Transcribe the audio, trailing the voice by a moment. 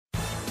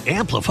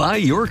Amplify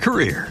your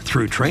career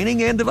through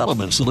training and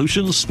development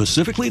solutions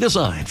specifically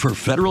designed for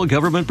federal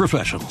government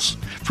professionals.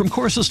 From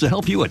courses to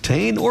help you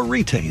attain or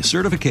retain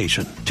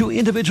certification, to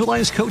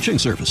individualized coaching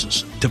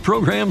services, to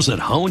programs that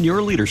hone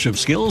your leadership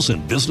skills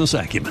and business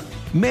acumen,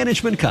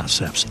 Management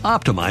Concepts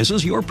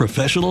optimizes your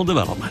professional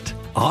development.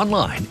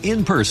 Online,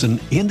 in person,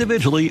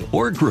 individually,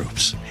 or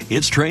groups,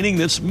 it's training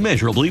that's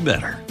measurably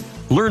better.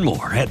 Learn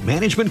more at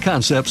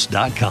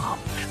managementconcepts.com.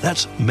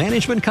 That's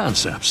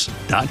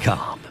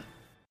managementconcepts.com.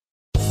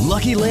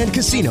 Lucky Land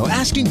Casino,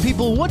 asking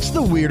people, what's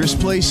the weirdest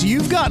place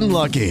you've gotten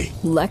lucky?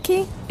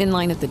 Lucky? In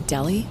line at the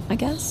deli, I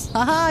guess?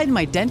 Aha, in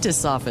my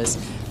dentist's office.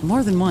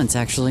 More than once,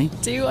 actually.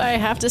 Do I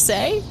have to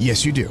say?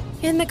 Yes, you do.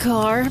 In the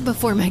car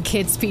before my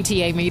kids'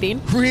 PTA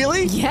meeting.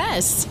 Really?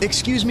 Yes.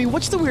 Excuse me,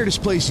 what's the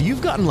weirdest place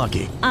you've gotten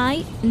lucky?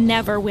 I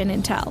never win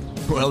and tell.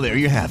 Well, there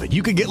you have it.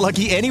 You can get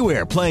lucky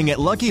anywhere, playing at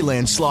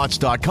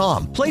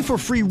LuckyLandSlots.com. Play for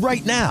free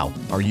right now.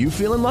 Are you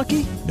feeling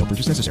lucky? No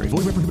purchase necessary.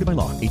 Void where prohibited by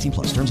law. 18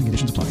 plus. Terms and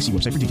conditions apply. See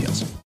website for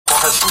details.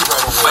 Are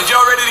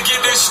y'all ready to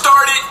get this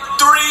started?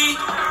 3,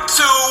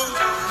 2,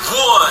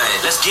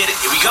 1. Let's get it.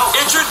 Here we go.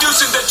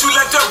 Introducing the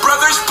Chuleta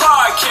Brothers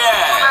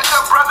Podcast.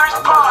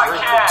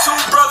 Two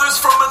brothers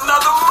from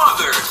another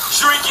mother.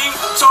 Drinking,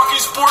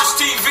 talking sports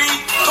TV,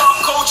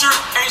 pop culture,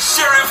 and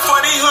sharing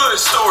funny hood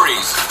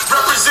stories.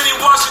 Representing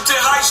Washington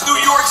Heights, New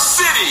York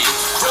City.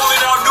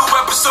 Rolling out new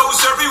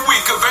episodes every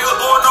week.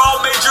 Available on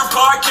all major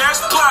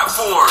podcast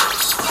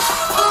platforms.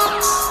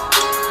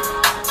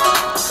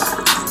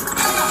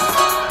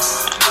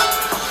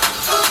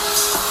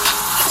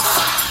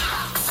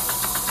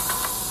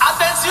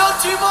 Atención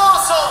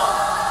chimoso,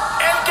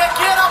 el que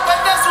quiera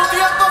perder su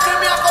tiempo que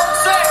me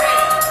aconseje,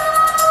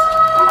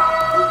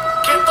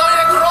 que estoy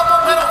en robo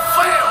pero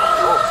feo,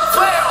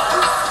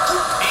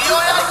 y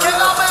hoy hay que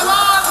darme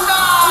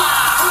banda.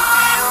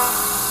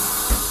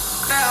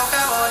 Creo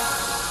que voy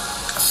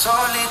a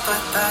solito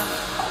estar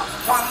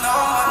cuando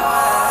me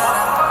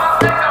muera.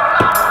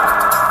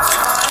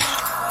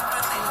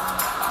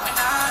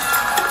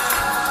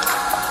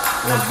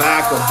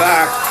 We're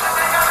back.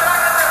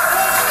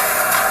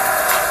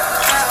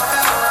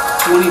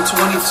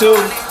 2022.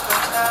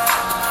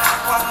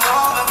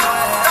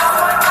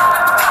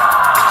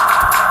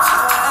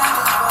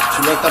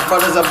 Chuleta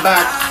Brothers are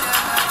back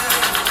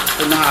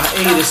from the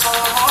hiatus.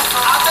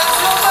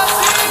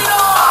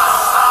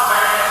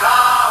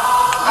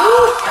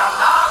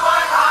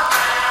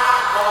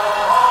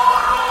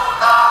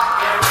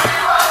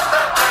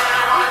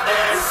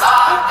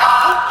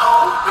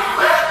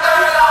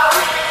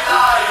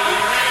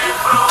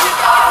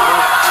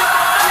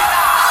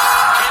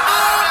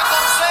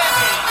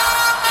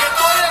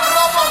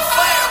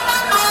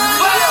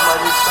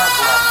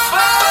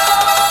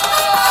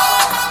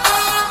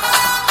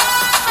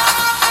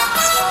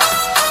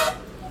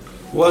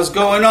 What's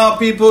going on,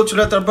 people?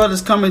 Chuleta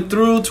Brothers coming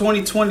through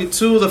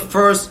 2022, the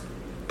first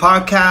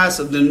podcast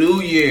of the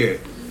new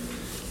year.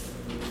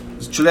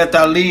 It's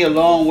Chuleta Ali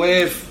along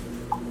with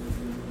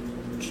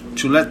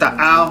Chuleta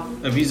Al,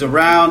 if he's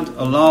around,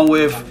 along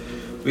with,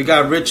 we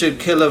got Richard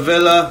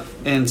Killavilla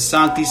and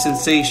Santi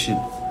Sensation.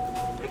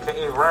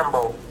 AKA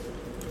Rambo.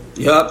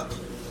 Yup.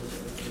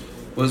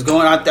 What's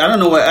going on? I don't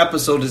know what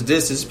episode is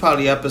this. This is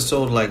probably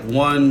episode like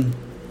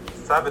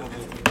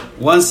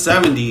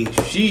 170.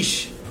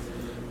 Sheesh.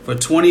 For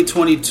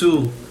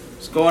 2022.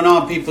 What's going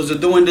on, people? They're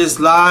doing this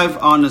live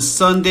on a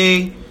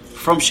Sunday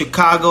from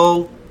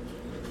Chicago,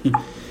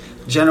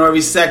 January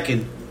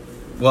 2nd.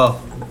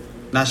 Well,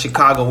 not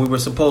Chicago. We were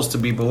supposed to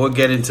be, but we'll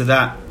get into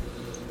that.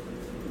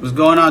 What's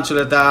going on,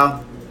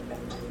 Chuleta?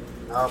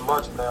 Not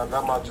much, man. I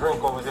got my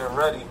drink over here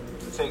ready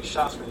to take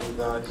shots with you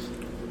guys.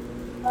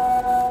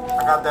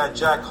 I got that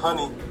Jack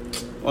Honey.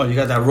 Oh, you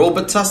got that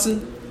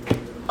Robitussin?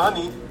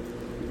 Honey.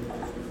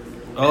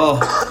 Oh.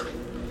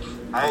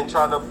 I ain't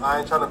trying to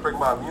break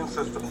my immune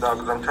system down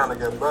because I'm trying to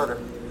get better.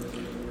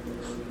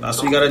 That's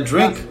what you gotta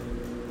drink.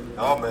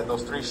 Oh man,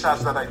 those 3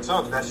 shots that I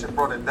took, that shit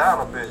brought it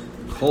down a bit.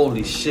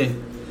 Holy shit.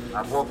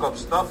 I woke up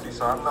stuffy,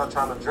 so I'm not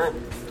trying to drink.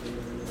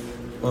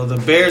 Well, the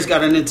Bears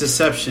got an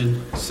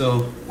interception,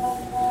 so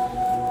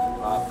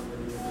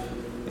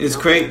it's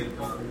crazy.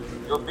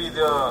 You'll be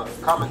the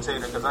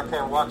commentator because I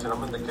can't watch it.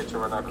 I'm in the kitchen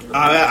right now.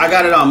 I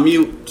got it on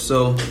mute,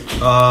 so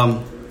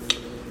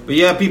but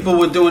yeah, people,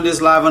 were doing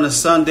this live on a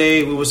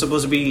Sunday. We were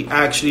supposed to be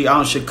actually out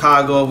in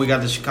Chicago. We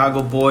got the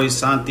Chicago boys,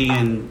 Santi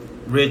and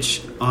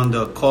Rich, on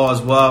the call as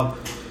well.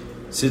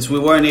 Since we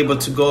weren't able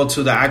to go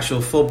to the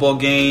actual football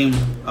game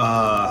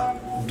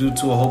due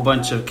to a whole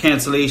bunch of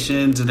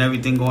cancellations and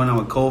everything going on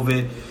with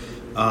COVID,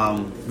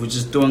 we're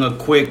just doing a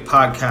quick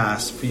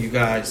podcast for you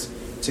guys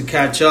to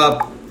catch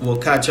up. We'll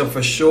catch up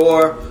for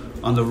sure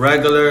on the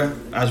regular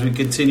as we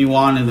continue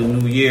on in the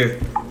new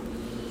year.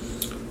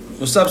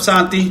 What's up,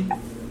 Santi?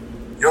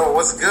 Yo,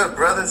 what's good,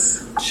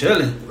 brothers?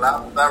 Chilling.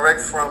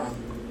 Direct from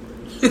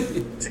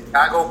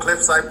Chicago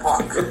Cliffside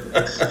Park.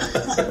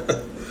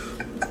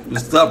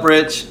 What's up,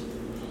 Rich?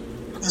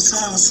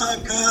 What's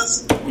up,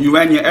 cuz? You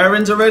ran your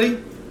errands already?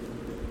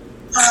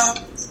 No,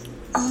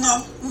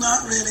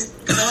 not really.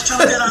 Because I was trying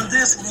to get on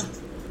this one.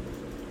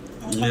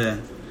 I Yeah.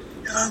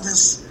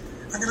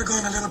 I'm gonna go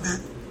in a little bit.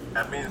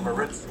 That means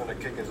Maritz is gonna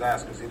kick his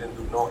ass because he didn't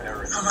do no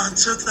errands. Around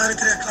 2:30,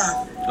 3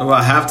 o'clock.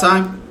 About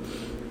halftime?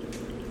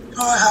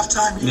 Oh,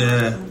 halftime.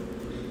 Yeah.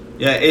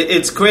 Yeah,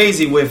 it's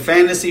crazy with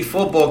fantasy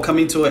football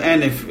coming to an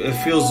end. It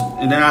feels,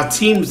 and then our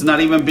team's not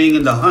even being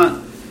in the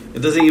hunt. It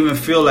doesn't even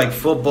feel like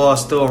football is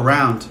still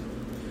around.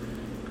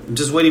 I'm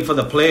just waiting for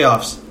the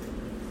playoffs.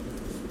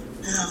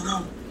 Yeah, I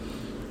know.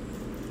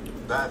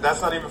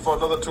 That's not even for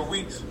another 2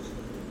 weeks.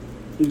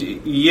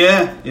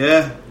 Yeah.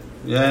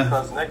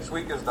 Because next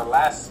week is the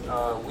last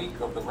week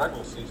of the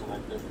regular season, I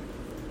think.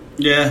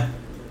 Yeah.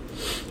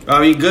 I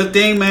mean, good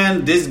thing,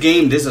 man. This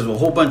is a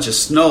whole bunch of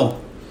snow.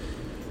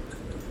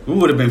 We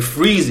would have been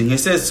freezing. It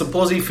says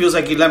supposedly feels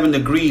like 11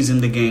 degrees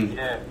in the game.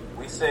 Yeah,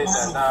 we say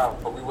that now,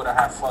 but we would have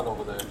had fun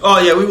over there. Oh,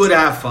 yeah, we would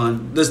have had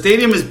fun. The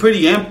stadium is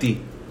pretty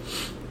empty.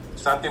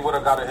 Santi would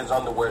have got in his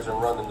underwears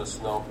and run in the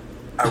snow.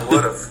 I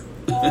would have.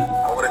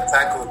 I would have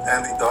tackled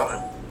Andy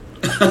Dalton.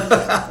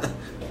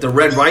 The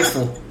red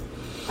rifle.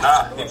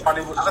 Nah, he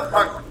probably would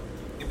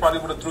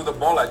have threw the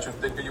ball at you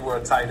thinking you were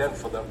a tight end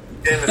for them.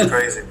 Game is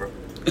crazy, bro.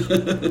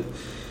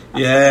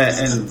 Yeah,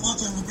 and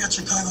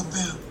Chicago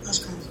Bear. That's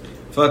crazy.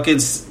 fucking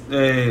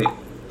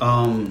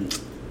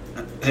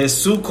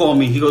Jesus called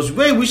me. He goes,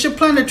 "Wait, we should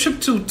plan a trip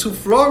to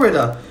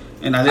Florida."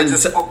 And I didn't. I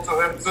just spoke to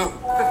him too.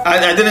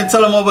 I didn't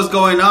tell him what was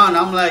going on.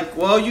 I'm like,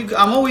 "Well,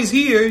 I'm always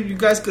here. You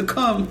guys could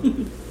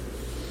come."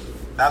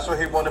 That's what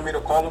he wanted me to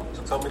call him,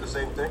 to tell me the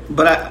same thing.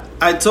 But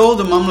I told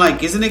him, I'm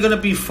like, "Isn't it gonna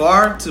be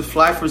far to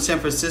fly from San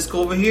Francisco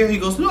over here?" He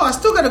goes, "No, I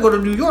still gotta go to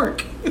New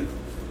York."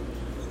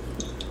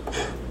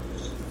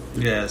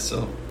 Yeah,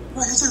 so.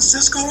 Well, he's in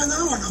Cisco right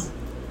now or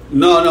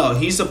no? No,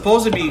 he's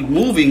supposed to be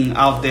moving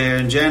out there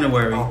in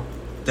January.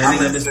 The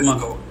end of this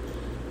month.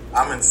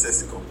 I'm in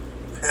Cisco.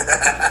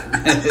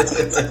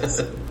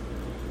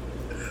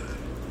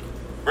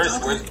 Rich,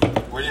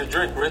 where's your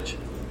drink, Rich?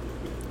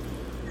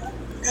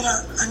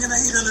 I'm gonna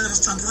eat a little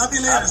something. I'll be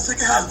later.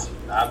 Stick around.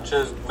 I'm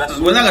just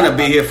messing. We're not gonna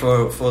be here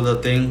for the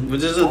thing. We're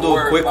just gonna do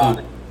a quick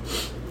one.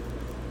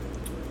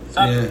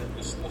 Yeah. You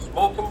still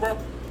smoking, bro?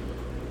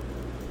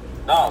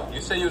 No,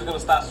 you said you was gonna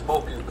stop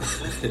smoking.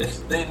 It's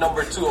day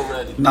number 2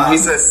 already. No, I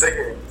said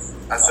cigarettes.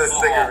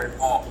 Cigarettes.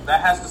 Oh,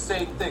 that has the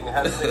same thing. It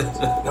has the same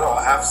thing. No,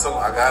 I have some.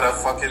 I gotta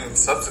fucking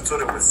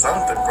substitute it with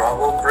something, bro. I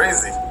go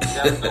crazy. You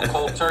gotta do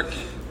cold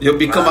turkey. You'll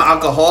become an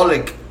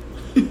alcoholic.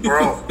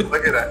 Bro,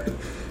 look at that.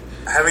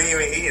 I haven't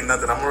even eaten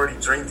nothing. I'm already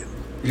drinking.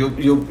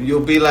 You'll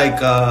be like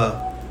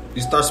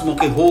you start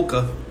smoking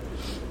hookah.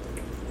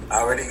 I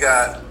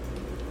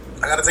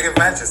gotta take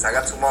advantage. I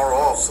got tomorrow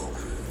off, so.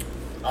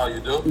 Oh,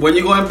 you do? When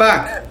you going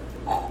back?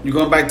 You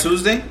going back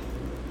Tuesday?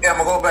 Yeah, I'm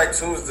gonna go back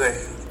Tuesday.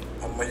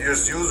 I'm gonna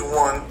just use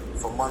one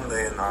for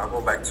Monday, and I'll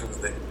go back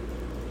Tuesday.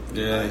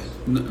 Yeah.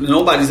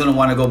 Nobody's gonna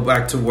want to go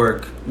back to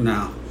work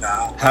now.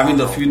 Nah, having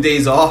the few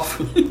days off.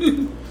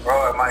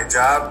 Bro, at my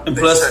job, and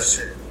they plus,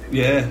 shut shit.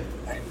 Yeah.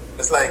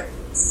 It's like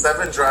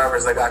 7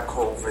 drivers that got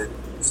COVID,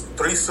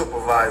 3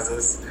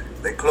 supervisors.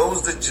 They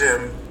closed the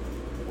gym.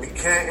 We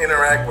can't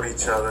interact with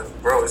each other.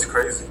 Bro, it's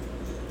crazy.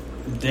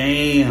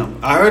 Damn.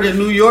 I heard in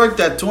New York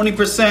that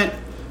 20%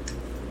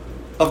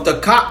 of the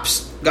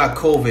cops got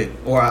COVID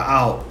or are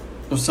out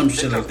or some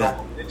shit like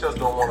that. They just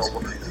don't want to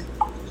work.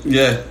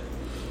 Yeah.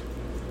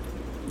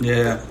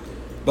 Yeah.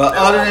 But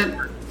other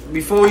than,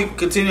 before we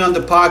continue on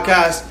the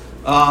podcast,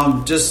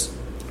 just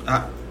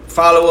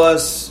follow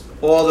us,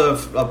 all the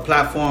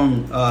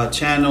platform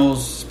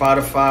channels,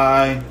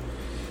 Spotify,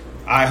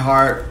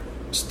 iHeart,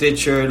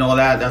 Stitcher, and all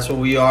that. That's what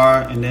we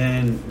are. And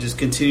then just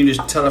continue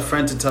to tell a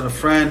friend to tell a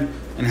friend.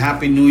 And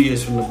Happy New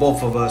Year's from the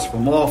both of us,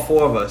 from all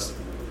 4 of us.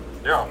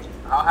 Yo,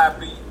 how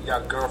happy your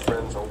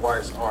girlfriends or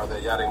wives are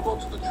that y'all didn't go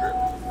to the trip?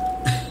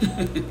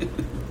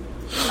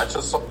 I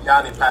just saw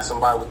Yanni passing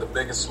by with the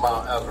biggest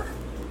smile ever.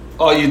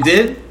 Oh, you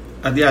did?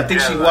 Yeah, I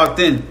think she walked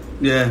in.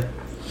 Yeah.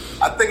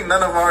 I think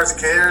none of ours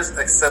cares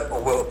except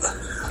Awilda.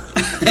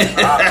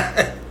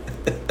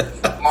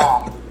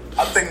 Mom.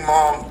 I think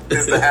Mom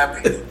is the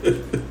happiest.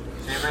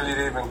 She really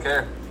didn't even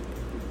care.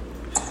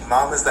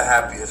 Mom is the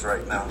happiest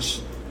right now.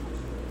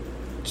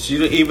 She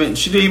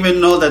didn't even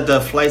know that the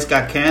flights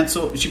got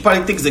canceled. She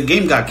probably thinks the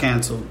game got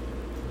canceled.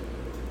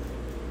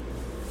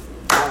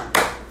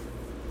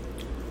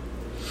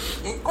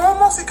 ¿Y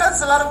cómo si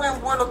cancelaron el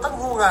vuelo? Están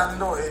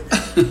jugando,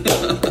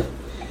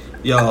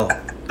 Yo,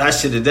 that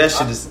shit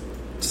is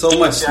so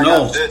much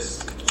snow.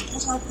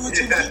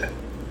 Yeah.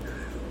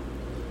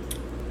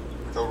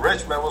 So,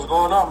 Rich, man, what's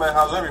going on, man?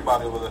 How's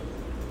everybody over there?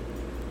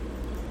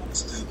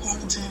 Still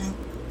quarantining.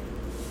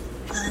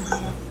 Getting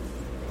better.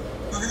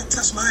 We're gonna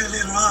test Maya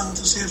later on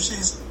to see if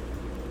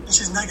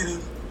she's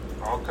negative.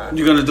 Okay.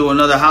 You're gonna do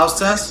another house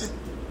test?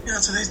 Yeah,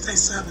 today's day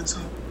 7, so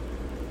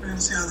we're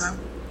gonna see how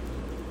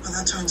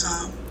that turns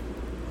out.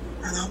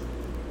 You know?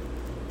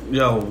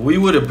 Yo, we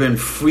would have been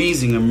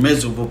freezing and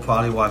miserable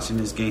probably watching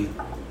this game.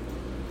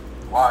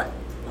 Why?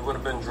 We would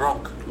have been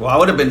drunk. Well, I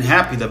would have been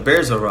happy the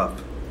Bears are up,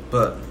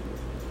 but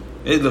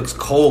it looks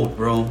cold,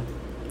 bro.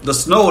 The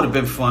snow would have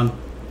been fun.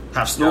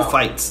 Have snow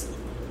fights.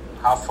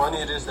 How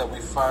funny it is that we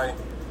find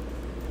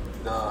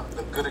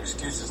the good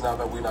excuses now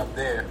that we're not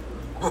there.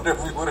 But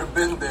if we would have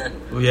been there,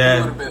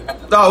 yeah,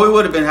 we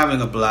would have been having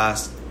a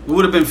blast. We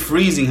would have been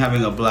freezing,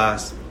 having a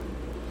blast.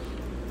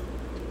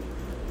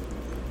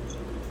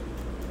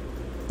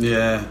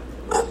 Yeah.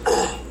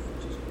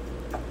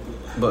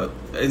 But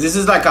this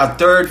is like our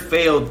third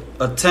failed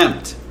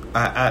attempt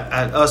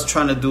at us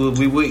trying to do it.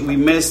 We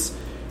missed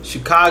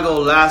Chicago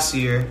last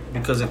year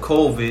because of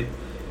COVID.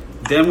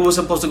 Then we were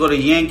supposed to go to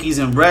Yankees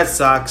and Red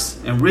Sox,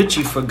 and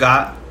Richie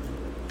forgot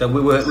that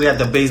we had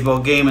the baseball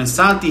game, and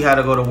Santi had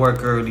to go to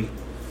work early.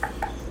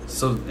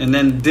 So, and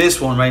then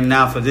this one right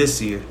now for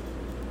this year.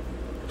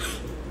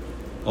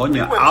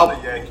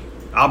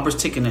 Albert's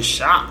taking a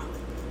shot.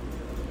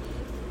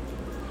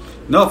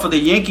 No, for the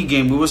Yankee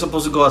game, we were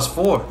supposed to go as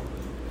 4.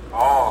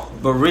 Oh.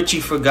 But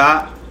Richie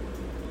forgot,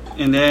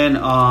 and then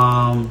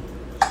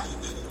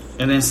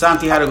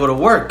Santi had to go to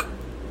work.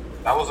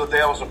 That was the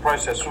day I was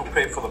surprised that Sue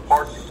paid for the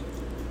parking.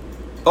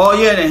 Oh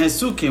yeah, then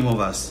Jesus came with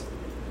us.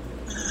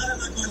 I had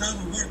like going out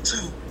to work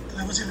too.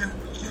 I was even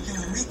working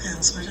on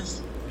weekends, so I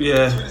just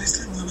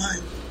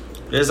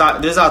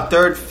There's our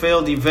third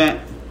failed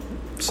event.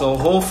 So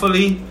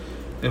hopefully,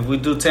 if we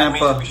do Tampa,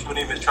 that means we shouldn't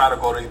even try to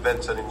go to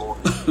events anymore.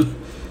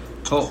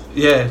 Oh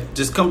yeah,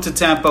 just come to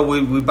Tampa.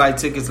 We buy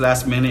tickets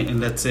last minute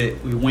and that's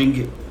it. We wing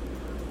it.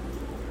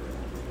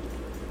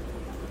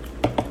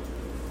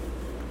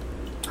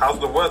 How's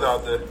the weather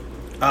out there?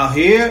 Out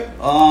here,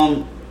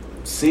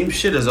 same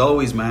shit as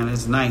always, man.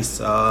 It's nice.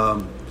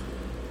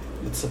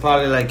 It's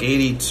probably like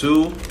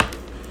 82.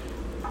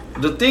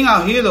 The thing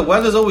out here, the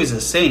weather's always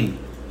the same.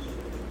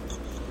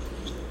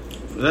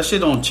 That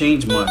shit don't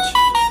change much.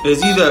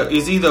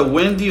 It's either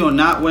windy or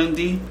not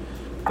windy,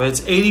 but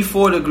it's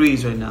 84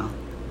 degrees right now.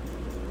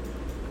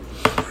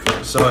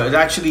 So it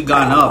actually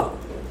gone up.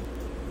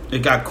 It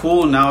got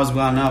cool, now it's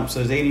gone up.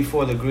 So it's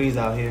 84 degrees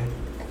out here.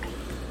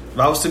 If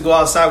I was to go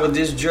outside with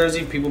this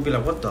jersey, people would be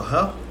like, what the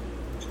hell?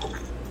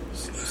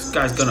 This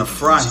guy's gonna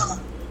fry.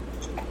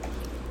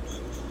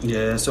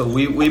 Yeah, so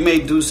we may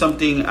do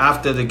something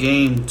after the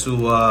game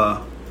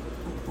to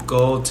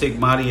go take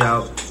Mari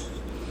out.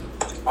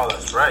 Oh,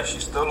 that's right.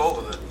 She's still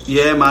over there.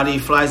 Yeah, Mari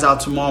flies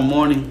out tomorrow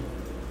morning.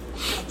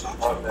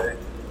 Okay.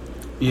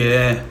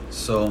 Yeah,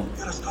 so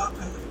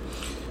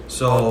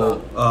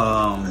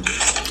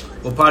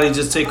we'll probably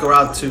just take her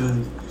out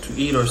to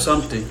eat or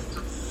something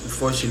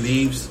before she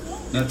leaves.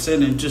 That's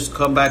it, and just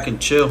come back and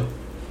chill.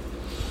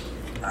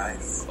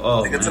 Nice.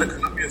 Oh, take her to the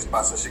Colombian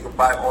spot so she can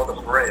buy all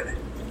the bread.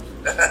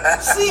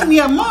 Sí, mi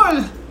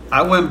amor.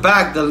 I went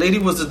back. The lady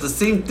was at the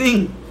same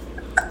thing.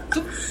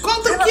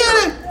 ¿Cuánto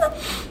quiere?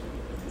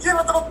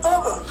 Llévatelo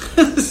todo.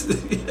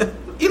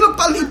 Y los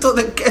palitos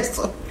de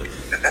queso.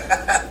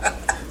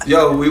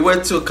 Yo, we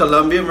went to a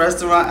Colombian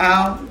restaurant,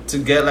 Al, to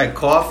get like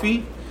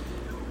coffee.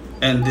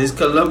 And this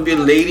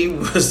Colombian lady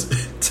was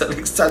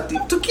telling Santi,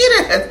 ¿Tú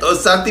quieres esto,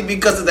 Santi?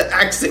 Because of the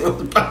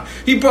accent.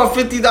 He brought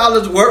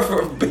 $50 worth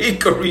of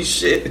bakery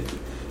shit.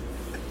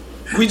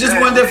 We just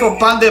went there for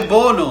pan de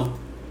bono.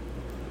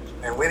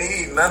 And we didn't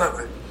eat none of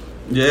it.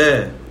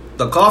 Yeah.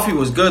 The coffee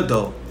was good,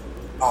 though.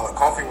 Oh, the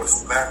coffee was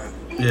slapping.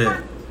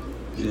 Yeah.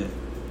 Yeah.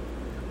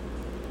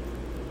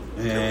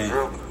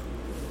 Yeah.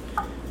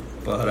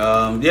 But,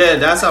 yeah,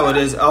 that's how it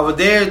is. Over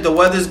there, the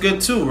weather's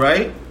good, too,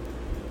 right?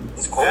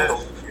 It's cold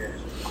over here.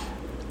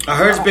 I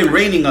heard it's been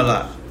raining a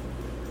lot.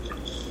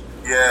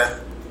 Yeah.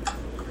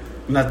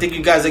 And I think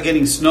you guys are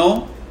getting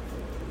snow.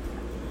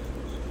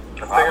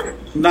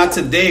 Not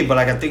today, but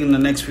like I think in the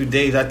next few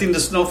days. I think the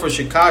snow for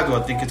Chicago,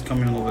 I think it's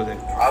coming over there.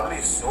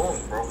 Probably soon,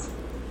 bro.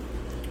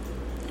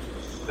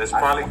 It's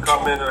probably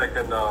coming like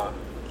in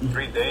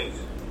 3 days.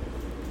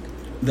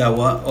 That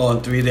what? Oh,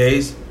 in 3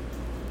 days?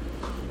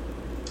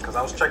 Because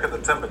I was checking the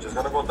temperature. It's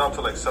going to go down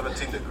to like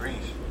 17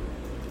 degrees.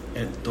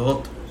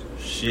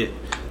 Shit.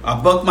 I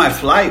booked my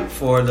flight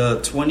for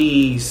the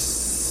 20...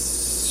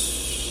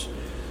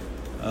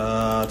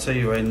 I'll tell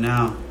you right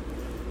now.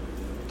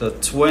 The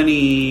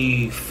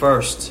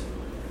 21st.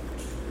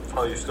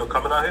 Oh, you still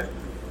coming out here?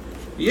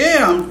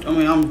 Yeah,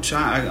 I'm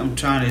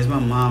trying. It's my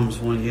mom's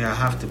one. Yeah, I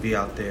have to be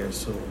out there.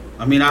 So,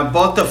 I mean, I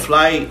bought the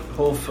flight.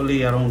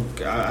 Hopefully,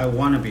 I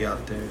want to be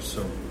out there.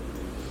 So,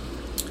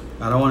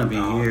 I don't want to be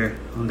here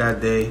on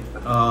that day.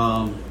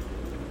 I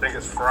think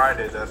it's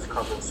Friday that's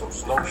coming. Some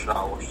snow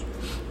showers.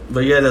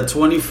 But yeah, the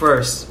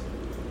 21st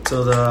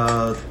to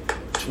the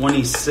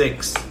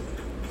 26th.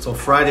 So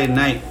Friday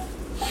night,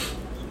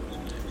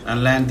 I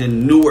land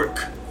in Newark.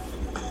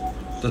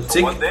 What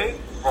day?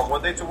 From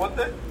what day to what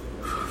day?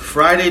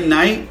 Friday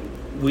night,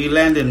 we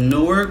land in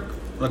Newark,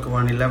 like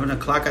around 11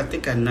 o'clock, I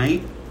think, at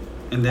night.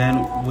 And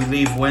then we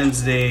leave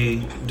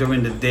Wednesday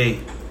during the day,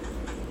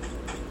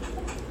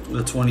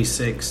 the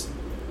 26th.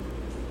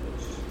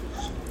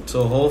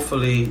 So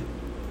hopefully,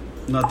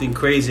 nothing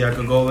crazy. I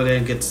could go over there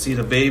and get to see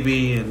the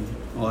baby and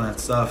all that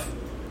stuff.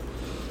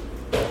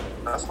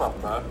 That's not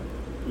bad.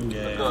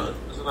 Yeah.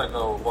 Is it like,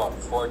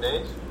 4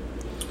 days?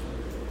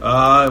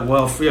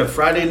 Well, yeah,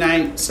 Friday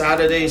night,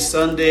 Saturday,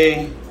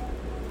 Sunday,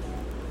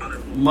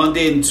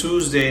 Monday and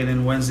Tuesday, and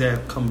then Wednesday I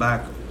come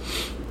back.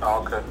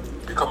 Oh, okay.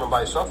 You coming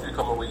by yourself or you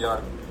coming with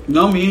Yanni?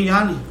 No, me and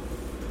Yanni.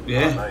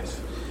 Yeah. Oh, nice.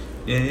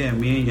 Yeah,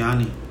 me and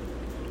Yanni.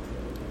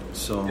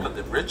 So. Yo,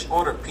 did Rich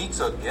order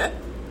pizza again?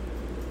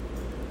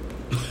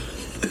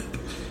 This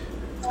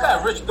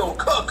guy Rich don't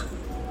cook.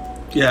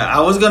 Yeah,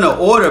 I was gonna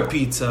order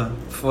pizza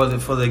for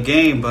the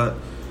game, but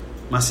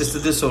my sister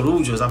did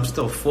sorujos. I'm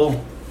still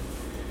full.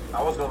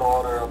 I was gonna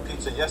order a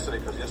pizza yesterday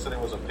because yesterday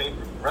was a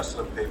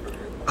wrestling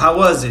pay-per-view. How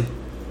was it?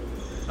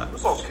 It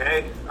was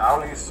okay. I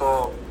only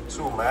saw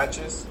 2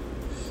 matches.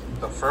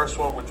 The first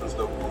one, which was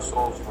the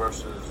Usos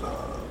versus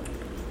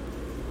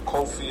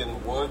Kofi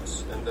and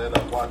Woods, and then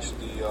I watched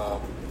the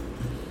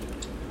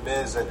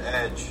Miz and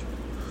Edge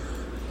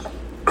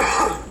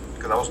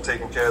because I was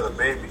taking care of the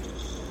baby.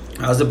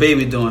 How's the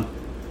baby doing?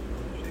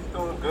 She's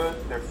doing good.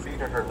 They're feeding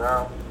her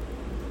now.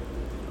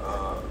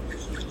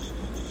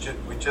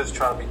 We just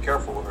trying to be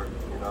careful with her.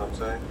 You know what I'm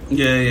saying?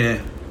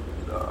 Yeah.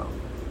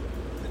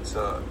 It's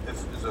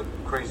a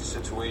crazy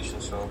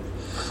situation. So,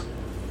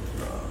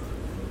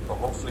 but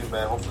hopefully,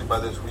 man. Hopefully by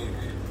this week,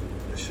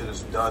 this shit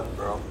is done,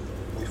 bro.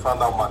 We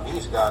found out my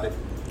niece got it.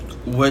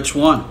 Which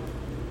one?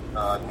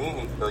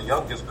 Nene, the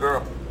youngest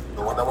girl,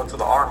 the one that went to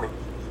the army.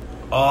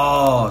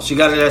 Oh, she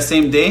got it that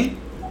same day?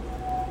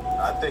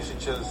 I think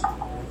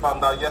we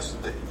found out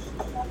yesterday.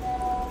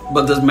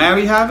 But does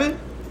Mary have it?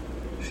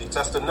 She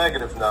tested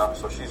negative now,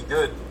 so she's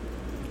good.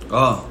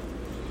 Oh.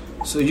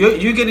 So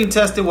you're getting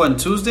tested when,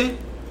 Tuesday?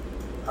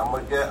 I'm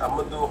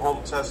gonna do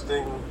home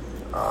testing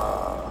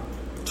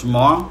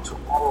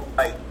tomorrow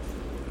night.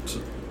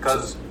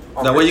 Because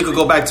that way you could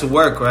go back to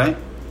work, right?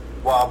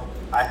 Well,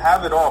 I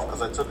have it off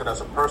because I took it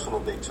as a personal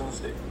day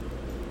Tuesday.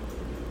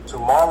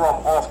 Tomorrow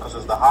I'm off because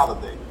it's the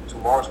holiday.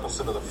 Tomorrow is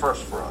considered the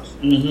first for us.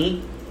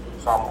 Mm-hmm.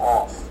 So I'm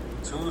off.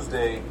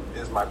 Tuesday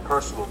is my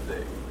personal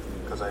day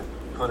because I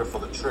put it for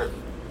the trip.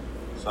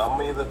 So I'm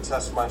going to either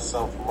test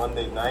myself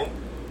Monday night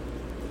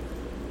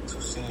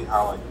to see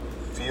how I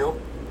feel.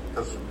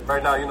 Because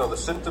right now, the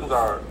symptoms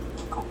are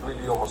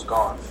completely almost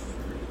gone.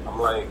 I'm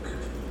like,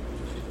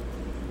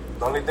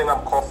 the only thing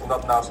I'm coughing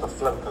up now is the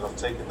phlegm because I'm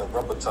taking the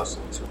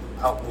Robitussin to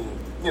help me,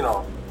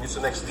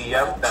 Mucinex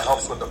DM that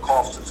helps with the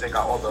cough to take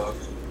out all the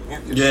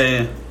mucus.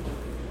 Yeah.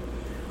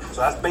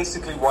 So that's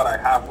basically what I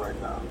have right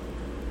now.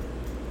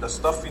 The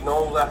stuffy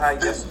nose I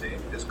had yesterday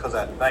is because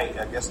at night,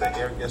 I guess the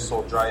air gets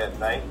so dry at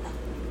night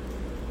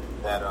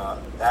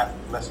that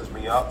messes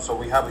me up. So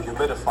we have a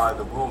humidifier in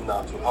the room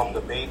now to help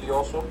the baby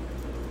also.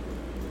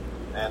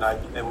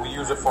 And we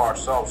use it for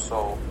ourselves,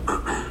 so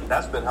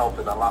that's been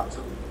helping a lot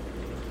too.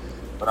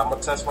 But I'm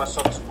gonna test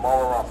myself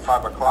tomorrow around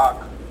 5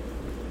 o'clock.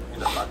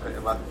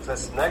 If I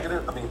test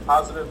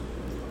positive,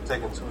 I'm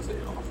taking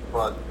Tuesday off.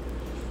 But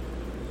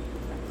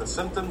the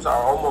symptoms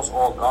are almost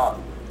all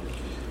gone.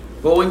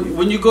 But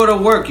when you go to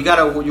work,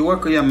 you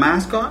work with your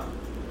mask on?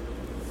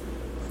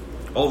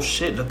 Oh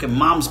shit! Look at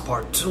Mom's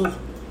part 2.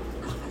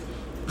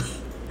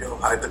 Yo,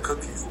 hide the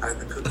cookies.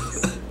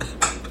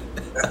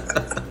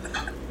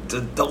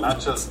 Not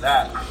just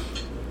that,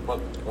 but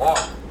what?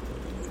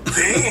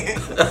 Damn.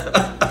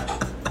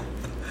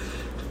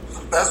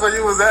 That's what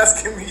you was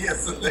asking me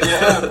yesterday.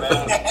 Yeah,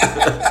 man.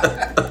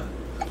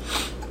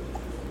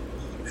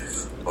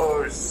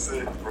 Oh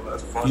shit, bro,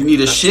 that's funny. You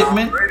need a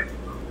shipment?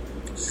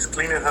 She's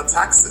cleaning her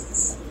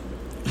toxins.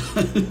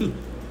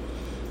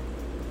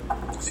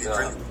 She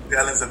drinks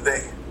gallons a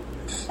day.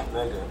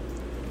 Nigga,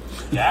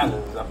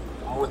 gallons.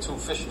 I'm with 2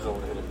 fishes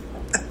over here.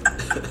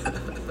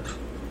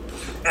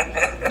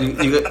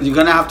 You're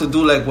gonna have to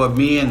do like what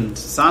me and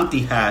Santi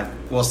had.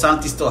 Well,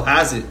 Santi still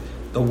has it.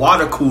 The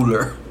water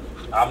cooler.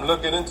 I'm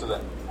looking into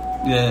that.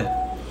 Yeah.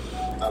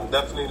 I'm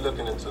definitely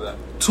looking into that.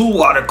 2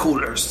 water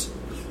coolers.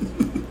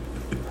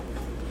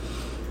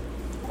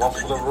 One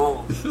for the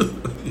room.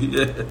 We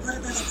Yeah. would have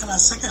been on our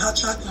second hot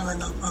chocolate right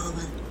now,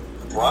 probably.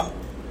 What?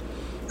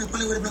 We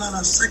probably would have been on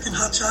our second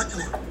hot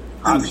chocolate.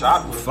 Hot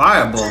chocolate?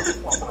 Fireball.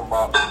 Talking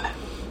about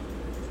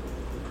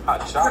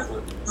hot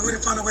chocolate. We would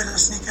have found a way to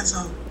sneak in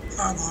some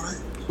Fireball, right?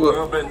 We would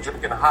have been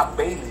drinking hot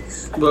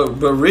Baileys.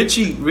 But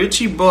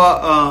Richie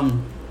bought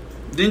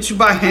didn't you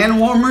buy hand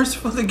warmers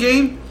for the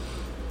game?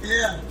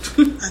 Yeah,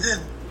 I did.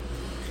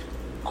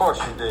 Of course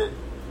you did.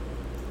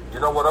 You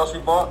know what else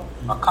you bought?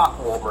 A cock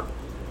warmer.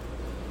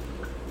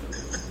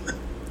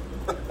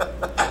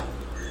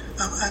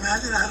 I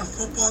imagine I had a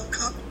football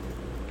cup,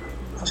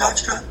 a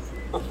jockstrap.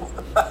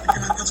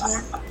 That's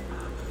warm.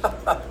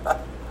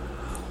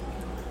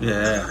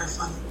 Yeah.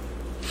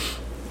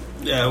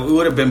 Yeah, we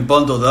would have been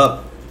bundled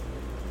up.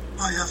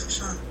 Oh yeah, for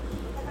sure.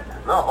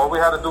 No, all we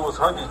had to do was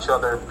hug each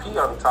other and pee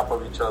on top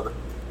of each other.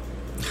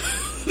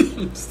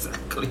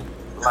 Exactly.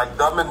 Like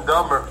Dumb and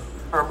Dumber.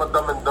 Remember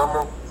Dumb and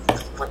Dumber?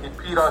 When he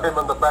peed on him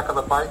on the back of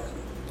the bike?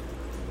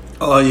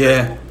 Oh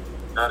yeah.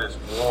 That is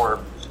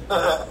warm.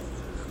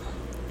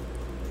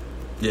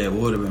 Yeah, it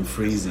would have been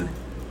freezing.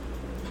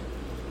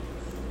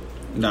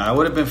 Nah, it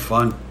would have been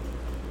fun.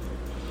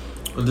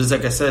 But just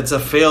like I said, it's a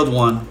failed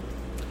one.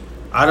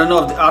 I don't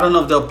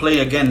know if they'll play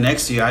again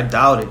next year. I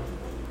doubt it.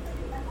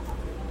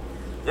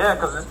 Yeah,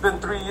 because it's been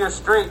 3 years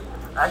straight.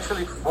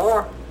 Actually,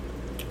 4.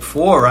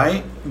 4,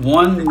 right?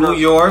 1 New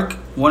York,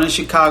 One in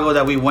Chicago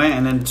that we went,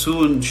 and then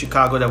 2 in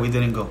Chicago that we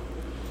didn't go.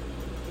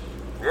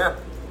 Yeah.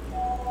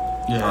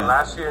 Yeah.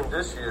 Last year and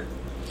this year.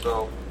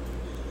 So,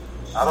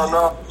 I don't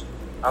know.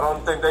 I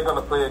don't think they're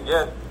going to play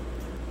again.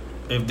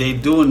 If they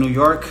do in New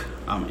York,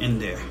 I'm in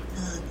there.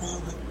 Yeah,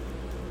 probably.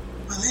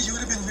 But at least you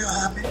would have been real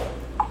happy.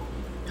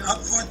 You're up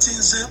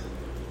 14-zip.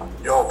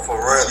 Yo, for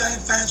real.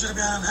 Giant fans would have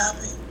been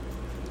unhappy.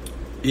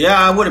 Yeah,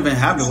 I would have been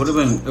happy. It would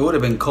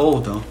have been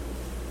cold though.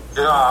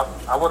 Yeah,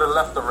 I would have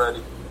left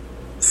already.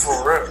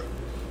 For real.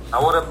 I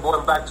would have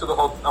went back to the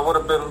I would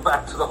have been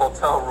back to the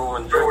hotel room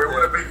and Bro, we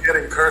would have been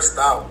getting cursed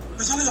out. It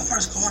was only the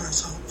first quarter,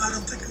 so I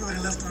don't think we would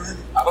have left already.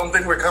 I don't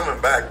think we're coming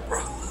back, bro.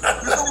 We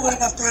thought we would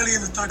have left early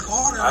in the third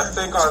quarter. I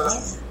think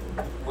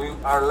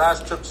our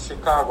last trip to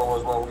Chicago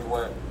was when we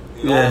went.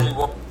 The only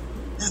one.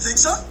 You think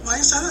so? Why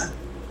you say that?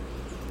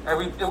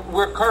 And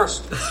we're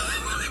cursed.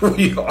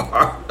 We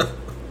are.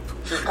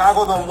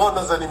 Chicago don't want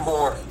us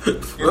anymore.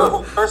 You know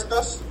who cursed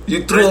us?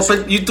 You threw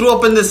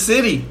up in the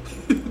city.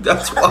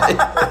 That's why.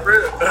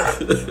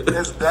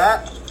 It's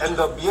that and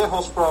the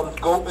viejos from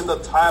Goat in the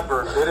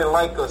Tavern. They didn't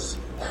like us.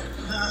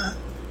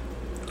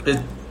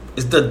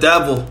 It's the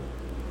devil.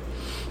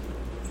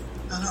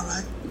 I know,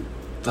 right?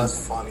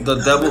 That's funny.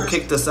 The devil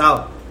kicked us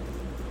out.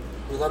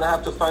 We're gonna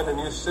have to find a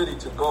new city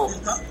to go. He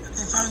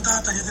found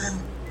out that you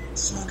didn't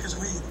smoke his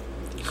weed.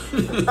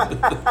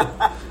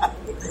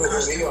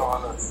 He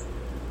on us.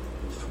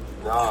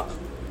 Nah,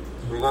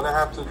 we're gonna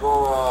have to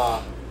go.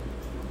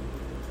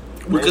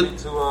 We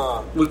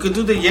could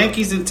do the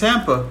Yankees in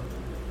Tampa,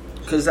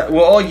 cause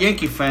we're all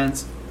Yankee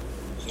fans.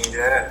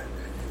 Yeah.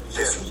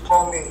 Jesus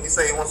called me. He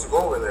said he wants to go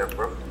over there,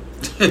 bro.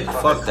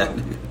 Fuck that.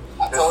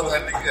 I told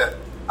that nigga,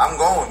 I'm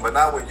going, but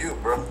not with you,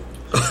 bro.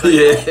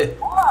 Yeah.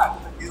 Why?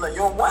 He's like,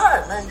 yo,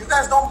 why, man? You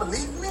guys don't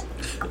believe me?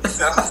 He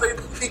said, I'm gonna tell you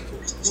the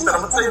secret. He said, I'm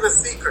gonna tell you the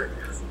secret.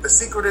 The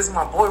secret is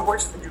my boy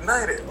works for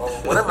United or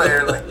whatever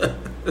airline.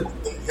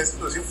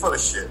 You're full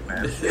of shit,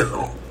 man. You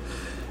know.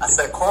 I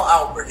said, call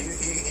Albert.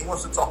 He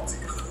wants to talk to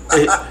you.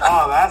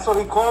 Oh, that's what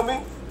he called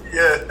me?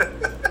 Yeah.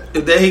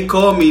 And then he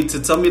called me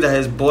to tell me that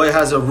his boy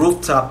has a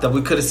rooftop that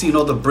we could have seen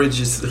all the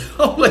bridges.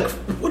 I'm like,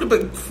 would have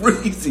been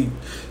crazy.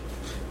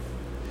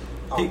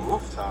 A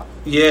rooftop?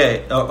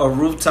 Yeah, a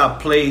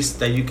rooftop place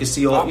that you can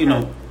see all,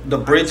 the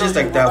bridges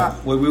like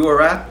that where we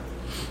were at.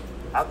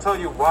 I'll tell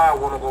you why I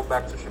want to go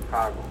back to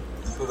Chicago.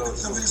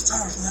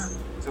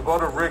 To go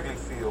to Wrigley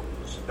Field.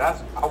 I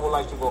would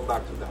like to go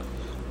back to that.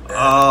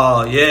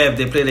 Oh, yeah, if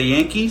they play the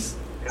Yankees?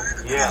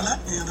 Yeah.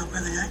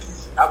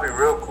 That'd be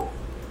real cool.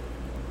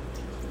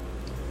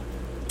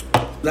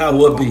 That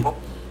would be.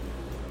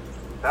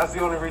 That's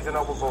the only reason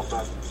I would go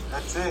back.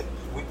 That's it.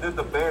 We did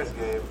the Bears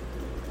game.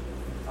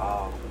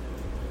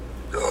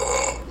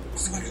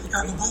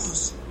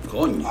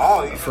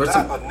 First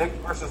a Knicks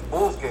versus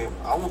Bulls game.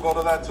 I will go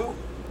to that too.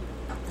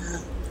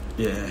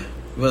 Yeah.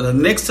 Well, the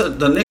Knicks.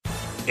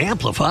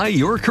 Amplify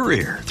your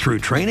career through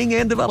training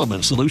and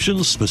development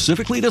solutions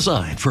specifically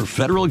designed for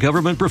federal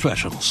government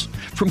professionals.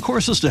 From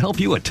courses to help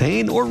you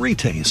attain or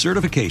retain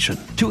certification,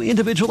 to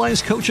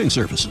individualized coaching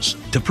services,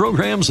 to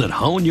programs that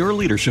hone your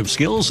leadership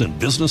skills and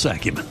business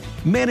acumen,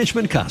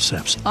 Management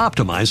Concepts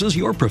optimizes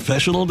your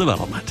professional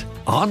development.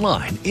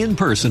 Online, in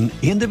person,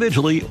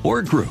 individually,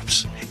 or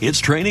groups, it's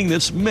training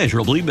that's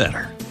measurably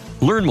better.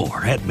 Learn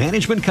more at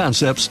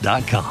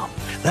managementconcepts.com.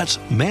 That's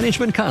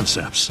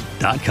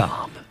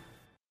managementconcepts.com.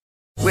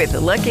 With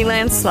the Lucky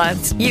Land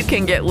Slots, you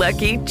can get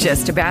lucky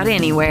just about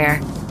anywhere.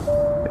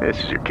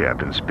 This is your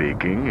captain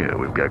speaking.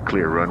 We've got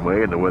clear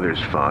runway and the weather's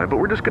fine, but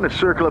we're just going to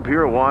circle up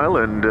here a while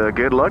and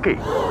get lucky.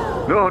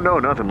 No,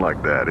 nothing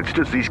like that. It's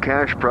just these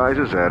cash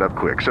prizes add up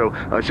quick. So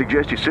I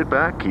suggest you sit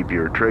back, keep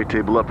your tray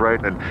table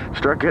upright, and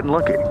start getting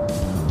lucky.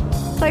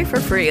 Play for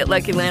free at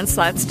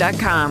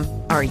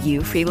LuckyLandSlots.com. Are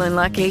you feeling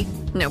lucky?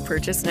 No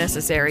purchase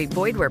necessary.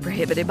 Void where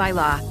prohibited by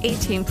law.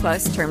 18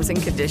 plus terms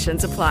and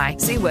conditions apply.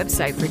 See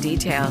website for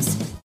details.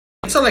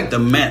 It's like the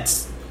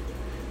Mets.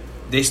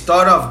 They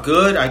start off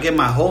good. I get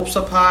my hopes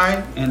up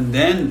high, and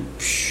then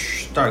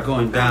start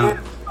going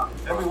down.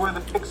 Everywhere the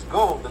Knicks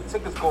go, the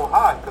tickets go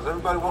high because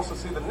everybody wants to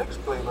see the Knicks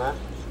play, man.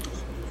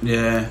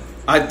 Yeah.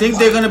 I think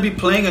they're going to be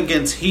playing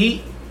against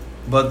Heat,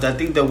 but I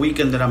think the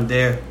weekend that I'm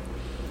there,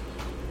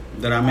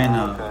 that I'm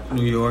in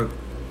New York.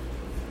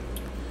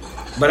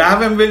 But I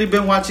haven't really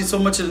been watching so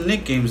much of the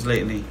Knicks games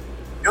lately.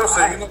 Yo,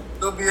 so you know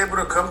they'll be able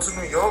to come to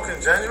New York in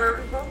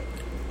January, bro?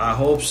 I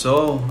hope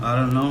so. I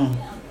don't know.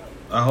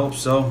 I hope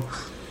so.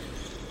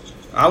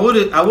 I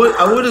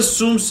would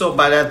assume so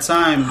by that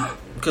time,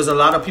 because a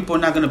lot of people are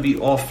not going to be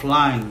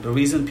offline. The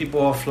reason people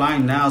are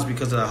offline now is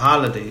because of the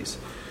holidays.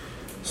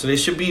 So they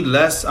should be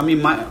less. I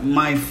mean,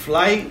 my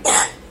flight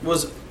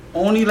was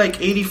only like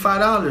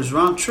 $85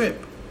 round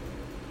trip.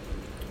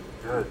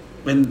 Good.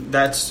 And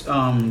that's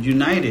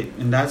United,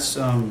 and that's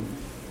no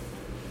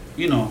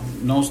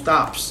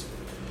stops.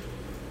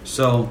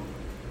 So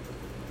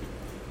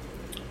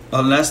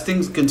unless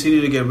things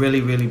continue to get really,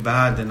 really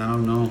bad, then I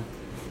don't know.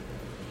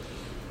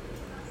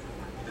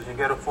 Did you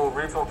get a full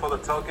refund for the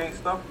tailgate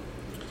stuff?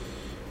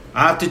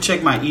 I have to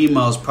check my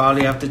emails.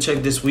 Probably have to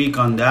check this week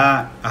on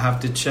that. I have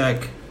to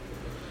check.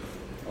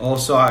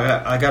 Also,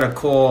 I got to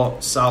call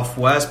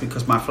Southwest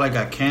because my flight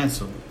got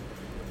canceled.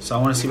 So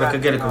I want to see if I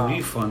could get a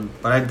refund,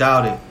 but I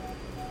doubt it.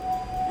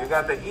 You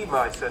got the email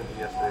I sent you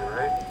yesterday,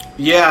 right?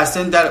 Yeah, I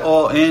sent that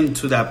all in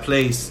to that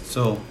place.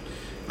 So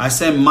I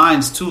sent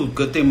mines too.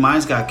 Good thing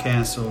mines got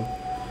canceled.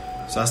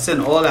 So I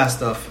sent all that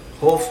stuff.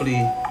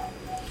 Hopefully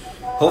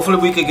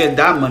we could get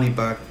that money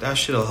back. That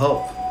shit'll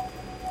help.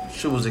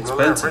 Shit was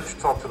expensive. Rich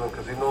talk to them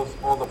because he knows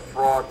all the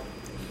fraud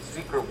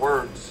secret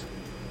words.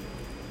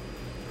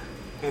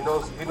 He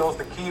knows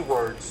the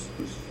keywords.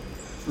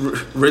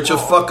 Rich will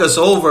fuck us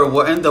over.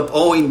 We'll end up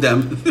owing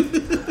them.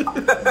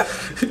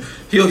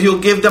 He'll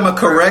give them a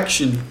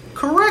correction.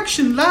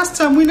 Correction. Last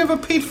time we never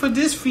paid for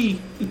this fee.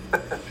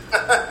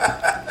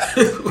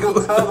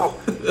 He'll tell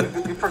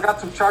them you forgot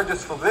to charge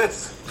us for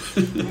this.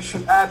 You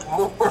should add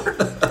more.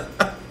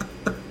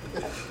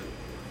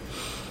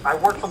 I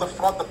work for the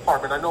fraud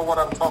department. I know what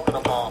I'm talking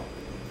about.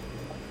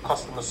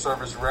 Customer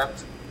service rep.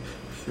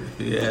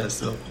 Yeah,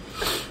 so.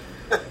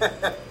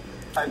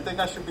 I think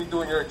I should be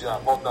doing your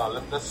job. Hold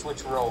on, let's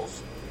switch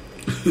roles.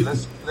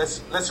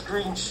 Let's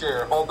screen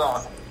share. Hold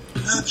on.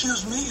 They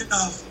accuse me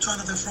of trying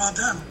to defraud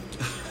them.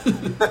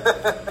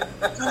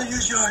 Trying to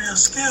use your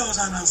skills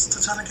on us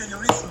to try to get your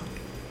refund.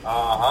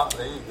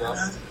 There you go.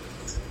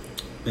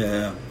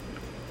 Yeah.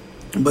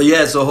 But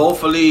yeah, so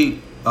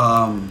hopefully,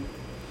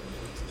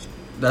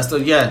 that's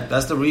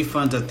the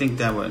refund I think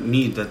that would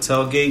need the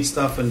tailgate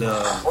stuff and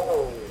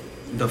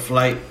the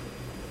flight.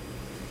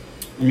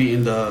 I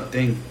mean the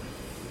thing.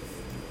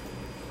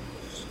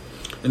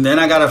 And then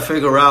I gotta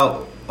figure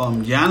out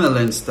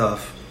Yanalin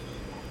stuff.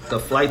 The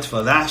flights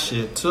for that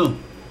shit too.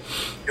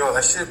 Yo,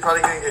 that shit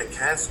probably gonna get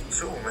canceled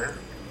too, man.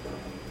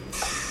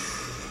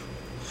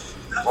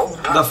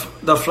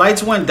 The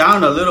flights went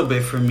down a little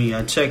bit for me.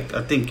 I checked,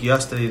 I think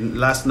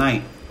last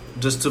night,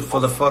 just for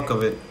the fuck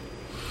of it.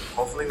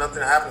 Hopefully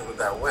nothing happens with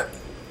that whip.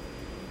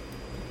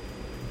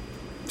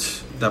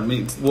 That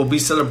means we'll be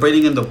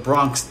celebrating in the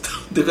Bronx.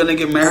 They're gonna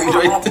get married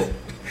right there.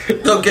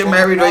 They'll get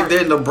married right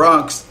there in the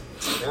Bronx.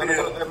 They're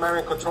gonna get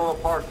married in Controller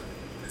Park.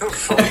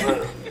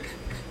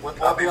 With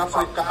all the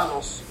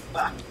Africanos.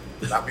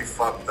 That'd be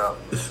fucked up.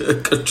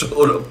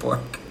 Controller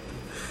Park.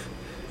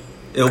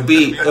 It'll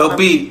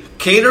be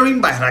catering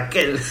by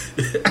Raquel.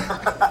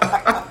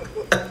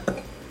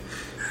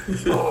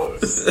 Oh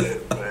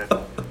shit, man.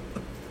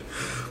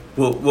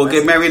 We'll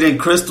get married in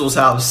Crystal's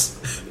house.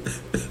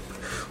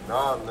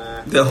 No,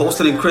 man. They're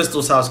hosting in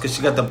Crystal's house because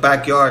she got the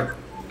backyard.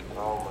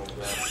 Oh my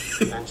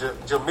god. And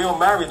Jamil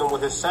married him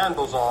with his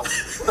sandals off.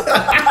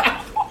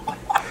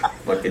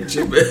 Fucking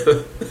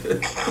Jamil.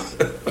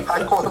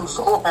 I call him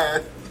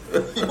Zohan.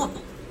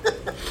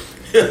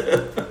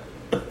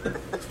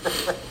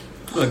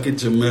 Fucking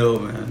Jamil,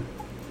 man.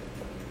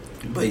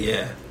 But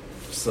yeah,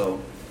 so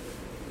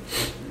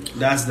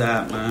that's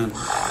that, man.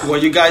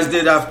 What you guys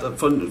did after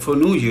for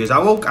New Year's?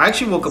 I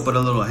actually woke up with a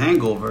little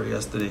hangover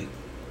yesterday.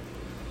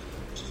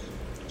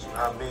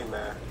 Not me,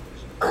 man.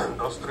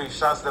 Those 3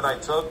 shots that I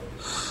took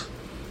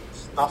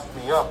stuffed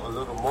me up a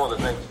little more the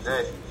next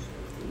day.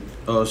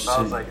 Oh so shit!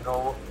 I was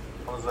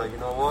like, you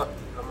know what?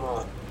 I'm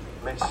gonna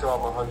make sure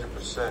I'm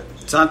 100%.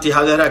 Santi,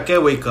 how did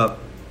Raquel wake up?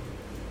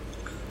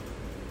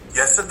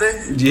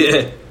 Yesterday?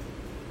 Yeah.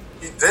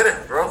 He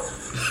didn't, bro.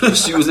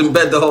 She was in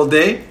bed the whole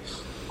day?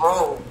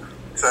 Bro,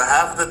 to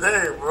half the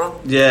day, bro.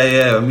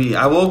 Yeah. I mean,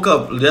 I woke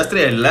up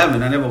yesterday at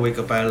 11. I never wake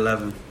up at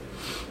 11.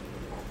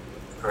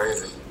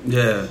 Crazy.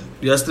 Yeah.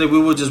 Yesterday we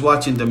were just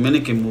watching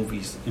Dominican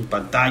movies in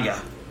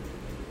pantalla.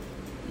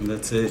 And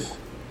that's it.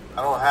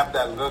 I don't have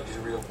that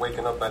luxury of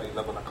waking up at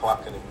 11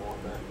 o'clock anymore,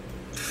 man.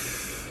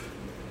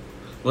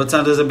 What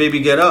time does the baby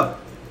get up?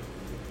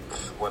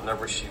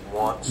 Whenever she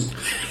wants.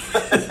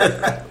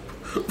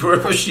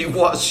 Wherever she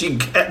wants, she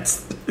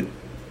gets.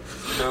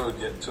 Dude,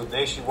 yeah,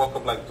 today she woke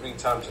up like 3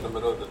 times in the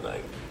middle of the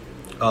night.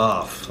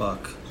 Oh,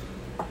 fuck.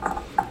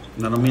 I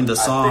don't mean the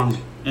song,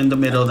 In the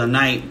Middle of the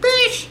Night.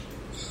 Bitch!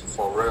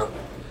 For real.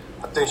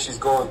 I think she's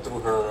going through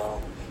her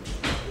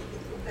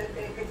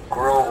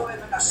grow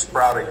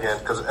sprout again.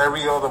 Because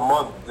every other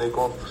month they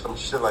go through some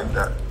shit like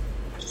that.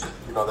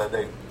 You know,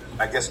 that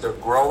I guess they're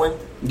growing.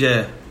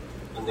 Yeah.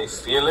 And they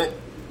feel it.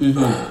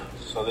 Mm-hmm.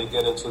 So they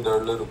get into their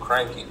little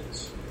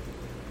crankiness.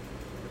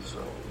 So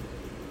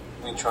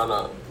we trying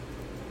to,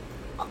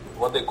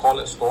 what they call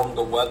it, storm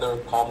the weather,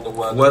 calm the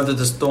weather. Weather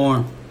the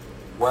storm.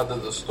 Weather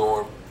the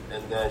storm.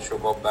 And then she'll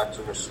go back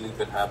to her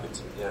sleeping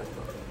habits again.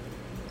 But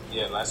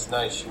yeah, last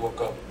night she woke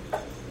up.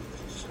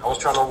 I was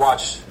trying to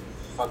watch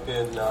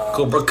fucking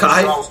Cobra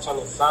Kai. I was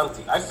telling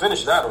Santi. I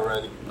finished that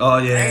already. Oh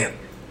yeah.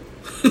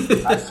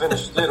 I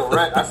finished it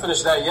already. I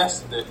finished that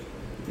yesterday.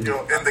 Yo,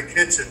 in the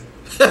kitchen.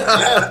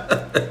 Yeah,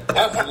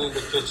 definitely in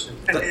the kitchen.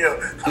 Yo,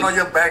 I know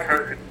your back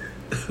hurting.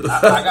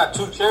 I got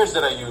 2 chairs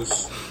that I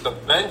use. The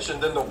bench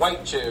and then the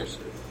white chairs.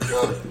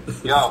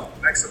 Yo,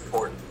 back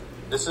support.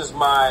 This is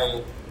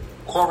my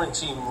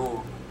quarantine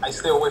room. I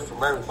stay away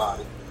from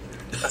everybody.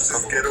 Let's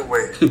just get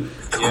away.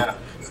 Yeah.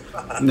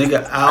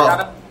 Nigga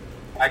out.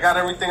 I I got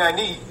everything I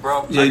need,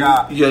 bro.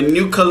 Your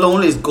new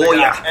cologne is Goya. I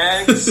got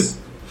eggs.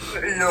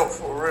 Yo,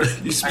 for real.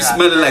 You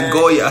smelling like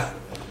Goya.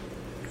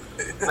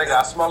 Nigga,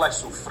 I smell like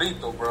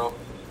sofrito, bro.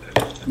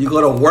 You go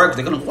to work,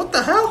 they're gonna, what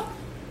the hell?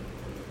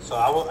 So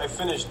I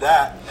finished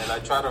that, and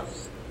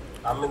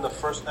I'm in the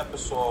first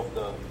episode of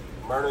the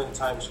Murder in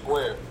Times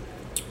Square.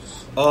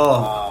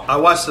 Oh, I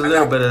watched a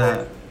little bit of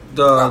that.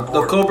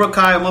 The Cobra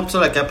Kai, I'm up to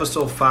like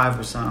episode 5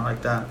 or something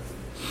like that.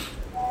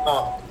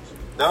 No,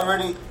 they're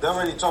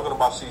already talking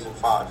about season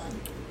 5.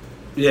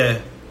 Yeah,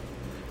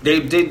 they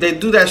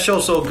do that show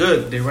so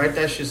good. They write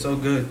that shit so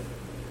good.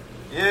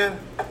 Yeah,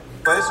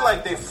 but it's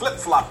like they flip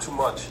flop too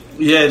much.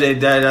 Yeah,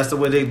 that's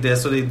what they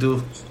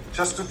do.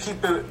 Just to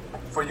keep it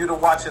for you to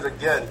watch it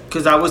again.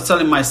 Because I was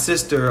telling my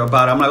sister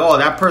about it. I'm like, oh,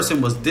 that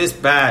person was this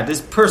bad. This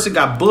person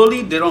got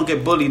bullied. They don't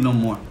get bullied no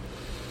more.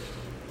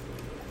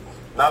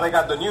 Now they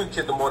got the new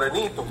kid, the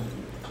Morenito.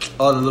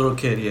 Oh, the little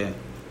kid, yeah.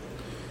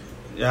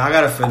 Yeah, I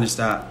gotta finish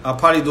that. I'll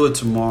probably do it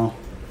tomorrow.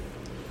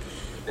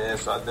 Yeah,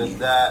 so I did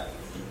that.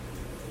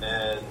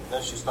 And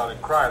then she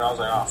started crying. I was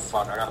like, oh,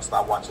 fuck, I gotta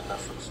stop watching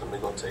Netflix. Let me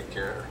go take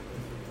care of her.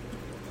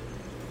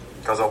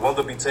 Because I want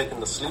to be taking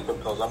the sleeping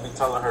pills. I'll be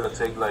telling her to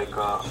take, like,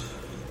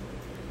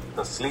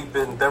 the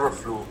sleeping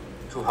Theraflu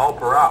to help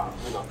her out.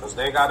 You know, because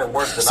they got it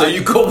worse than So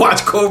you go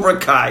watch Cobra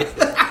Kai.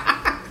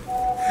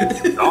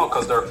 No,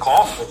 because they're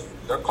coughing.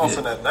 They're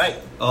coughing at night.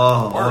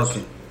 Oh, worse.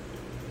 okay.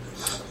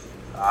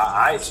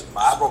 I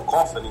don't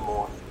cough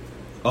anymore.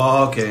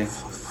 Oh, okay.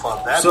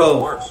 Fuck, that's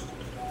worse.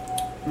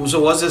 So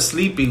what's it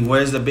sleeping?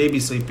 Where's the baby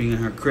sleeping? In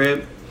her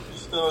crib?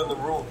 Still in the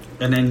room.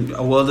 And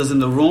then Wilda's in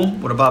the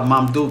room? What about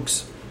Mom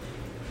Dukes?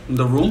 In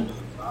the room?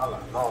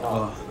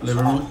 No.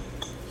 Living room?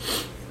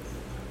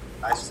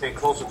 I stay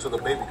closer to the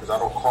baby because I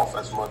don't cough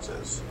as much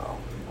as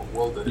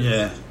Wilda is.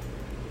 Yeah.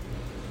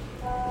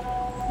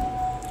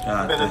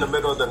 Even in the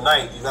middle of the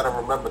night, you gotta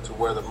remember to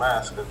wear the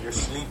mask. If you're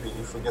sleeping,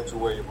 you forget to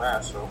wear your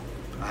mask. So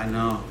I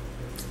know.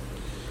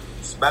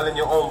 Smelling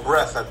your own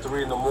breath at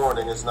 3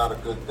 a.m. is not a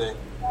good thing.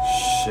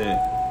 Shit.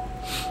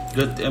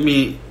 Good. I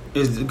mean,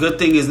 the good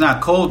thing is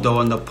not cold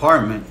though in the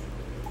apartment.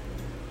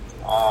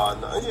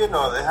 No, you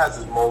know, it has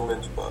its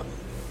moments, but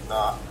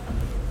nah.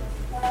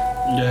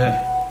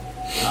 Yeah.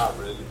 Not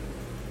really.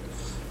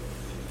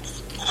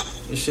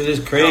 This shit is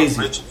crazy.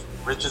 You know,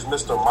 Rich is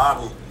Mr.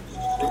 Mommy.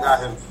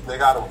 They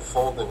got him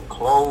folding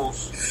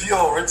clothes.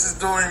 Yo, Rich is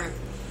doing.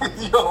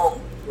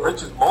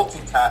 Rich is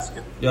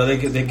multitasking. Yo, they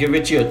give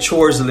Richie a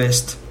chores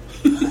list.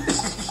 I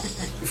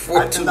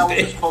think that was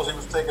his clothes he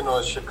was taking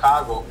to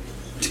Chicago.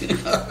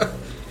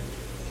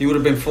 He would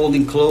have been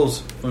folding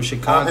clothes from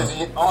Chicago.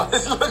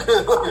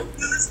 Look.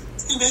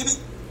 See, baby.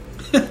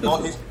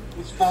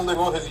 He's folding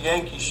all his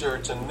Yankee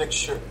shirts and Knicks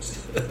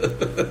shirts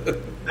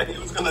that he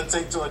was gonna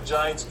take to a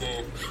Giants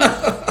game.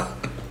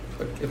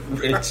 Fucking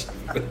Rich.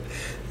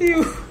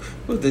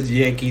 With the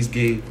Yankees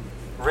game.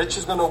 Rich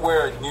is gonna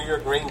wear a New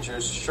York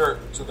Rangers shirt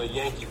to the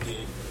Yankee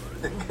game.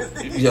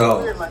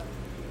 Yo,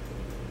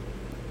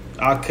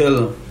 I'll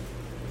kill him.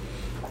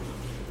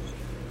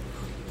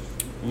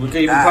 We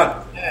could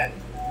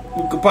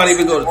probably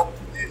even go.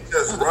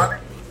 Just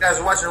running. You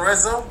guys watching Red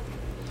Zone?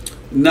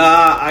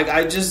 Nah,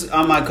 I just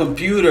on my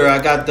computer. I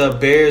got the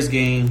Bears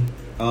game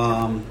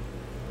on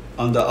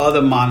the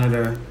other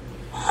monitor.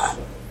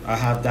 I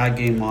have that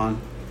game on.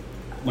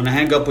 When I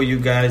hang up with you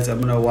guys, I'm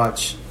gonna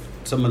watch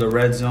some of the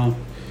Red Zone.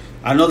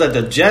 I know that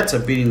the Jets are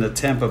beating the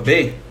Tampa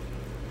Bay.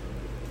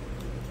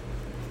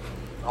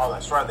 Oh,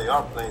 that's right. They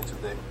are playing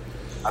today.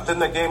 I think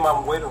the game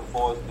I'm waiting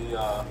for is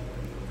the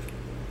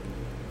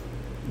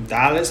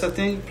Dallas, I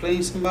think,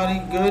 playing somebody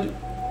good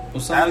or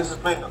something. Dallas is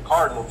playing the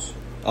Cardinals.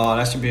 Oh,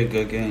 that should be a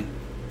good game.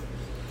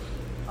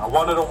 I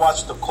wanted to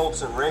watch the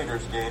Colts and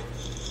Raiders game.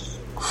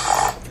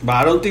 But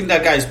I don't think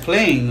that guy's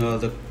playing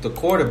the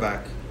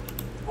quarterback.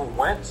 Who,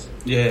 Wentz?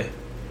 Yeah.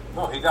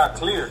 No, he got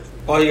cleared.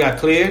 Oh, he got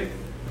cleared?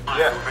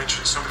 Yeah.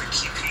 Mention some of the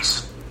key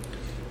pieces.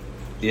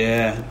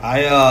 Yeah,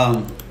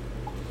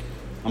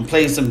 I'm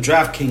playing some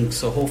DraftKings,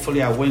 so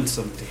hopefully I win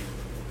something.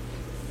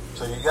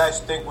 So you guys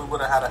think we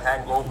would have had a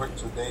hangover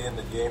today in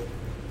the game?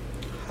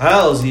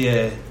 Hells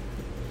yeah.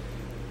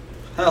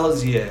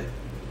 Hells yeah.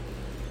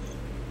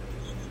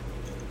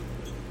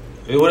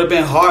 It would have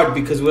been hard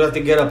because we'd have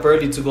to get up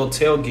early to go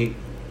tailgate.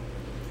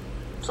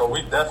 So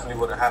we definitely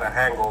would have had a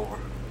hangover.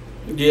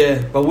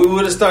 Yeah, but we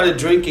would have started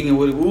drinking and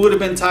we would have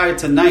been tired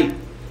tonight.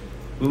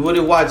 We would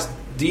have watched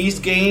these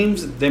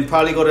games, then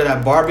probably go to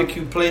that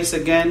barbecue place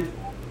again,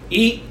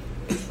 eat.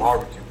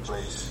 Barbecue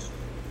place.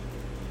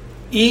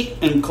 Eat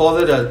and call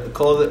it.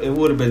 It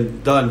would have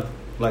been done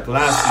like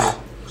last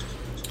year.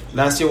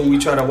 Last year when we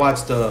tried to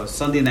watch the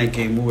Sunday night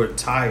game, we were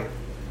tired.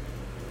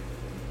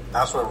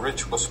 That's when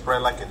Rich was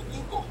spread like an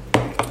eagle.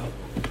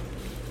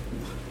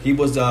 He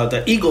was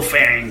the eagle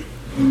fang.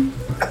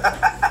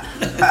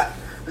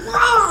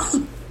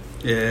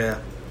 Yeah.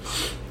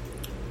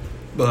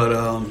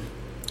 But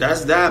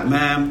that's that,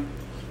 man.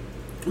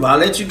 Well, I'll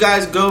let you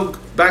guys go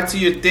back to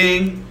your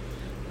thing.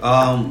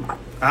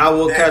 I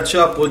will catch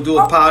up. We'll do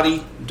a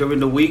party during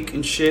the week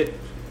and shit.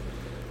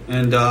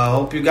 And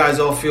hope you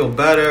guys all feel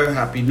better.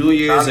 Happy New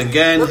Year's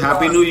again.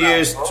 Happy New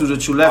Year's to the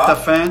Chuleta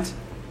fans.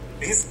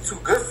 He's too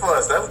good for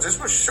us. This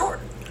was short.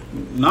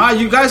 Nah,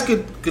 you guys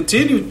could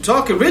continue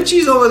talking.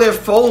 Richie's over there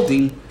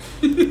folding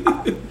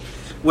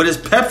with his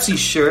Pepsi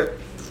shirt.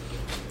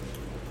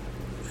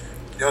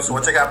 Yo, so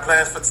what you got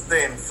plans for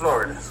today in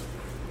Florida?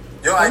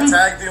 Yo, I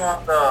tagged you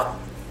on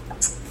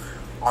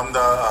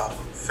the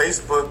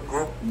Facebook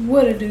group.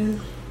 What it do?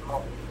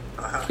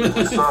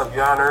 What's up,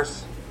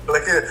 Yanners?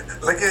 Look at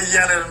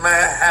Yanners,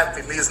 man.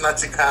 Happy leaves not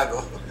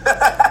Chicago.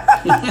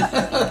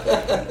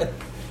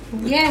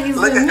 Yeah, he's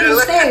Look with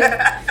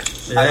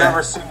me. I've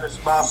never seen her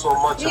smile so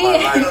much in my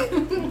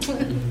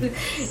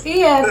life.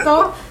 Yeah,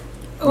 so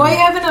why you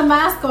having a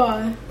mask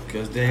on?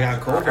 Because they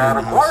got COVID. I got in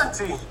a the house.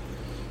 quarantine.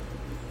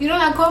 You don't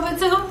have COVID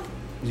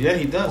too? Yeah,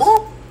 he does.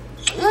 Ooh,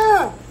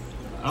 yeah.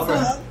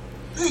 Albert.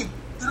 Hey,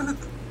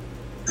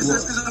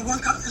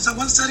 Is a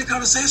one-sided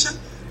conversation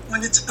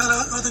when you tell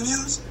all the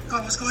news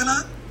about what's going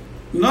on?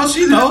 No,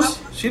 she knows.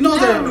 She knows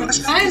that.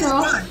 I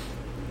know.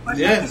 Why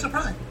Yeah. should be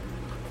surprised?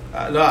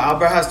 No,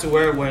 Albert has to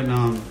wear it when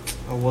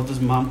Walter's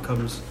mom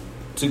comes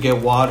to get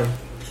water.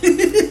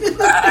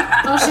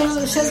 Oh, she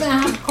doesn't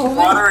have COVID?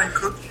 Water and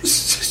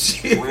cookies.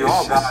 We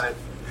all got it.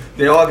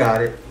 They all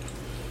got it.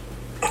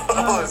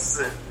 Oh,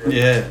 shit.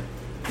 Yeah,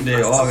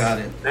 they all got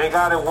it. They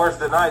got it worse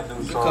than I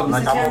do, so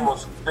like I'm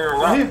almost clearing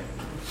Right up. here.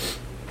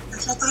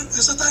 Eso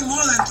está en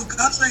moda en tu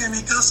casa y en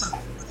mi casa.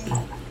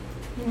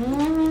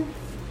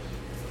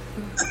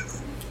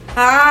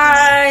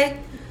 Hi.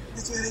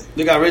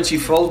 They got Richie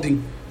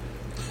folding.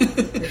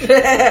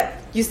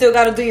 You still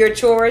got to do your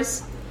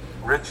chores.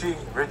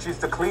 Richie's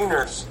the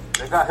cleaners.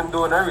 They got him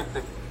doing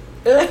everything.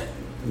 Yeah.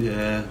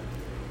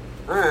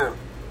 Yeah.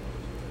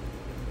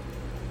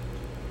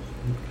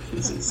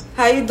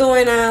 How you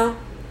doing now?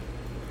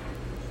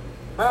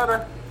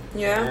 Better.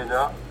 Yeah. You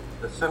know,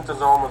 the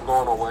symptoms are almost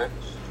going away.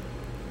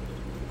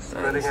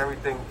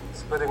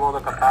 Spitting all the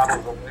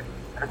capados away.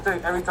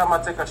 Every time I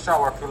take a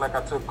shower, I feel like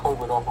I took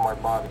COVID off of my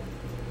body.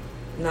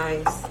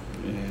 Nice.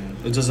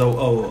 Yeah. It's just a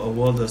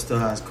Walter still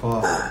has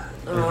cough.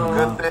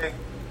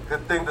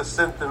 Good thing the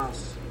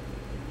symptoms.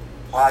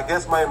 Well, I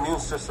guess my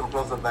immune system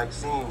plus the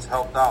vaccines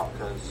helped out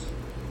because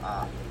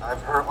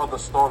I've heard other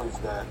stories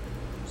that,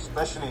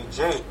 especially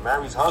Jay,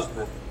 Mary's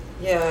husband.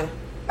 Yeah.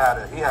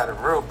 He had it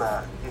real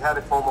bad. He had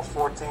it for almost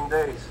 14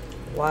 days.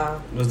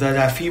 Wow. Was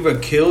that fever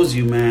kills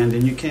you, man?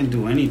 Then you can't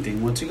do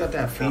anything. Once you got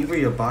that fever,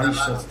 your body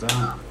shuts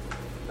down.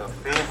 The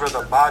fever,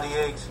 the body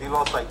aches. He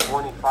lost like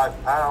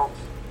 25 pounds,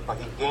 but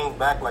he gained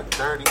back like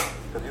 30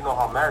 because you know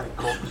how Mary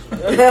cooks.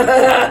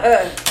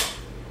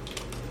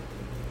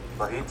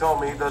 But he told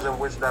me he doesn't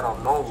wish that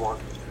on no one.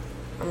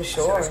 I'm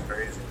sure. Shit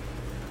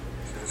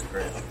is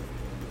crazy.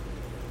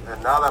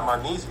 And now that my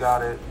niece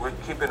got it, we're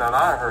keeping an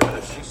eye on her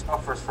because she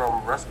suffers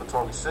from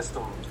respiratory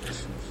system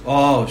issues.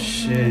 Oh,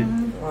 shit.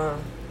 Wow.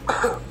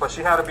 But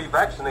she had to be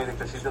vaccinated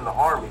because she's in the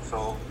army,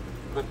 so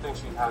good thing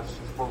she's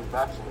fully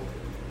vaccinated.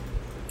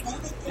 When I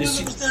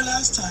was there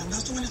last time,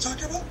 that's the one you're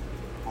talking about?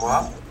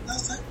 What?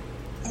 Last time?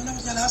 When I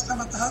was there last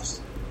time at the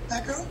house?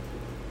 That girl?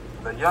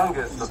 The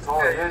youngest, the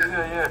tall,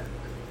 yeah.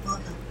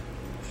 Okay.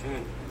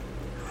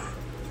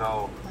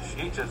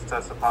 She just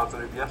tested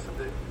positive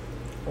yesterday.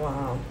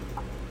 Wow.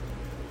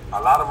 A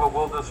lot of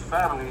Awilda's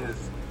family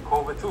is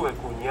COVID too. El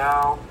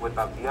cuñado with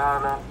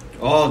Tatiana.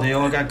 Oh, they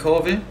all got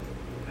COVID?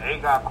 They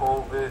got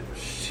COVID.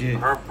 Shit.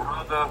 Her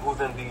brother, who's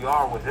in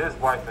DR with his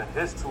wife and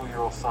his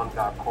 2-year-old son,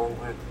 got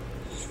COVID.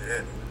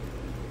 Shit.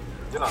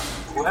 You know,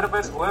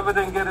 whoever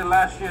didn't get it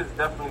last year is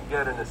definitely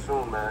getting it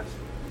soon, man.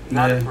 You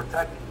gotta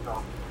protect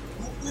yourself.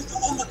 With the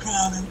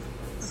Omicron, and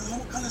the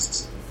Omicron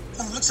is,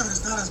 from the looks of it,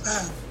 it's not as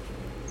bad.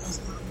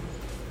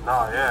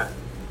 No, yeah.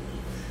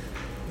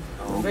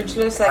 Rich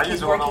looks like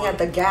he's working at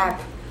the Gap.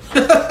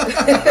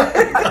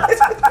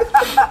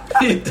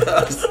 He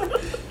does.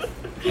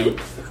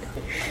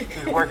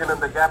 He's working in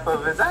the gap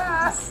of his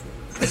ass.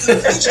 He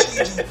said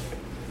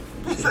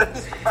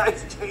his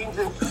price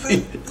changing.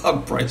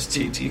 I'm price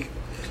changing.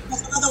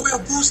 That's another way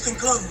of boosting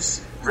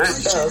clothes.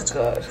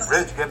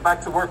 Rich, get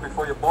back to work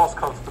before your boss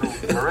comes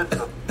through.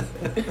 Maritza.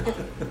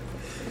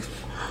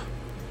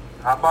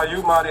 How about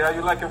you, Marty? How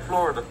you liking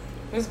Florida?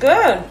 It's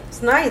good.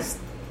 It's nice.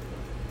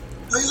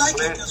 How you like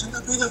it? Because you're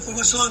not doing that for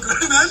much longer.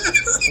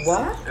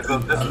 What? Is this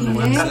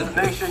a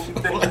destination you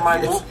think you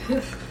might move?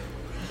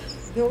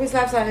 He always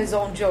laughs at his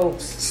own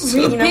jokes.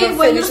 Repeat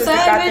what you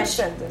said, Rich.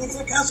 You're going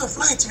to cancel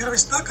flights. You're going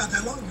to be stuck out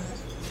there long, man.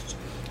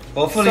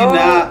 Hopefully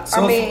not.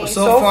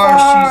 So far,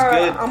 she's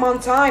good. I'm on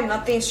time.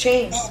 Nothing's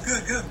changed. Oh,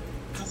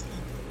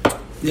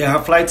 good. Yeah,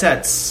 her flight's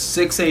at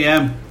 6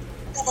 a.m.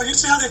 Oh, but you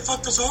see how they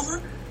fucked us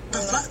over? The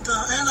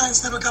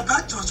airlines never got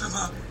back to us with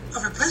a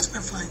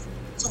replacement flight.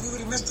 So we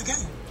would have missed the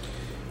game.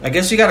 I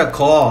guess you got a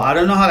call. I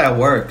don't know how that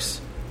works.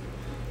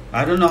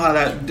 Mine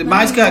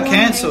got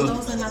canceled. In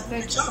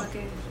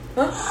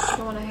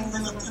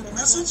the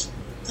message,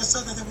 they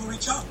said that they will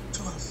reach out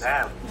to us.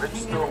 Damn,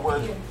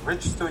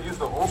 Rich still used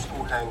the old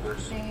school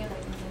hangers.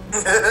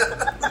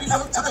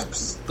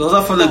 Those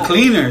are for the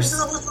cleaners.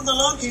 From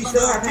the Do you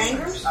still have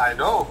hangers? I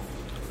know.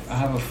 I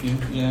have a few.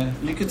 Yeah,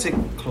 you could take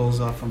clothes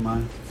off of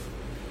mine.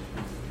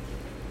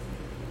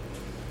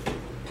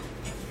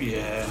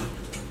 Yeah.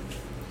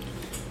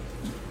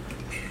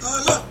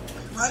 Oh, look.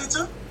 Ready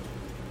to?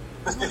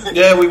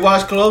 Yeah, we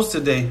washed clothes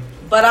today.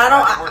 But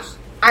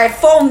I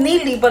fold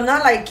neatly, but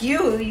not like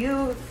you.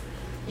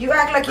 You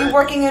act like you're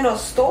working in a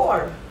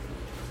store.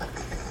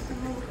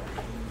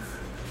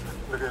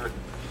 Look at it.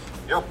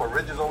 Yo, but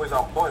Rich is always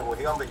on point. When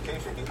he on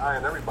vacation, he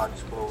iron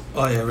everybody's clothes.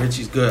 Oh yeah,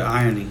 Richie's good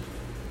ironing.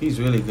 He's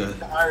really good.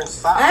 The iron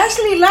socks. I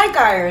actually like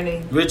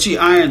ironing. Richie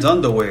irons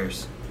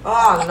underwears.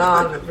 Oh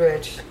no,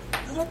 Rich.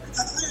 Iron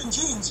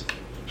jeans.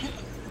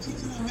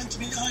 Jeans are meant to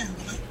be ironed,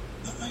 but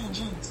not iron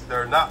jeans.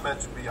 They're not meant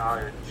to be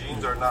ironed.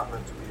 Jeans are not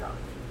meant to be ironed.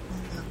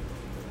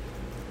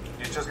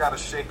 You just gotta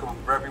shake them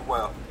very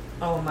well.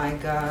 Oh my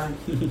God.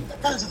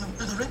 Depends.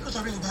 The wrinkles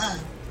are really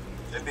bad.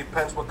 It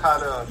depends what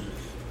kind of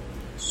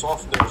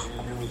softeners you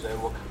use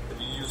and what if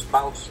you use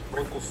bounce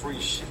wrinkle-free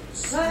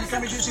sheets. You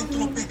can be using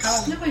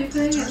Tropical. No, but you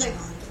can use like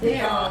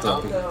there.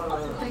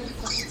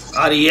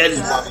 Ariel.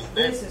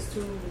 This is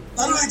too.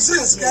 That don't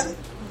exist, get it?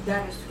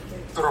 That is too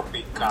thick.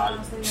 Tropical.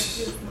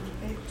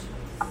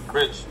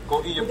 Rich,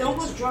 go eat your It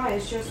almost pizza. dry.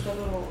 It's just a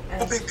little.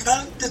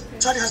 Tropical. The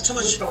Charlie has too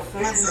much.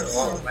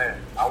 Oh man,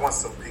 I want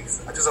some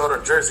pizza. I just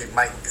ordered Jersey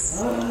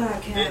Mike's. I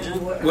can't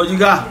do it. What you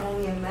got? I can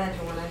only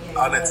imagine when I get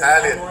An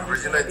Italian,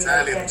 original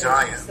Italian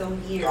giant. Still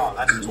here. Oh,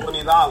 that's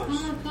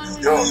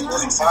 $20. Yo,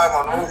 25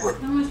 on Uber.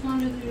 How much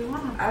longer do you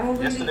want? I don't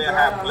really Yesterday I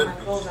dry had out my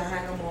Blimpies. clothes. I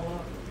hang them all up.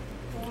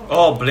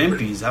 Oh,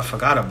 Blimpies. I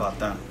forgot about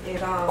that.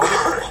 It I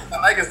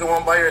like it's the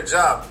one by your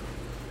job.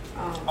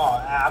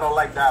 Oh, I don't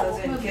like that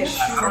one. doesn't get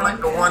I don't like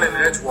the one in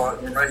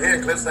Edgewater. Right here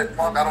in Cliffside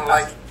Park, I don't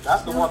like it.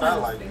 That's the one I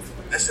like.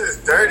 That shit is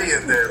dirty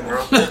in there,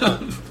 bro.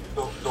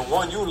 The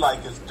one you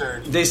like is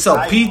dirty. They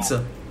sell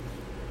pizza.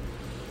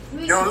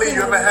 Yo, Lee,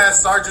 you ever had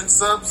Sergeant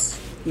Subs?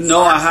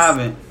 No, I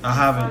haven't.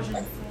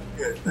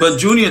 Good. But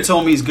Junior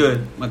told me he's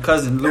good. My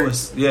cousin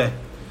Lewis. Yeah.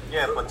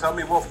 Yeah, but tell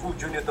me what food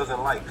Junior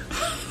doesn't like.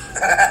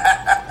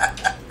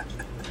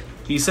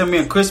 He sent me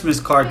a Christmas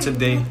card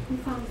today.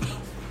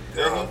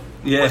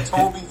 Yeah. But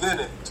Toby's in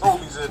it.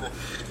 Toby's in it.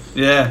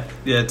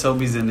 Yeah,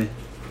 Toby's in it.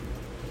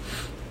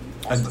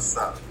 That's what's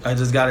up. I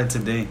just got it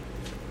today.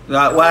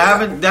 Well, I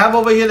haven't. They have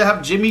over here. They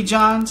have Jimmy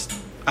John's.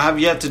 I have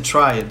yet to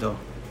try it though.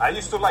 I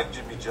used to like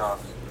Jimmy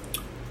John's.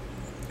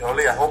 Yo,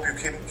 Lee, I hope you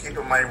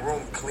keeping my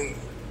room clean.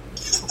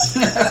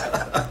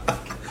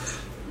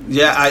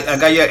 Yeah, I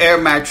got your air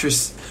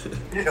mattress.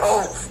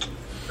 Yo,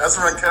 that's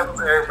where I kept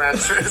the air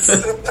mattress.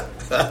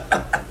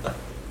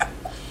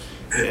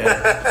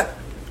 Yeah.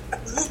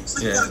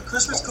 So you got a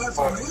Christmas card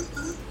from Lewis?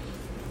 Huh?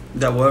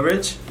 That what,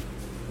 Rich?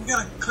 You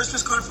got a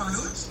Christmas card from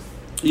Lewis?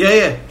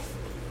 Yeah.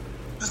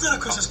 That's not a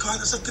Christmas card.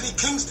 That's a Three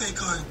Kings Day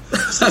card.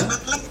 That says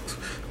MetLife.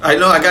 I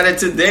know. I got it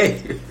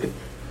today.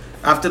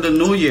 After the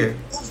New Year.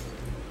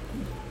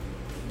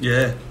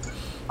 Yeah.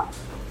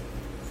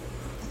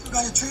 You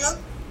got your tree up?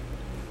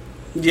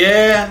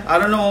 Yeah. I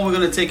don't know when we're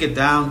gonna take it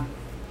down.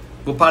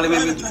 We'll probably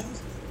maybe. You gotta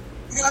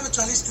have it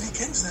to at least Three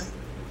Kings Day.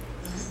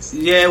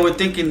 Yeah, we're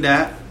thinking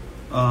that.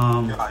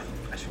 I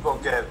should go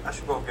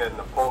get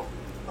Napoleon.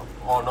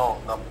 Oh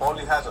no,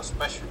 Napoleon has a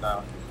special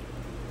now.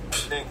 I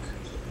think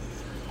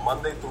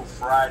Monday through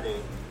Friday.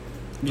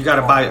 You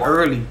gotta buy it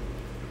early.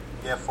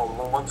 Yeah, from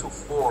 1 to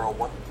 4 or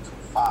 1 to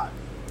 5.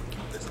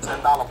 It's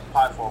 $10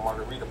 pie for a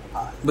margarita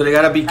pie. But it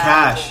gotta be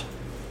cash.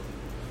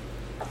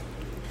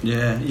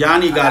 Yeah,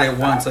 Yanni got it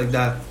once like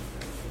that.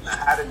 I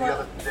had it the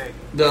other day.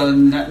 The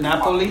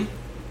Napoli,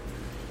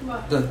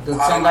 What? the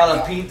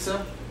 $10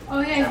 pizza. Oh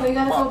yeah, but you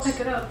gotta go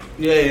pick it up.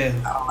 Yeah.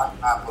 I don't like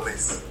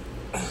Napoli's.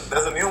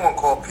 There's a new one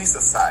called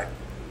Pizza Side.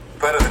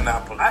 Better than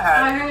Napoli. I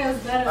had. I heard it was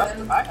better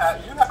than.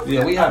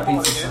 Yeah, we have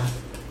pizza.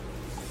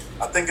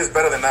 I think it's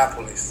better than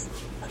Napoli's.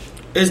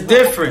 It's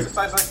different.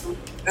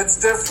 It's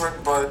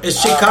different, but It's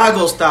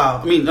Chicago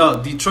style. I mean,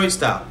 no, Detroit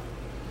style.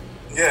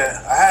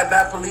 Yeah, I had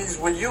Napoli's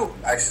with you,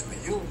 actually.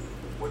 You,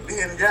 with Lee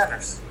and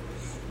Janners.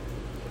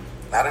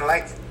 I didn't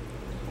like it.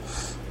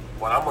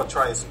 What I'm gonna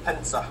try is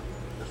Pensa.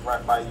 It's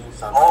right by you,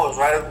 son. Oh, it's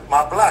right at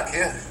my block,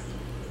 yeah.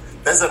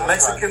 There's a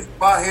Mexican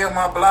spot here on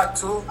my block,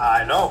 too.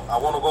 I know. I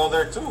want to go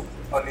there, too.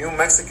 A new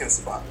Mexican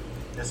spot.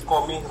 It's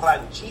called Mi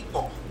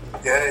Ranchito.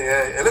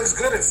 Yeah. It looks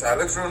good inside. It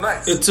looks real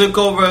nice. It took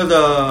over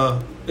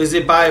the. Is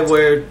it by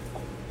where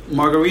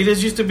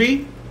Margaritas used to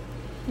be?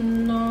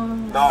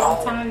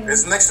 No,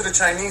 it's next to the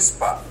Chinese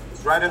spot.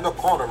 It's right in the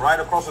corner, right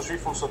across the street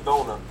from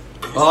Sedona.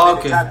 Oh,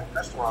 okay.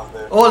 Restaurant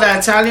there. Oh, that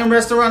Italian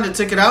restaurant, they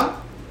took it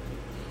out?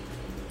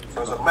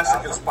 So it's a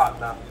Mexican spot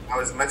now. I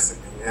was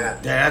Mexican, yeah.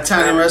 That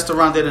Italian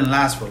restaurant didn't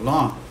last for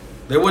long.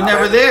 They were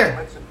never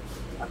there.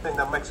 I think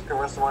that Mexican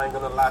restaurant ain't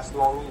gonna last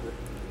long either.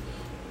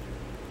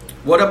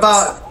 What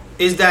about,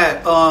 is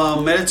that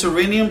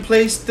Mediterranean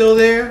place still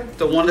there?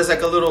 The one that's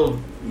like a little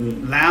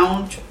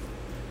lounge?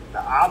 The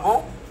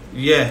Avo?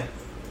 Yeah.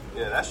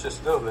 Yeah, that shit's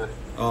still there.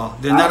 Oh,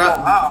 they're not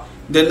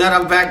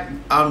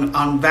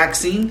on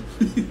vaccine?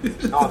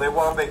 No, they were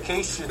on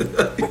vacation. You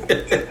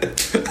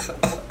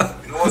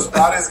know what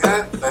spot is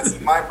good? That's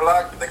in my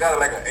block. They got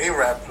like an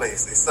Arab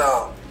place. They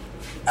sell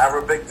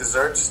Arabic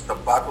desserts, the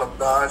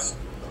baklavash.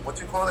 What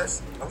you call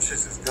this? Them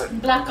shits is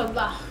good. Black or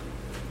black.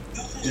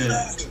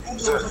 Yeah.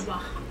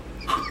 Black.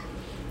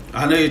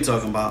 I know you're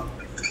talking about.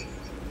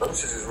 Them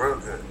shits is real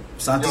good.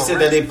 Santi said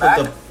that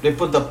they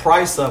put the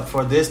price up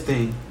for this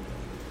thing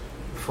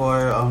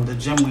for the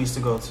gym we used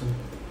to go to.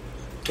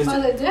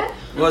 Oh, they did?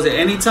 Was it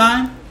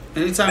Anytime?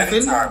 Anytime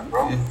Fitness? Anytime,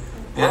 bro. Yeah.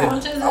 How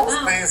much is it I was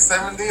now? paying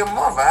 $70 a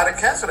month. I had to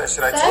cancel that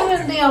shit. I told you.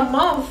 $70 a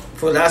month?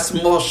 For that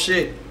small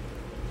shit.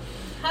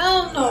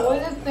 Hell no. What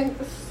do you think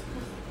this?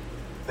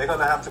 They're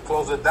gonna have to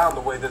close it down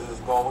the way this is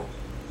going.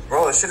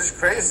 Bro, this shit is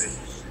crazy.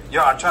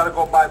 Yo, I tried to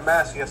go buy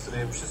masks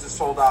yesterday. Shit is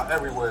sold out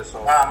everywhere,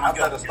 so I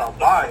better stop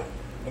buying.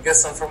 I'm gonna get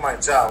some from my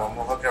job. I'm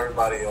gonna hook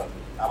everybody up.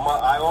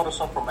 I ordered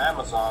some from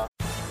Amazon.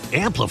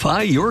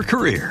 Amplify your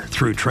career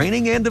through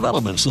training and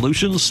development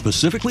solutions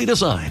specifically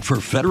designed for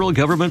federal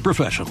government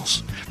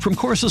professionals. From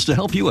courses to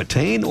help you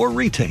attain or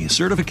retain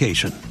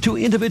certification, to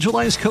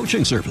individualized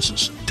coaching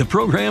services, to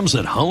programs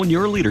that hone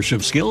your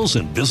leadership skills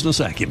and business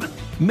acumen,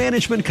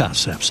 Management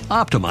Concepts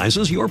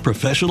optimizes your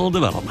professional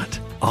development.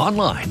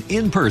 Online,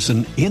 in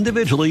person,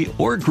 individually,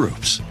 or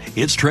groups,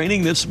 it's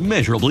training that's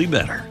measurably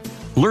better.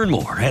 Learn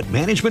more at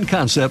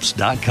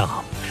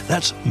managementconcepts.com.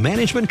 That's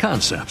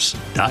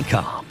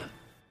managementconcepts.com.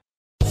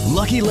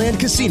 Lucky Land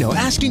Casino,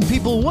 asking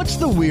people, what's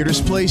the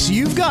weirdest place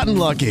you've gotten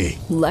lucky?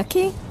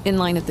 Lucky? In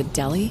line at the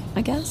deli,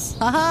 I guess?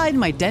 Aha, in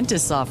my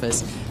dentist's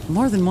office.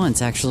 More than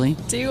once, actually.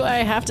 Do I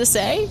have to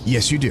say?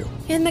 Yes, you do.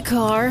 In the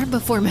car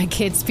before my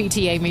kids'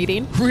 PTA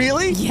meeting.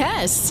 Really?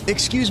 Yes.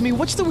 Excuse me,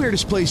 what's the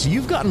weirdest place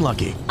you've gotten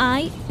lucky?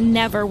 I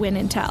never win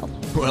and tell.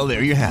 Well,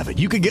 there you have it.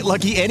 You can get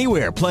lucky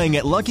anywhere, playing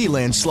at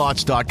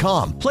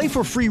LuckyLandSlots.com. Play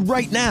for free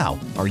right now.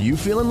 Are you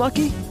feeling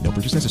lucky? No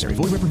purchase necessary.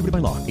 Void where prohibited by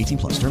law. 18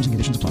 plus. Terms and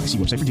conditions apply. See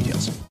website for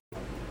details.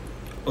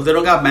 Oh, they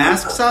don't got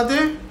masks out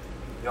there?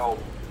 Yo,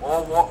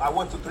 I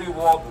went to 3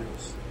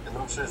 Walgreens, and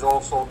them shit's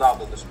all sold out,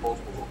 the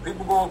disposable.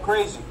 People going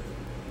crazy.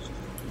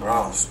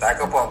 Bro,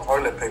 stack up on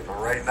toilet paper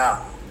right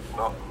now.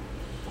 No.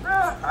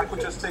 I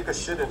could just take a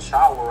shit and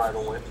shower right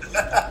away.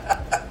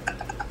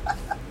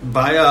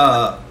 Buy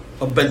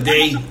a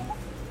bidet.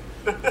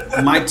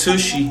 My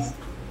Tushy.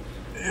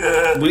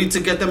 Yeah. We need to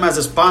get them as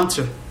a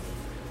sponsor.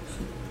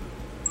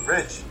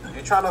 Rich,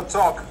 you're trying to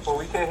talk, but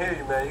we can't hear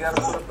you, man. You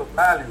gotta put up the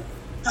value.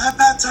 I have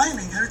bad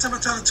timing. Every time I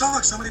try to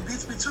talk, somebody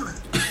beats me to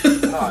it.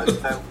 No, it's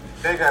that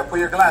big guy. Put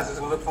your glasses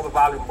and look for the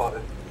volume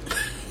button.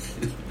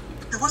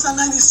 It was at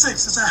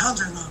 96. It's at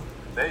 100 now.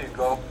 There you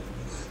go.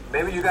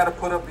 Maybe you gotta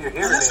put up your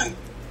hearing aid.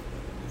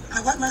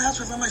 I wipe my ass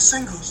with all my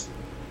singles.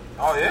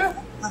 Oh, yeah?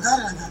 I got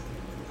it like that.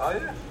 Oh,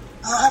 yeah?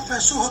 I'll have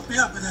Jesus hook me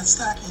up with that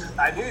stack here.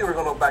 I knew you were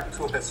gonna go back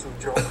to Jesus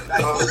joke.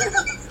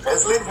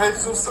 Let's leave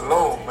Jesus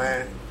alone,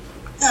 man.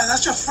 Yeah,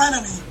 that's your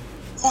frenemy.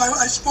 Oh,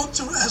 I spoke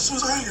to Jesus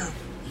earlier.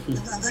 And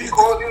then He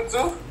called you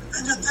too?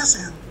 And you're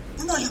dissing him.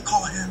 You know you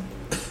call him.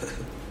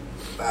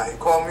 Nah, he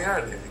called me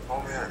earlier. You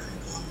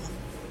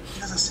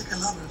guys are secret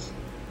lovers.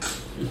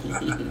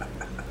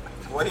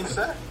 What he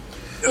said?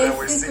 Yeah,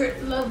 They're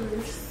secret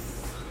lovers.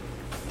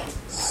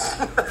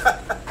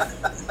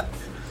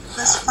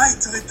 Let's fight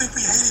till they think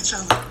we hate each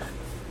other.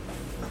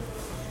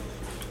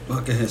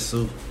 Fucking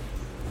Jesus.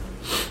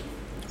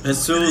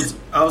 Jesus,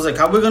 I was like,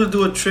 how we gonna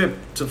do a trip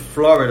to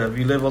Florida if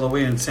you live all the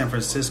way in San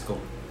Francisco?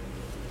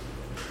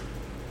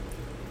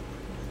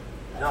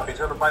 No, he's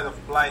gonna buy the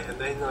flight and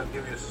then he's gonna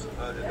give you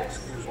an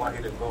excuse why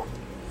he didn't go.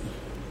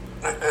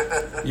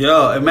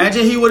 Yo,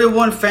 imagine he would have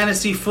won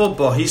fantasy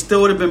football. He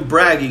still would have been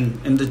bragging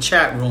in the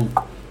chat room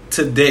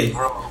today.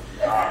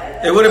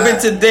 It would have been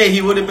today.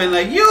 He would have been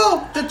like,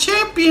 yo, the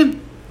champion.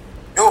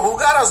 Yo, who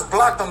got us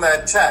blocked on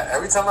that chat?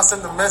 Every time I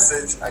send a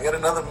message, I get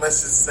another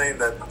message saying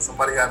that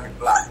somebody got me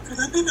blocked. Could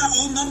that be my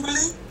old number,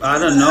 Lee? I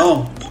don't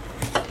know.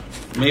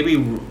 Maybe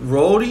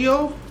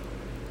Rodeo?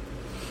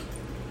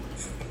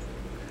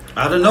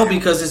 I don't know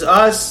because it's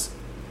us.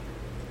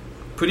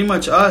 Pretty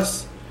much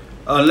us.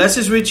 Unless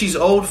it's Richie's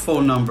old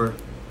phone number.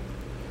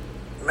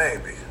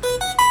 Maybe.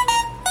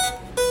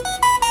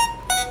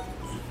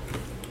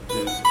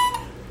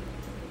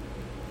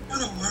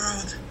 What a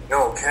world.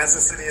 Yo,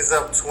 Kansas City is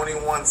up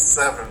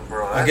 21-7,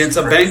 bro. That's Against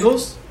the crazy.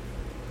 Bengals?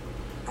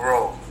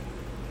 Bro.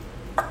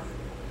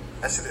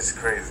 That shit is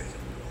crazy.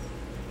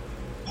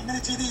 How many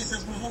TDs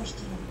does Mahomes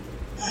do?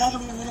 I had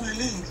him in one of my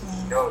leagues,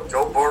 man. Yo,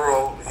 Joe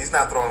Burrow, he's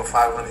not throwing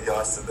 500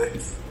 yards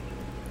today.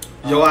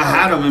 Yo, I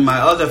had him in my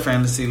other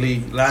fantasy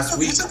league last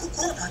week. He's a good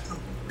quarterback, though.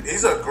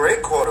 He's a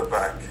great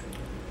quarterback.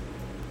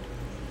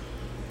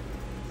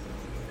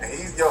 And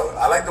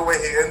I like the way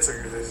he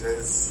interviewed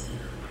his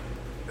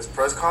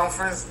press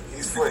conference.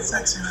 He's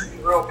sexy, right?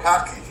 He's real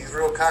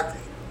cocky.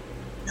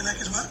 You like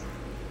his what?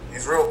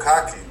 He's real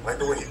cocky. Like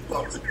the way he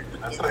talks.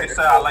 I thought he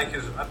said I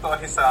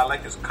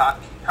like his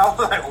cocky. I was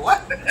like,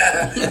 what?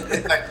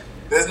 Like,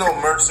 there's no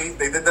mercy.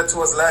 They did that to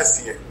us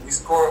last year. We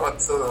score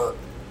until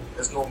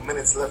there's no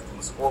minutes left on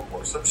the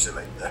scoreboard. Some shit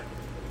like that.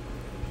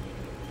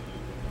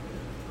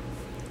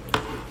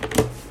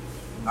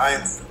 I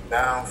am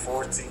down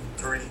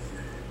 14-3.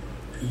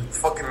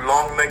 Fucking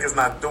long leg is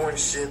not doing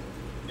shit.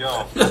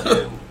 Yo,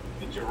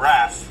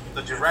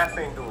 The giraffe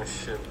ain't doing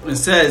shit, bro. It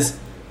says,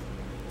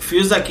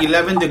 feels like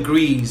 11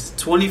 degrees,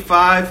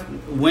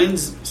 25,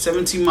 winds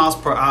 17 miles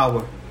per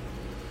hour.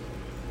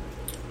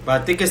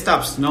 But I think it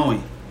stopped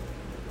snowing.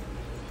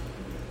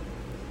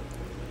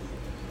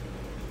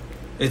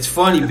 It's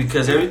funny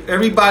because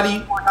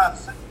everybody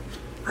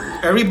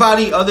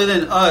other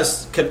than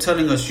us kept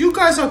telling us, you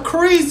guys are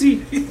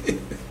crazy.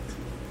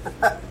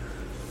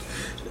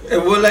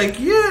 And we're like,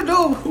 yeah,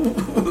 no,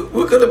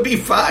 we're going to be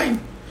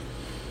fine.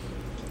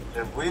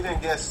 If we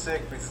didn't get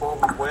sick before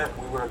we went,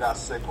 we would have got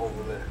sick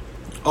over there.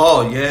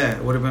 Oh, yeah.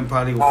 It would have been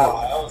probably...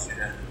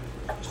 yeah.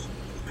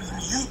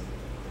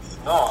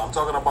 No, I'm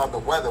talking about the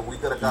weather. We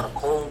could have got a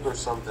cold or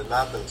something,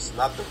 not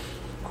the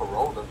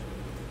corona.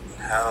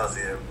 Hell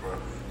yeah, bro.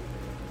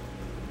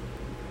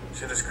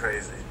 Shit is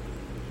crazy.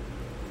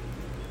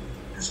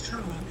 It's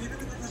true. Even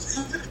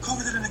if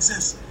COVID didn't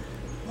exist,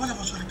 one of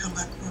us would have come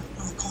back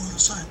with a cold or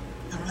something.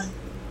 You know, right?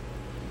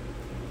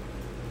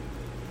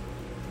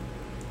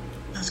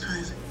 That's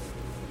crazy.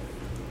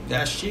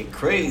 That shit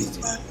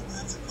crazy.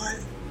 That's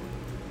quiet.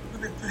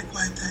 It'll be a pretty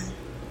quiet day.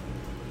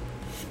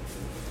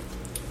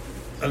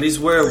 At least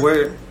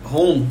we're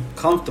home,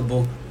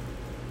 comfortable.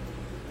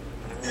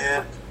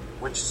 Yeah,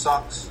 which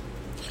sucks.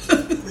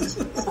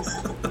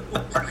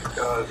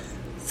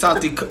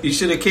 Santi, you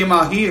should have came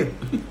out here.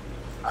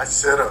 I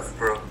should have,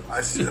 bro.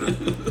 I should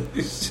have.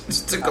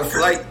 Just took a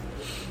flight.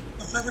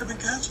 The flight would have been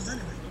canceled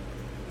anyway.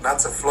 Not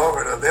to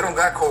Florida. They don't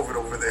got COVID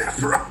over there,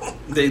 bro.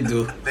 They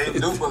do. They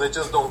do, but they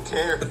just don't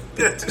care.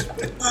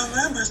 Well,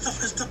 remember,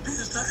 it's the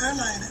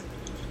airline.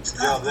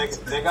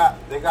 Yeah,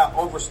 they got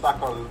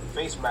overstock on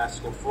face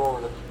masks in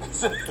Florida.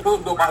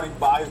 Nobody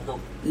buys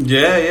them.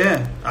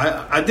 Yeah.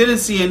 I didn't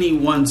see any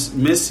ones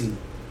missing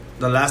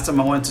the last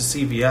time I went to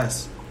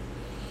CVS.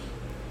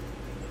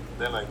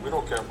 They're like, we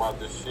don't care about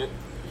this shit.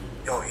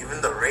 Yo, even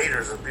the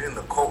Raiders are beating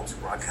the Colts,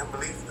 bro. I can't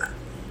believe that.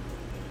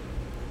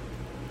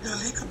 Yeah,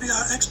 he could be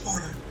our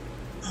exporter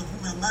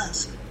of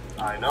masks.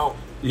 I know.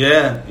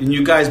 Yeah, and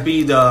you guys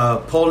be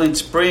the Poland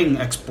Spring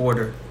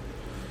exporter.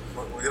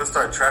 We're gonna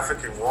start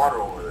trafficking water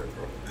over there,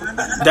 bro.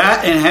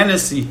 That and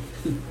Hennessy.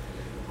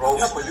 Bro,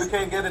 yeah, but you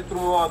can't get it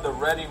through the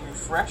Ready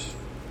Refresh.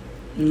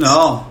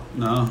 No.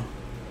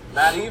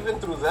 Not even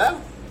through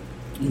them.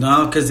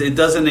 No, because it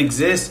doesn't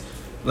exist.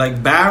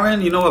 Like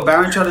Barron, you know what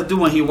Barron tried to do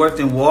when he worked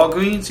in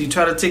Walgreens? He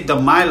tried to take the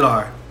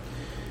Mylar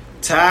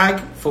tag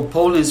for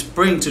Poland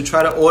Spring to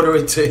try to order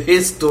it to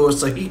his store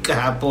so he could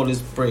have Poland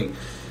Spring.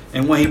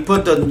 And when he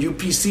put the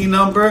UPC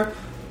number,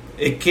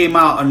 it came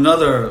out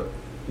another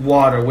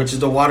water, which is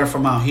the water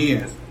from out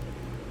here.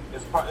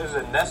 Is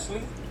it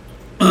Nestle?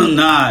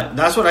 Nah,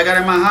 that's what I got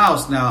in my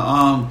house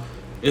now.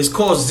 It's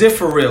called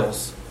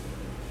Zifferils.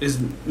 It's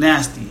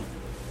nasty.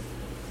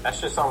 That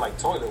shit sound like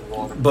toilet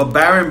water. But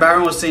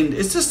Barron was saying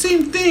it's the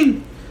same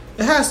thing.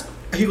 It has.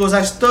 He goes,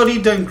 I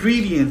studied the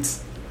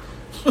ingredients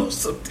or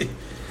something.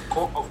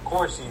 Of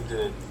course he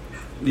did.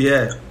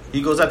 Yeah.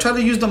 He goes, I tried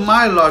to use the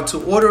Mylar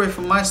to order it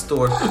from my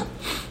store.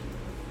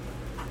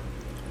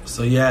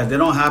 So yeah, they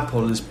don't have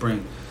Poland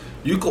Spring.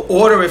 You could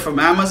order it from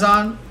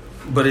Amazon,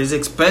 but it's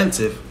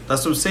expensive.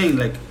 That's what I'm saying.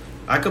 Like,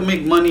 I could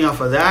make money off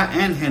of that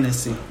and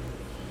Hennessy.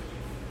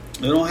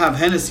 They don't have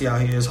Hennessy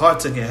out here. It's hard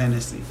to get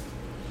Hennessy.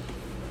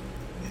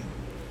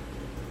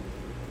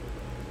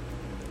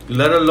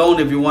 Let alone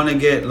if you want to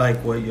get like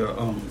what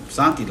your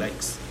Santi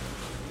likes.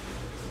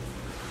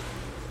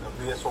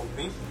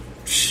 VSOP?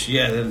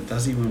 Yeah,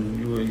 that's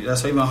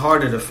even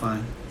harder to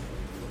find.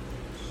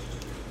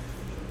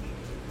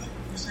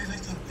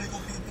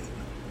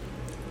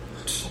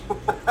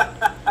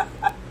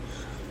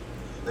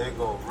 There you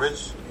go,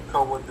 Rich. You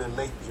come with the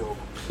late joke.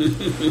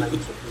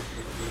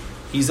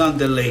 He's on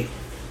delay.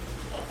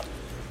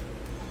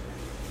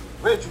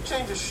 Rich, you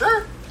changed your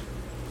shirt?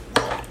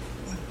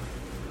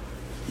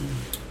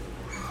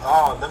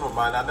 Oh, never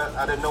mind.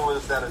 I didn't know it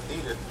was that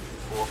Adidas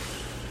before.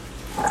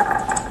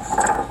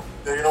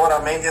 Dude, you know what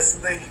I made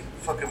yesterday?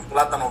 Fucking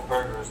plátano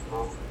burgers,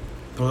 bro.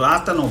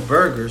 Plátano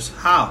burgers?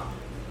 How?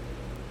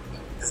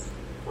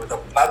 With the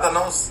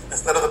plátanos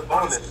instead of the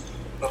boneless.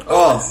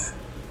 Oh,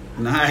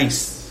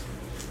 nice.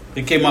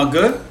 It came out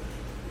good?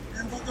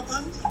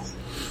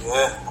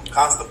 Yeah, I'm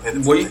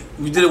constipated. We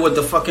did it with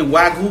the fucking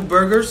Wagyu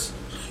burgers?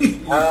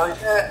 Hell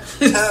yeah.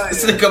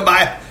 It's like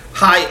a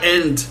high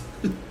end.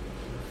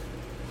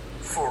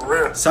 For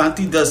real.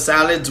 Santi does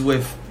salads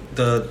with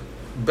the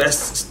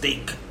best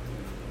steak.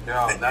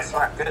 Yeah, that's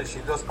not good. She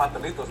does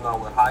pastelitos now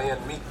with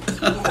high-end meat.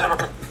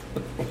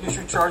 You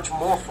should charge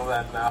more for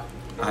that now.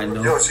 I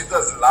know. Yo, she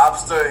does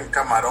lobster and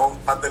camarón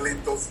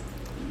pastelitos.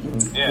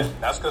 Yeah,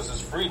 that's because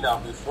it's free now.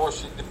 Before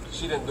she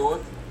didn't do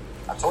it.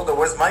 I told her,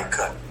 where's my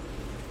cut?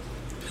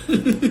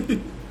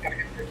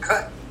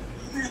 Cut.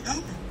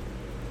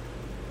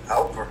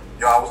 Help her.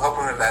 Yo, I was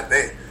helping her that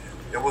day.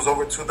 It was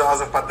over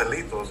 2,000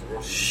 pastelitos,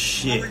 bro.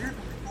 Shit.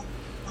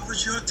 What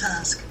was your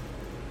task?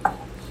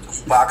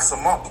 Box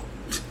them up.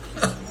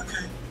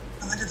 Okay.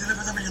 And then you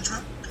deliver them in your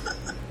truck?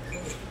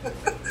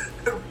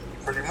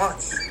 Pretty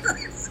much.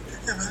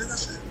 Yeah, man,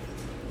 that's it.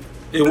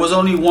 It was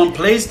only one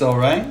place though,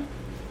 right?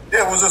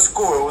 Yeah, it was a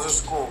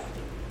school.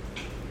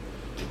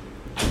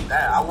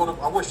 Damn,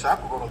 I wish I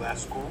could go to that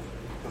school.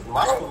 Because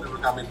my school never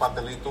got me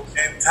pastelitos.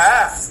 In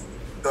Taft.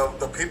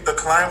 The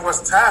client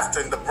was Taft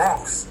in the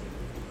Bronx.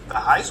 The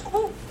high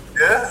school?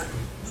 Yeah.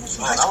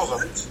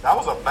 That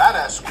was a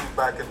badass school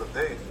back in the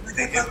day.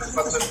 They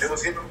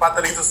was giving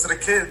pastelitos to the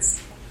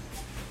kids.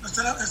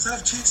 Instead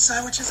of cheese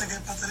sandwiches, I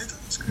get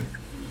pastelitos.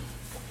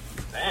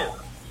 Damn.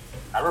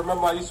 I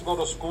remember I used to go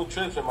to school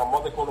trips and my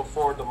mother couldn't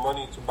afford the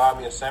money to buy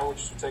me a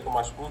sandwich to take on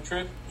my school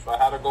trip. So I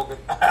had to go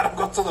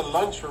to the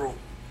lunchroom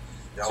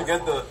to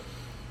get the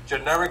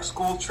generic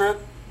school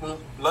trip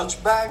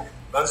lunch bag.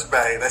 Lunch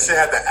bag. That shit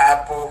had the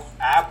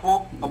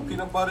apple, a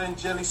peanut butter and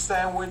jelly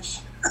sandwich,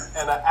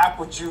 and an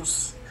apple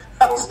juice.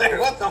 I was like,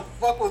 what the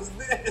fuck was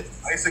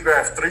this? I used to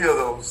grab 3 of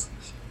those.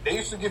 They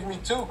used to give me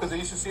 2 because they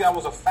used to see I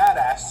was a fat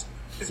ass.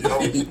 So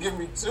they used to give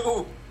me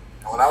 2.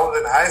 When I was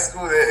in high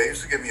school, they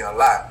used to give me a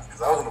lot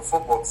because I was on the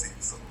football team.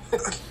 So.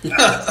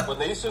 When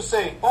they used to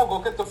say, "Oh, go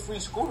get the free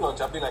school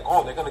lunch," I'd be like,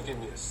 "Oh, they're gonna give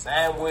me a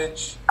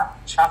sandwich,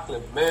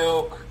 chocolate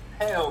milk."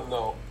 Hell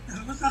no.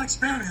 What's that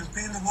experience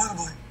being the water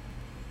boy?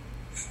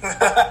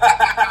 That's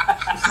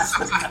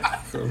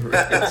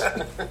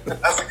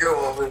a good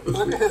one. Man.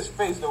 Look at his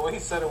face, the way he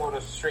said it with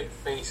a straight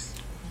face.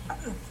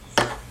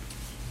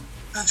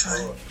 That's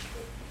right.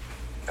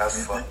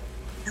 That's fun.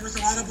 He was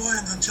the water boy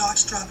and the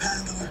jockstrap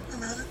handler.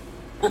 Remember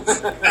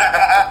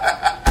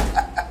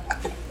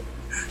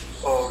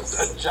Oh, it's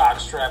a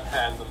jockstrap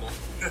handler.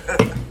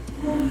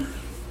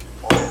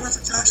 He was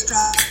a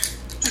jockstrap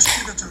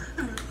distributor.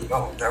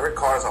 No, Derek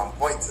Carr's on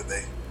point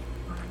today.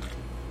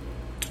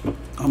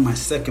 On my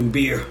second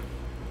beer.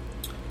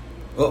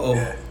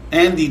 Yeah.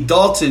 Andy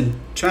Dalton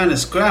trying to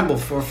scramble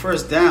for a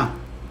first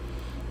down.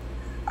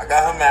 I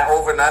got him at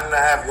over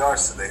 9.5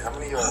 yards today. How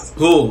many yards?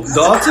 Who?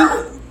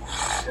 Dalton?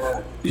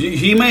 Yeah.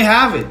 He may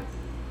have it.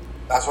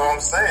 That's what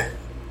I'm saying.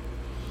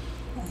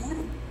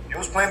 He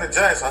was playing the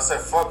Giants, so I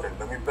said, fuck it.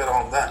 Let me bet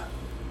on that.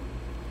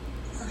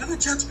 Look at the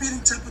Jets beating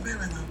Tampa Bay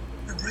right now.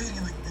 They're Brady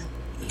like that.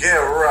 Yeah,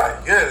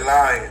 right. You're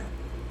lying.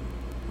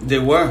 They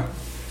were.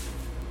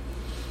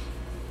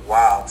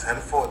 Wow,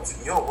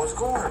 10-14. Yo, what's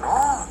going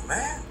on,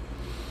 man?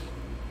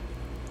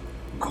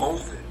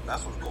 COVID.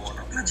 That's what's going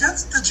on. The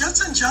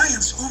Jets and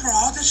Giants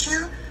overall this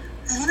year,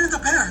 and even the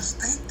Bears,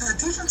 the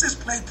defenses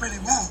played pretty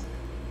well.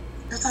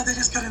 It's like they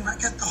just get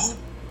the whole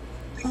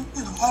thing,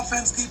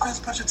 offense, defense,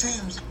 bunch of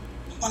teams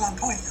all on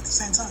point at the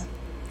same time.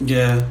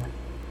 Yeah.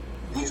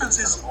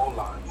 Defenses, all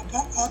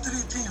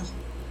 3 teams,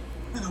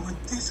 were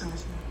decent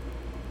this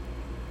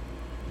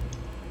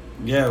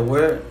year. Yeah,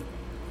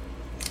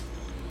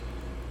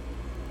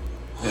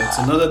 it's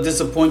another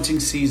disappointing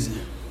season.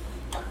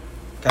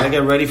 Gotta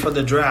get ready for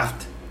the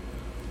draft.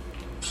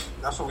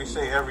 That's what we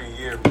say every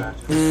year, man.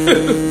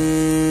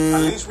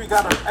 At least we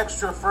got an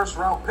extra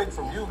first-round pick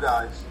from you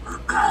guys.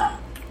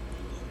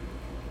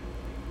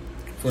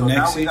 So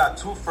now we got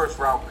 2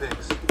 first-round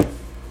picks.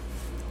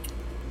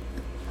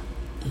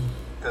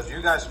 Because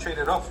you guys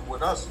traded up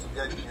with us to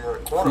get your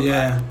quarterback.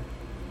 Yeah.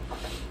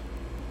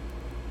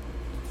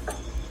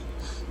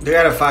 They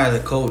gotta fire the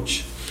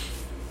coach.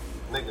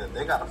 Nigga,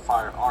 they gotta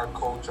fire our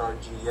coach, our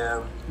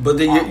GM. But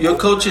your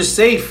coach is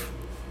safe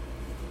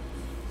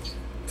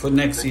for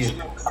next year.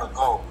 GM gotta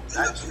go.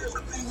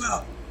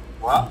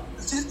 What?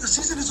 The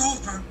season is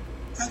over.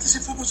 Fantasy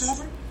football's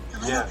over.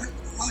 And I'm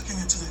locking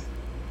it today.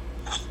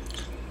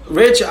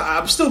 Rich,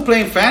 I'm still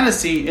playing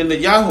fantasy in the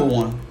Yahoo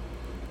one.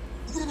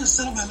 I didn't even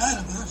settle my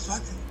lineup, but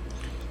fuck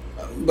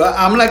it. But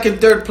I'm like in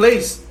 3rd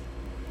place.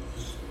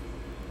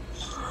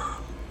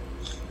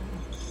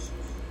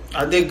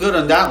 I did good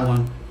on that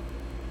one.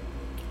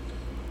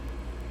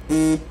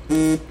 I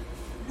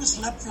just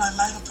left my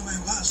lineup the way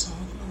it was, so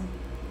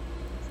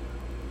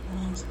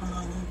what's going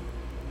on there?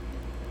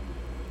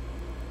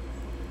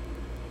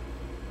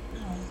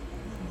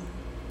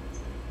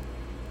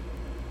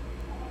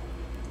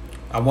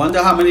 I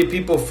wonder how many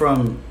people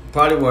from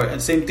probably were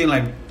same thing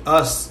like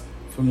us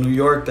from New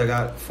York that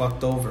got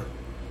fucked over.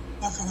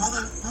 Or from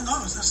who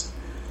knows?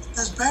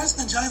 There's Bears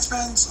and Giants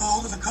fans all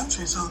over the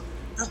country, so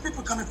there's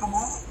people coming from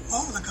all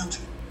over the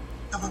country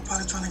that were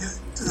probably trying to get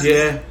to that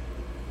game.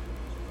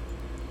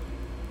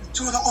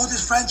 2 of the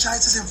oldest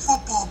franchises in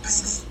football,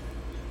 baby.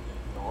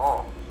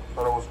 Oh, I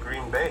thought it was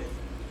Green Bay.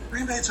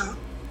 Green Bay too.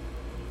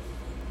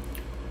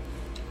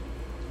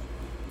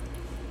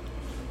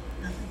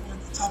 I think we're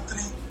the top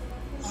 3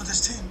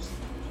 oldest teams.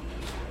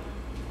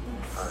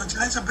 The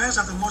Giants and Bears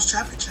have the most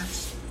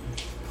championships.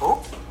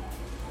 Who?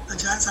 The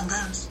Giants and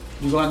Bears.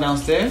 You going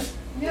downstairs?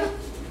 Yeah.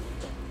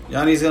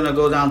 Yanni's gonna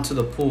go down to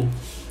the pool.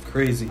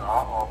 Crazy.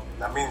 Uh-oh.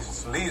 That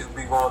means Lee's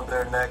be going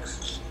there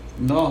next.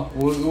 No,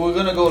 we're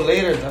gonna go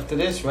later after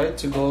this, right?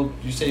 To go.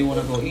 You say you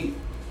want to go eat.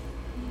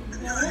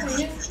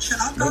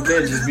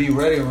 Okay, just be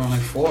ready around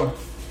like 4.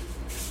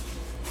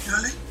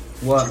 Really?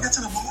 What? She gets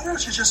in the water, or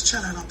she's just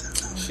chilling up there?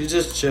 She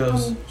just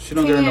chills. She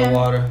don't get in the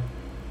water.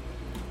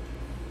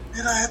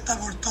 Mira esta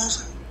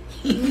voltosa.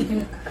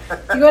 You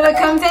wanna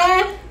come,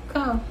 Dad?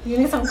 Come. You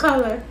need some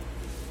color.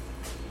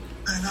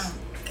 I know.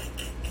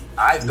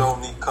 I don't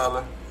need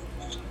color.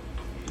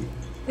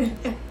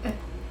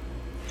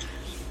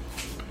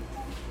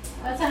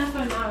 Let's have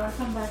an hour.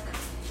 Come back.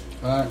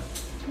 Alright.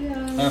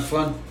 Yeah. Have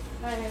fun.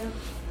 I am.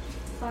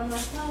 By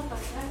myself, I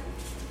guess.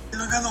 You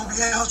don't got no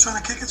viejos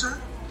trying to kick it, sir?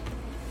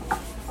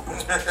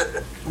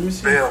 Let me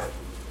see.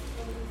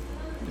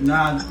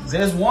 Nah,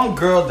 there's one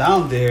girl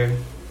down there.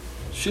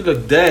 She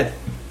look dead.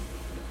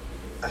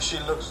 And she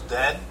looks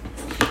dead?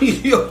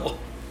 Yo.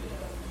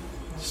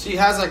 She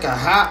has like a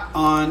hat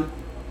on.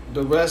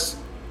 The rest,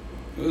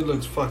 it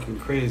looks fucking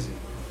crazy.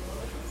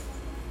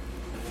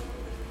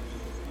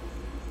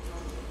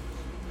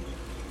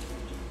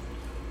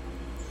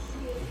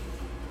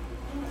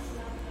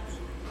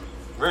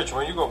 Rich,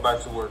 when you go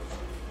back to work?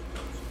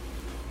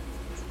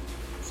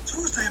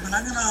 Tuesday, but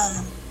I'm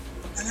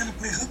gonna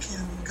play hooky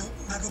and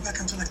not go back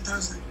until like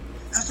Thursday.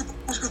 I'm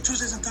supposed to go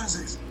Tuesdays and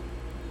Thursdays.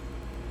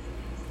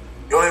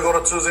 You only go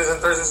to Tuesdays and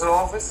Thursdays to the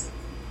office?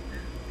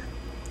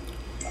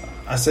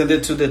 I sent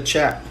it to the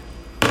chat.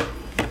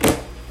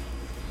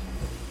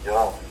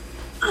 Yo.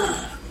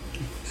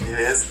 She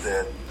is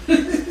dead.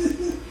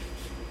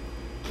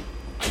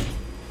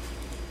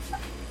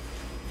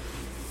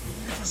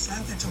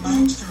 Santi to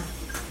Monster.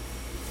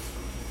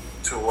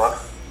 To what?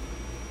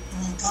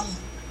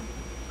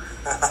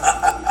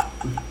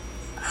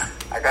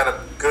 I got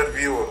a good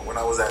view when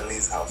I was at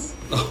Lee's house.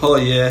 Oh,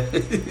 yeah.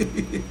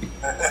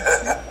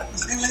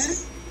 Same lady?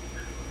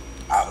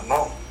 I don't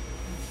know.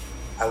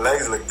 Her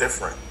legs look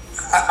different.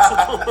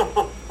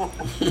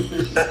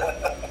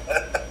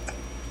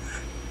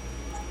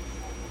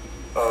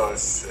 Oh,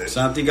 shit.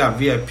 Santi got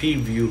VIP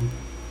view.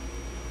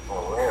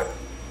 Oh, yeah.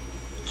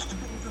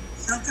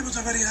 Santi was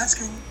already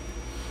asking.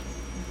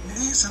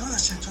 Maybe some of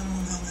that shit trying to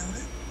move down there,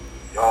 right?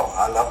 Yo,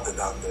 I loved it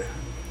down there.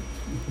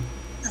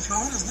 Yeah,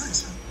 Florida's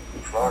nice, huh?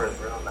 Florida's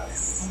real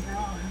nice.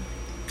 Overall,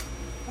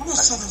 yeah. All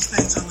those southern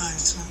states are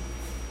nice, huh?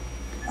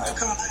 North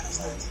Carolina's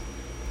nice.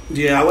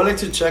 Yeah, I would like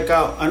to check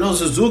out. I know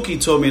Suzuki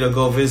told me to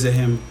go visit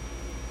him.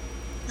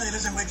 Yeah, he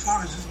lives in Wake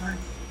Forest, it's nice.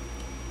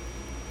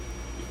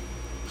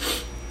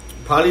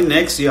 Probably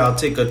next year I'll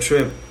take a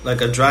trip,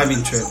 like a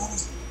driving trip.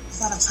 It's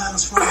not as hot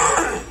as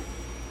Florida.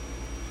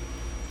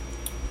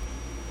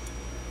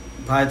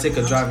 Probably take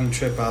a driving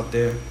trip out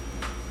there.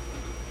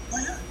 Oh,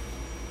 yeah.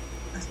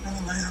 I spend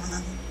the night or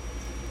whatever.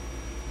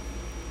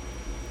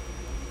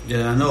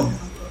 Yeah, I know.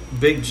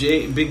 Big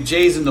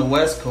J's in the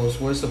West Coast.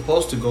 We're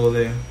supposed to go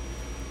there.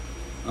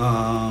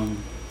 I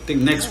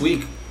think next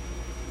week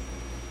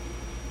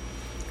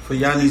for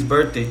Yanni's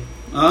birthday.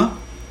 Huh?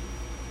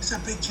 Is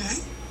that Big J?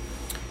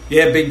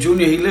 Yeah, Big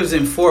Junior. He lives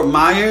in Fort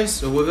Myers,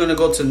 so we're gonna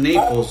go to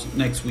Naples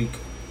next week.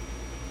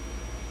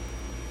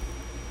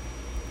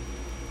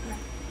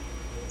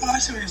 Oh, I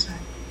see what you're saying.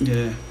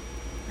 Yeah.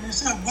 When you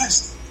said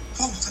West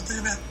Coast, I thought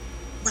you meant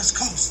West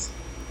Coast.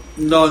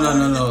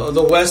 No.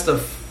 The west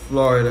of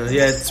Florida.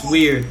 Yeah, it's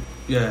weird.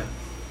 Yeah.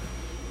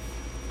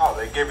 Oh,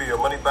 they gave you your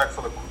money back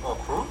for the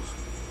cruise?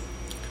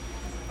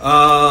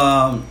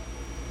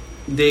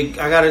 They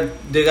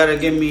gotta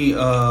give me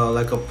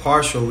like a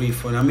partial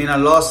refund. I mean, I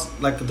lost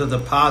like the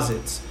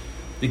deposits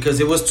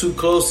because it was too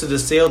close to the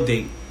sale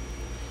date.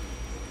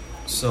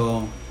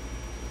 So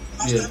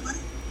yeah,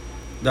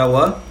 that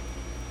what?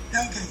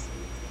 Yeah, okay.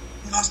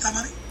 You lost that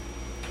money?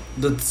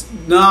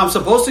 No, I'm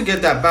supposed to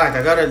get that back.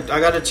 I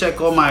gotta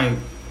check all my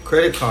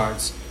credit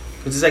cards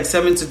because it's like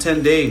 7 to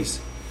 10 days.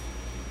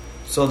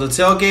 So the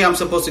tailgate, I'm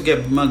supposed to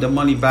get the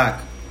money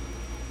back.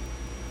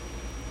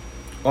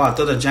 Oh, I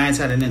thought the Giants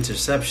had an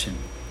interception.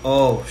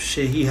 Oh,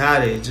 shit, he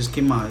had it. It just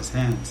came out of his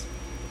hands.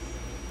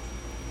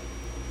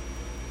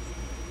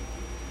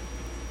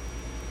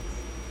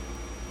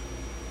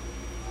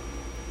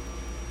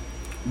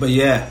 But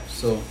yeah,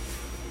 so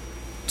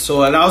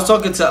and I was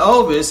talking to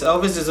Elvis.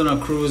 Elvis is on a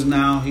cruise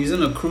now. He's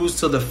on a cruise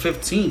till the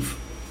 15th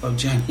of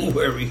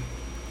January.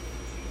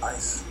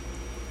 Nice.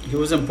 He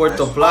was in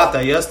Puerto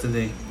Plata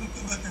yesterday.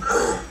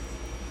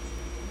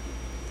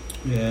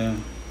 Yeah.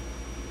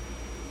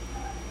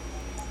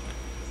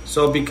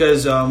 So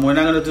because we're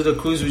not gonna do the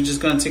cruise, we're just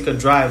gonna take a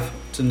drive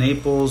to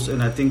Naples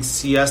and I think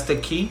Siesta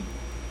Key.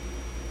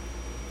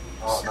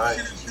 Oh, nice.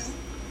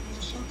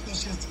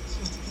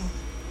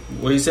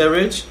 What do you say,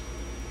 Rich?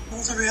 It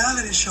was a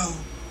reality show.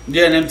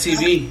 Yeah, an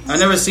MTV. I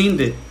never seen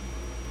it.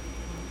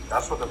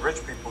 That's where the rich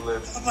people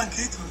live.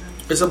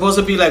 It's supposed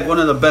to be like one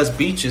of the best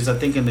beaches, I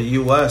think, in the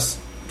U.S.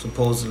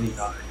 supposedly,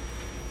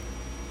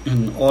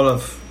 in all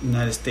of the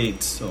United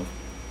States. So,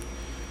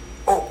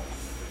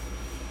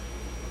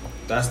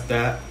 that's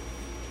that.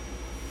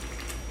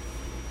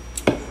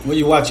 What are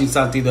you watching,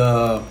 Santi?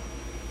 What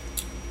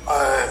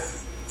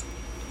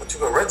you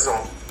got, Red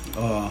Zone?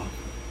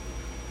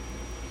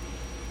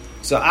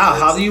 So, Al,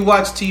 how do you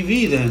watch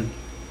TV then?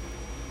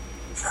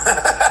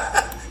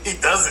 He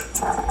doesn't.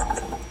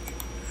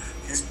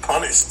 He's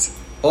punished.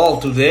 Oh,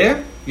 through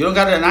there? You don't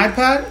got an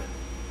iPad?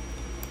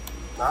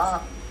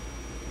 Nah.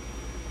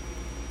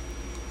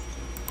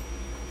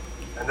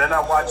 And then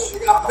I watch. He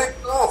got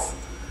picked off.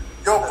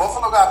 Yo,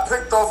 Buffalo got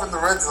picked off in the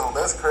Red Zone.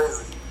 That's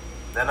crazy.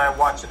 Then I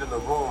watch it in the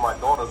room. My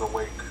daughter's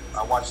awake.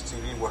 I watch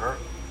TV with her.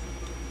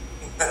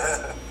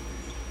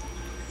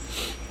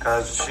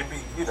 Because she be,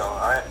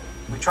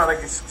 we try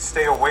to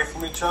stay away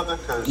from each other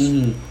because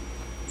to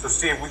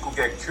see if we could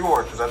get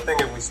cured. Because I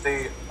think if we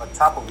stay on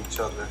top of each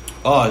other,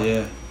 oh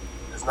yeah,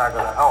 it's not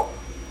gonna help.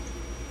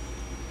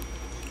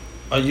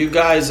 Are you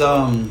guys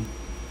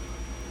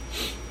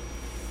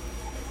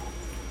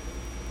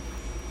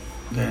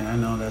Man, I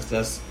know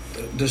that's.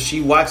 Does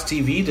she watch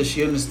TV? Does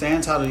she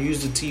understand how to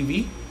use the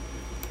TV?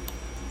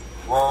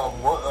 Well,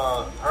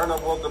 her and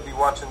Will be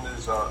watching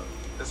this.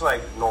 It's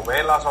like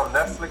novelas on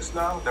Netflix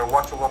now. They're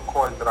watching one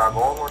called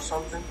Dragón or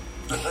something.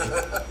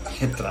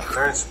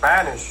 They're in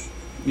Spanish.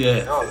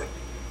 Yeah.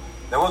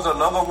 There was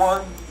another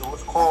one. It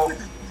was called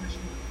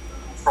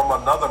From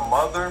Another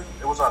Mother.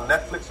 It was on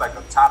Netflix, like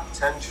a top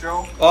 10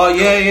 show. Oh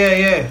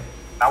yeah.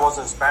 That was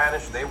in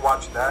Spanish. They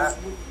watched that.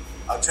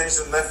 I'll change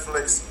the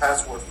Netflix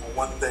password for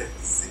one day.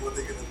 See what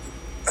they're gonna do.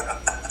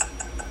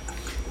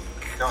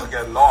 Don't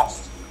get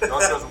lost.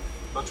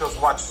 Don't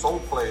just watch Soul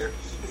Player.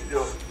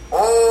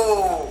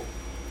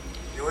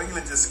 New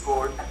England just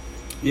scored.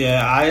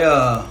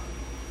 Yeah,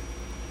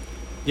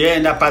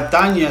 in La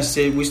Pataña,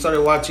 we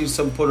started watching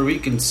some Puerto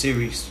Rican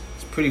series.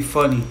 It's pretty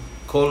funny.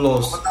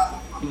 Colos.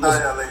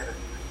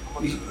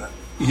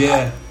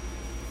 Yeah.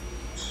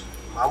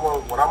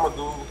 What I'm gonna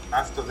do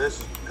after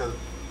this is because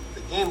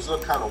the games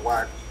look kind of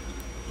whack.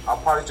 I'll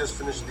probably just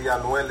finish the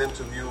Anuel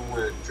interview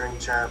with Drink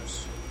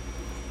Champs,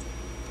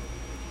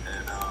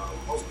 and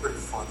that was pretty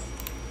funny.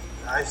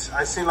 I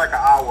seen like an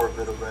hour of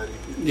it already.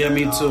 Yeah,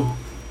 me too.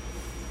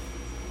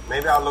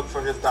 Maybe I'll look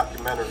for his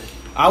documentary.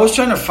 I was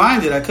trying to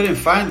find it. I couldn't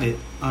find it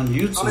on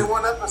YouTube. Only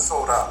one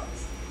episode out.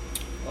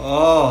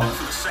 Oh,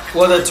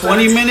 well, the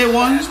 20-minute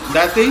one,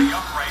 that thing.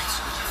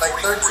 Like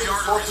 13,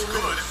 14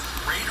 minutes.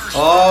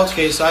 Oh,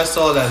 okay, so I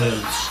saw that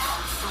in.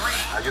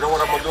 You know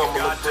what I'm gonna do? I'm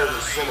gonna look for the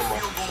cinema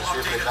to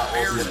see if they got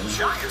all the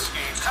episodes.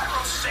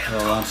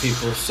 Oh,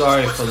 people,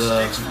 sorry for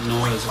the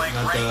noise. I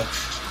got the.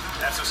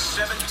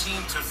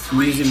 I'm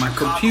using my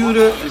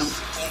computer. And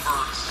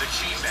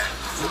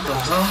what the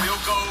hell? We'll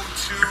go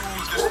to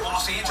this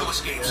Los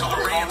Angeles game. So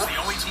the Rams,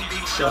 the only team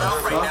being shut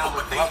out right now,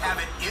 but they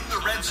have it in the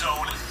red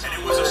zone, and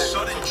it was a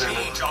sudden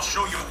change. I'll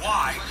show you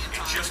why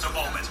in just a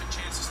moment. A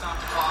chance to stop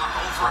the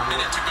clock. Over a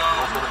minute to go.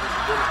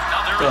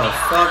 Now they're in no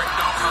hurry.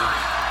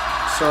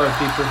 Sorry,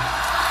 people.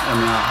 I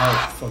mean,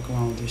 I'll fuck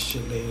around with this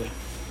shit later.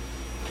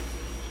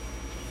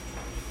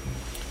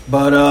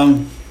 But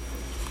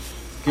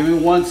give me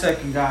 1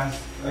 second, guys.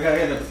 I gotta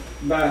get a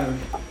battery.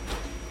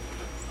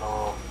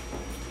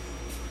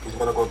 He's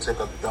gonna go take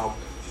a dump.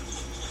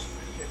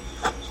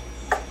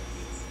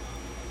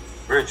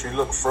 Rich, you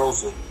look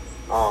frozen.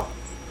 Nah,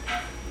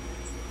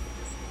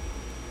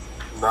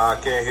 I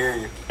can't hear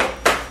you.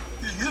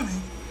 You hear me?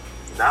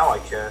 Now I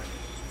can.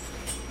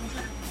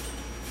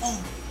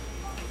 Oh.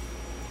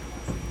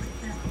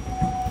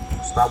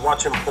 Stop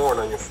watching porn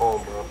on your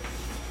phone, bro.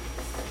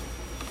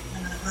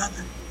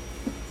 Nothing.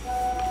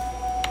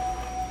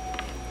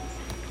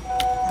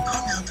 You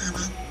caught me out there,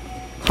 man.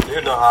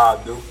 You know how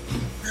I do.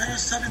 They're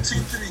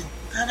 17-3.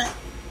 Panic.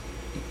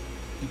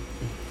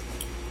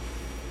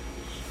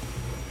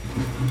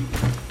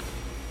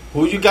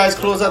 Who you guys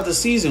close out the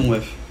season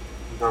with?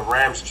 The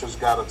Rams just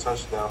got a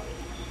touchdown.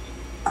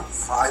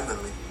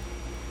 Finally.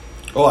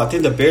 Oh, I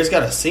think the Bears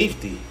got a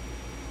safety.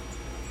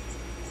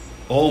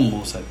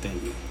 Almost, I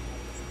think.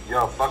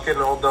 Yo, fucking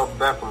Odell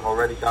Beckham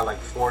already got like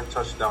 4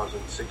 touchdowns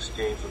in 6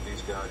 games with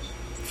these guys.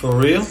 For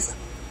real?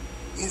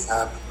 He's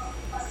happy.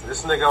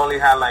 This nigga only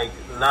had like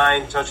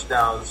 9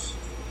 touchdowns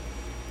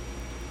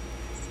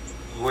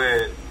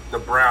with the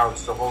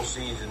Browns the whole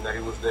season that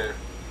he was there.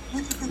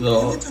 He's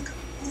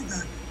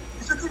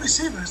a good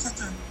receiver.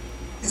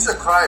 He's a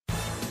cry.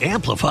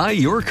 Amplify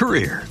your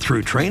career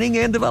through training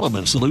and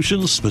development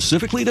solutions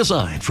specifically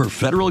designed for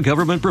federal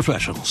government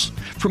professionals.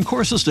 From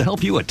courses to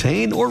help you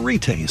attain or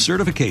retain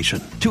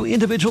certification, to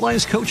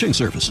individualized coaching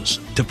services,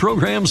 to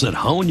programs that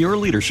hone your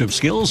leadership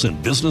skills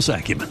and business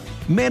acumen,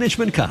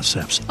 Management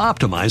Concepts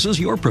optimizes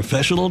your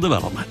professional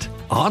development.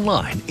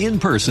 Online, in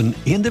person,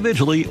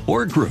 individually,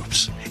 or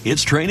groups,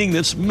 it's training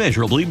that's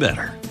measurably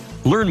better.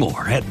 Learn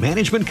more at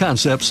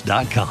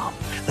managementconcepts.com.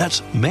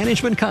 That's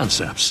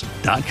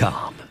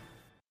managementconcepts.com.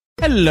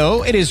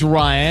 Hello, it is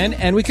Ryan,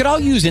 and we could all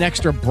use an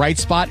extra bright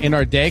spot in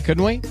our day,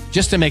 couldn't we?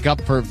 Just to make up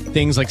for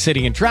things like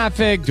sitting in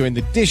traffic, doing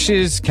the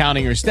dishes,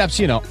 counting your steps,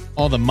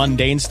 all the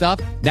mundane stuff.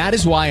 That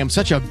is why I'm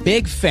such a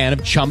big fan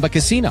of Chumba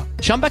Casino.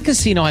 Chumba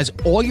Casino has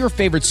all your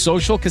favorite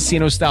social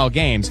casino-style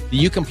games that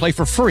you can play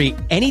for free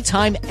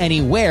anytime,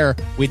 anywhere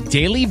with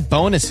daily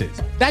bonuses.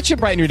 That should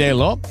brighten your day a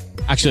little.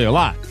 Actually, a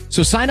lot.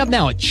 So sign up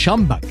now at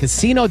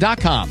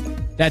ChumbaCasino.com.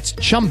 That's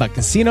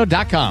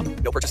ChumbaCasino.com.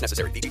 No purchase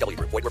necessary. VGW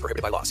Group. Void where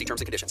prohibited by law. See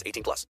terms and conditions.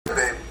 18+.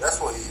 Baby, that's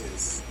what he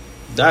is.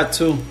 That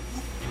too.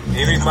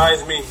 He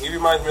reminds me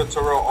of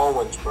Terrell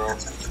Owens, bro.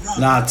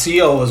 Nah,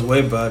 T.O. was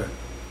way better.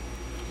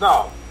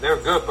 No, they're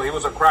good, but he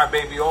was a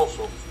crybaby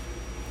also.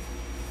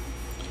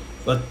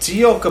 But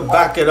T.O. could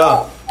back it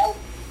up.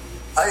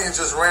 I ain't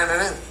just ran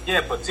it in.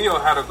 Yeah, but T.O.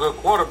 had a good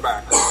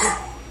quarterback.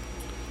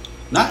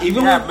 Not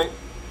even.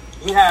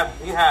 He had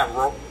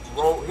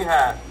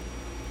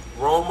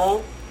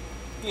Romo.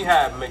 He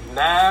had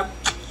McNabb.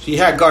 He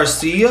had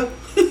Garcia.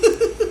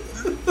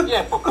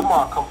 Yeah, but come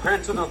on,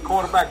 compared to the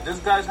quarterback this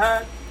guy's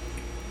had.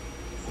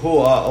 Who?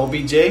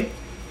 OBJ.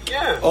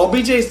 Yeah.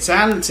 OBJ's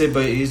talented,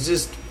 but he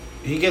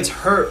gets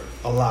hurt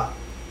a lot.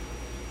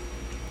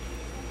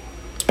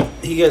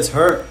 He gets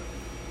hurt.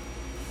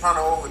 Trying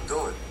to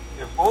overdo it.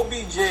 If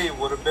OBJ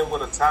would have been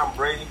with a Tom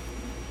Brady,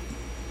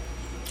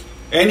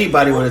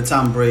 anybody with a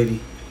Tom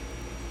Brady.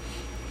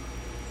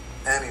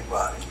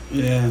 Anybody.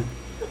 Yeah.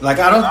 Like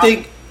I don't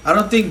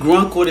think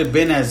Gronk would have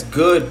been as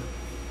good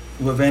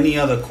with any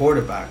other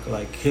quarterback,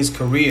 like his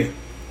career.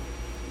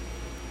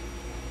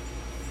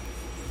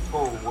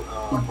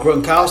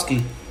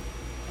 Gronkowski.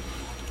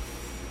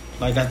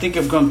 Like I think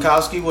if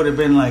Gronkowski would have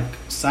been like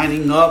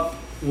signing up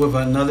with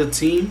another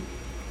team,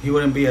 he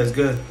wouldn't be as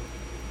good.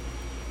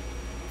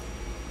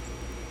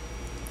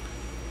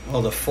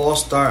 Oh, the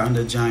false start on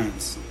the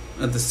Giants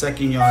at the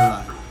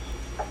 2nd-yard line.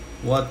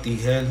 What the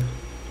hell?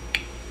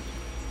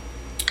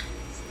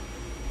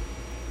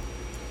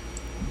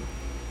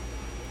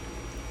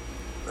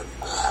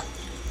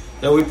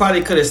 Yeah, we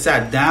probably could have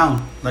sat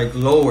down, like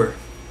lower.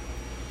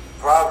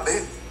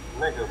 Probably.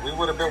 Nigga, we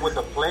would have been with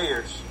the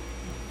players.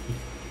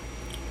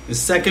 The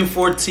 2nd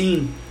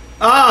 14.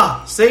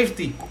 Ah,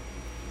 safety.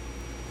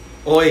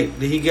 Oh, wait,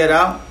 did he get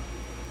out?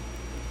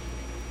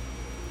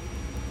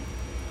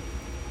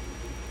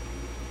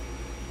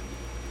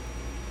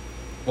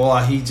 Oh,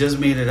 he just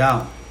made it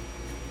out.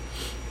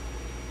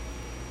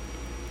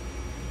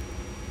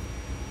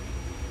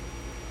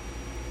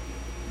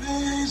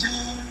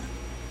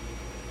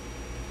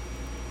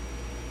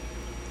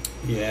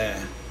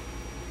 Yeah.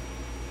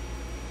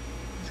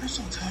 I'm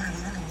so tired.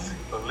 I don't know why.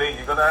 But Lee,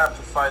 you're gonna have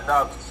to find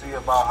out to see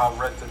about how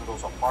renting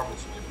those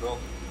apartments in your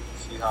building.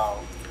 See how.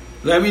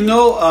 Let me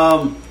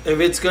know if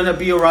it's gonna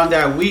be around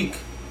that week,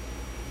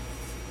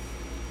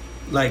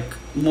 like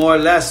more or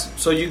less.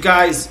 So you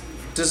guys,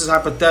 this is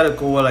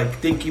hypothetical. We're like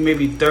thinking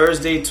maybe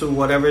Thursday to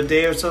whatever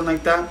day or something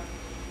like that.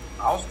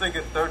 I was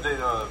thinking Thursday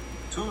to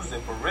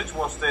Tuesday, but Rich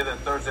won't stay there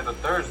Thursday to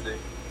Thursday.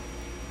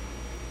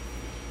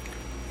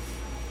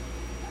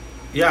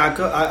 Yeah,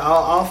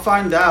 I'll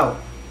find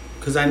out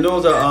because I know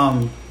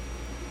the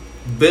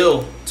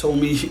Bill told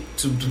me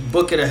to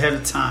book it ahead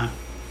of time.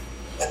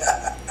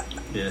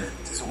 Yeah.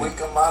 Just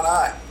wink of my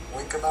eye.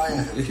 Wink an eye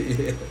at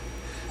him.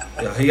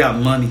 Yeah, he got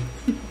money.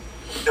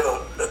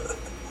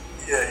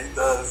 Yeah, he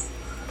does.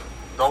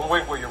 Don't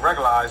wink with your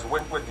regular eyes.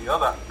 Wink with the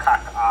other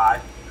cock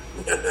eye.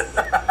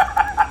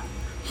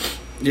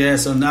 Yeah,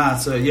 so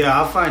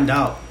I'll find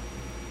out.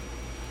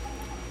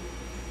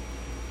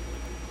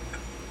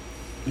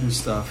 And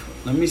stuff.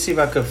 Let me see if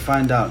I could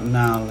find out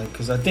now, like,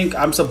 cause I think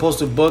I'm supposed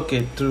to book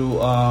it through.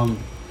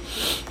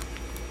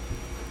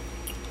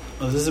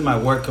 This is my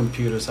work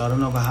computer, so I don't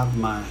know if I have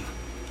my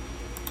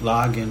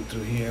login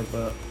through here,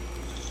 but.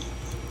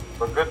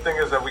 But good thing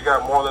is that we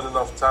got more than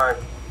enough time.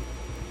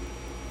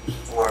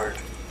 Word.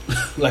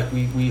 Like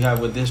we have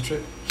with this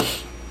trip.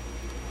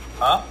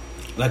 Huh?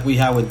 Like we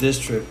have with this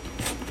trip.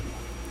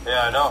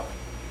 Yeah, I know.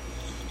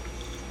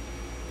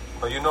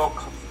 But you know,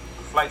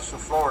 flights to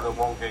Florida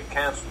won't get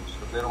canceled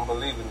because they don't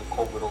believe in the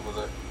COVID over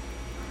there.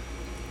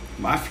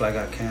 My flight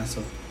got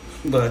canceled,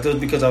 but it was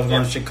because I was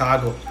going to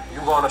Chicago. You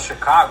going to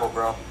Chicago,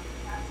 bro?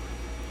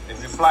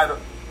 If you fly to,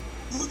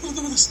 What's going to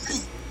do with the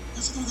state?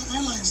 What's going to do with the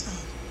airline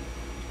stuff?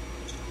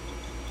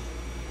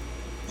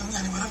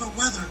 And whatever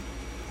weather.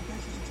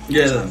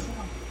 Yeah.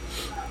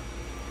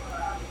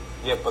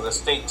 Yeah, but the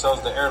state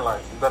tells the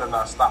airlines you better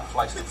not stop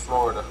flights to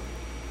Florida.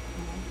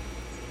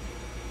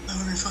 That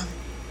would be funny.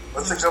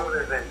 What's the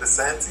governor's name?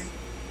 DeSantis?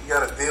 You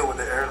got to deal with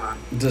the airline.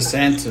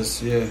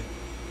 DeSantis, yeah.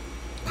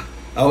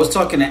 I was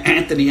talking to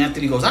Anthony.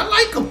 Anthony goes, I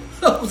like him.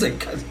 I was like,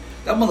 God,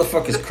 that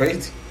motherfucker's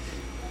crazy.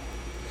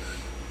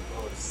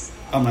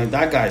 I'm like,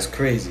 that guy's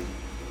crazy.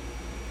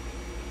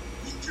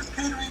 He's just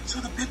catering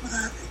to the people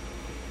that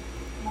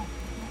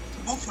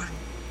vote for him.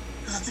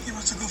 Because I think he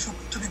wants to go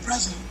to be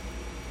president.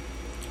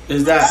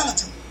 Is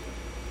that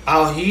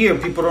out here,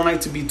 people don't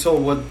like to be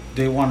told what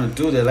they want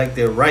to do. They like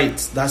their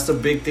rights. That's the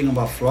big thing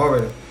about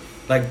Florida.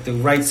 Like the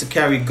rights to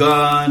carry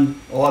gun,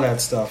 all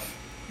that stuff.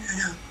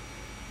 Yeah.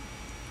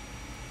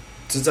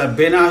 Since I've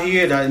been out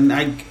here,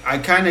 I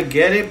kind of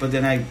get it, but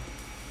then I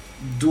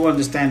do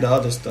understand the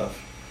other stuff.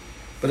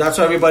 But that's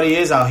what everybody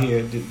is out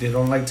here. They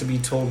don't like to be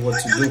told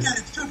what to do. I get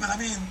it too, but I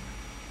mean,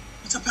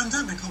 it's a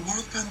pandemic, a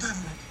world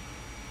pandemic.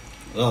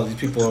 Oh, these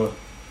people,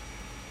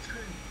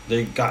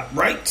 they got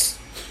rights.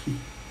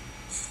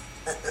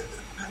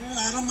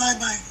 I don't mind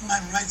my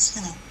rights,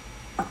 you know.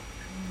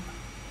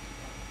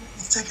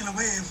 It's taken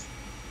away if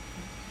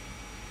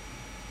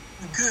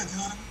we're good, you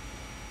know what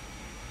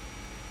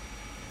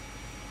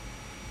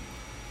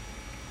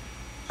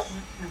I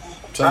mean?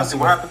 Chauncey,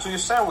 what happened to your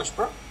sandwich,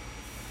 bro?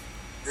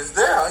 It's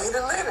there. I'll eat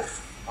it later.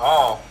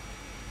 Oh,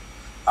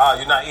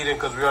 you're not eating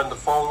because we're on the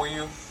phone with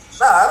you?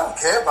 Nah, I don't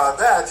care about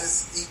that. I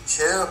just eat,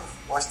 chill,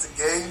 watch the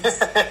games.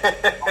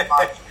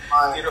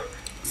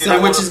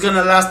 Sandwich is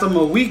gonna last them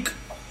a week.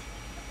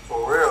 For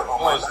real.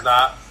 No, it's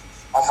not.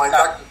 On my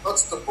Dr.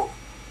 Huxtable.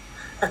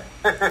 Eat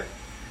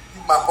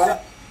my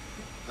whole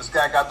This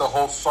guy got the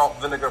whole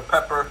salt, vinegar,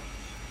 pepper.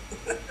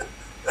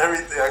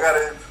 Everything. I got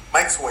it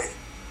Mike's way.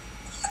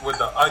 With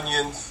the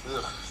onions.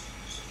 Ugh.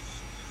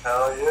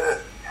 Hell yeah.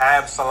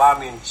 Ham,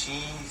 salami, and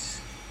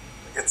cheese.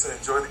 I get to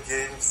enjoy the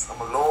games.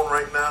 I'm alone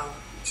right now.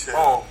 Shit.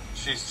 Oh,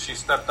 she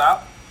stepped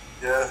out?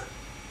 Yeah.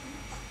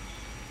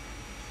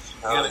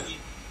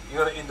 You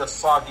gotta eat the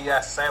soggy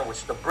ass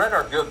sandwich. The bread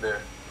are good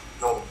there.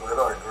 No, the bread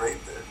are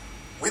great there.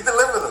 We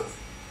deliver them.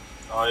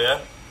 Oh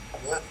yeah?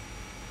 Yeah.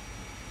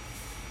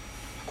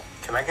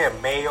 Can I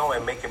get mayo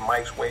and make it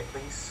Mike's way,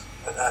 please?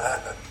 Yo,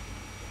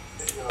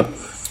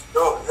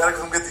 you gotta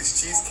come get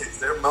these cheesecakes.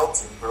 They're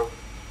melting, bro.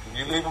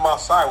 You leave them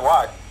outside,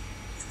 why?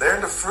 They're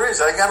in the fridge.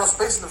 I ain't got no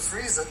space in the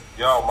freezer.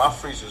 Yo, my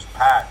freezer's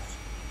packed.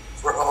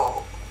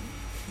 Bro.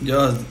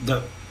 Yo,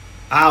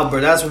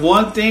 Albert, that's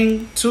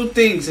two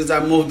things since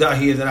I moved out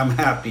here that I'm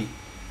happy.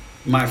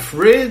 My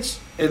fridge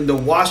and the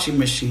washing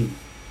machine.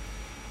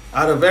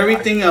 Out of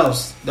everything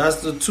else, that's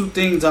the two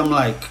things I'm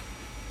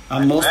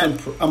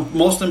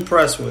most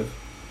impressed with.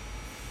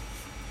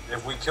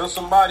 If we kill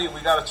somebody,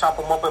 we gotta chop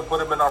them up and put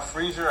them in our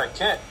freezer. I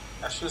can't.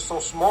 That shit's so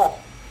small.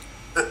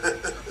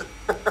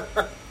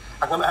 I'm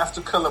gonna have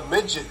to kill a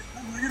midget.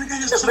 You're gonna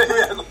get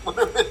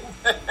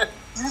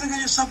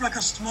yourself like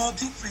a small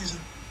deep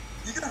freezer.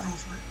 You got room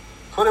for it.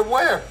 Put it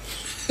where?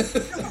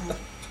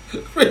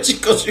 Richie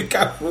goes, you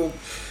got room.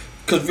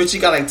 Because Richie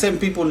got like 10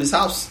 people in his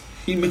house.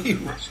 He made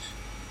room.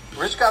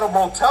 Rich got a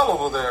motel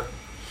over there.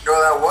 Yo,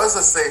 that was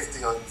a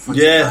safety on.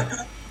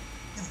 Yeah.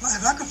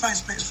 If I could find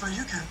space for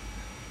you, can.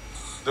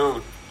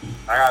 Dude,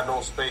 I got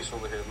no space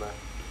over here, man.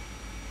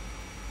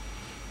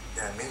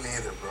 Yeah, me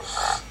neither, bro.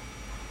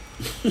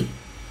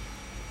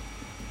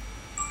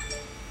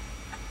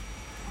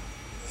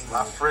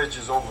 My fridge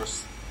is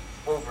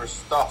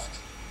overstuffed.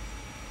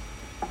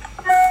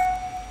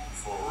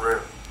 For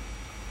real.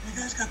 You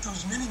guys got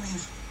those mini-me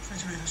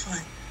refrigerators,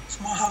 like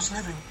small house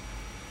living.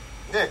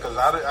 Yeah, because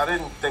I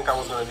didn't think I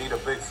was going to need a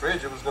big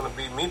fridge. It was going to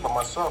be me by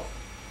myself.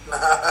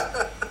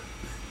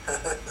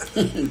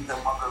 And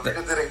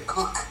Margarita didn't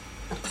cook.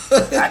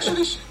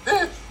 Actually, she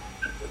did.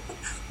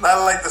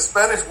 Not like the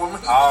Spanish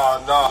woman.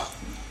 Oh, no.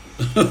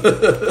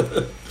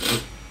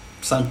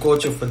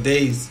 Sancocho for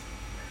days.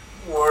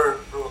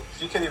 Word, bro.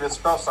 She can't even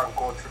spell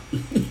sancocho.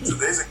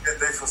 Today's a good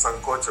day for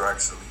sancocho,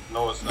 actually.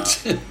 No, it's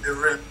not. It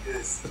really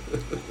is.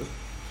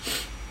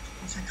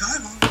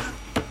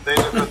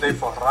 Today's a good day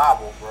for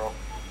rabo, bro.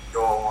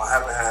 Yo, I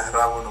haven't had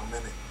rabo in a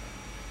minute.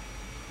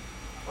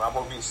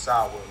 Rabo beans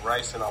sour with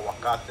rice and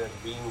aguacate and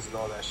beans and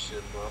all that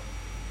shit, bro.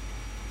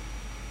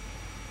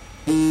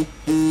 Let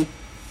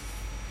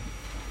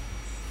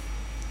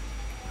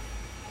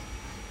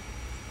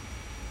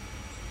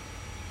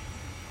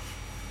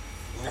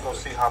me go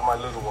see how my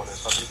little one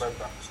is. I'll be right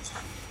back.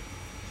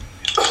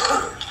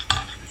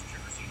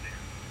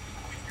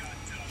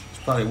 He's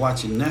probably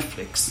watching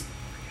Netflix.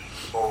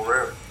 For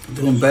real.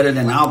 Doing better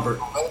than Albert.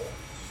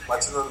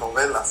 Watching the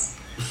novelas.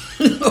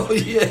 Oh,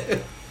 yeah.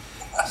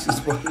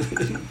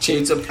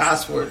 Change the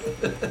password.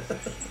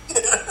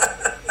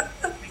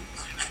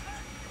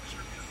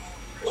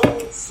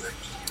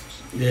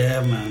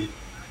 Yeah, man.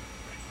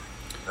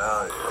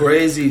 Yeah.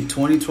 Crazy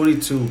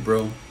 2022,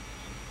 bro.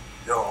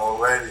 Yo,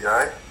 already,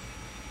 right?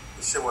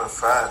 This shit went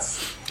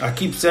fast. I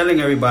keep telling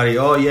everybody,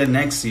 oh, yeah,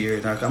 next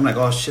year. I'm like,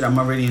 oh, shit, I'm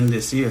already in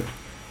this year.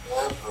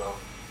 Yeah, bro.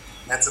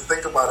 And to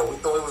think about it, we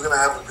thought we was going to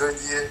have a good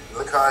year.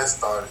 Look how it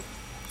started.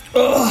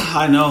 Oh,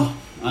 I know.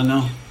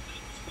 That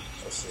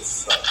shit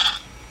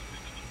sucked.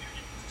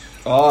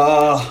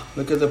 Oh,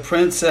 look at the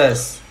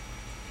princess.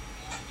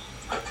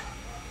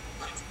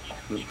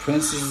 The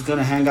princess is going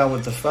to hang out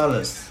with the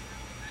fellas.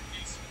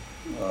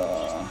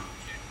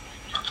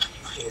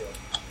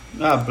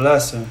 God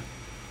bless her.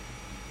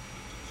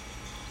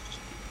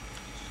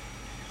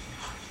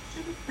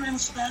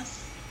 Princess.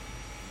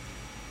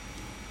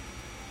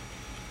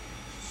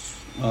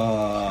 She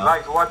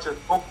likes watching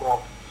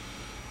football.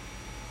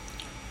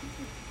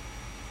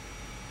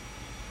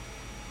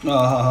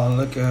 Oh,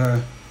 look at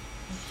her.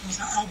 It's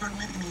an Albert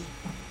mini-me.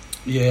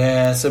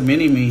 Yeah, it's a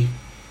mini-me.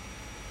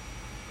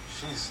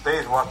 She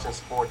stays watching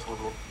sports with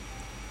me.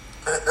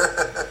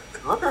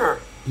 Look at her.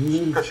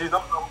 Because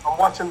I'm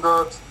watching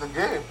the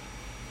game.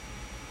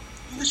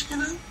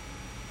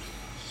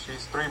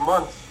 She's 3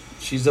 months.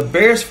 She's a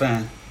Bears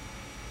fan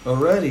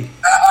already.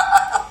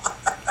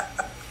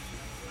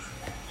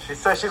 She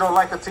says she don't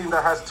like a team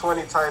that has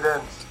 20 tight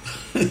ends.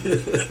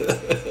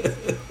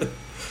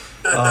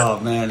 Oh,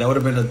 man, that would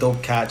have been a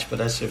dope catch, but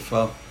that shit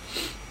fell.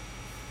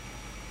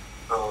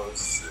 Oh,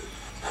 shit.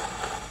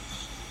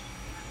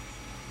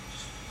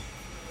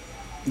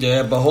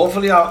 Yeah, but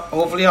hopefully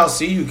I'll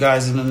see you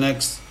guys in the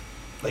next,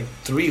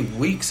 3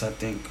 weeks, I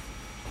think.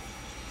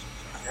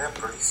 Yeah,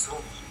 pretty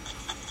soon.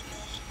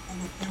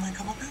 You might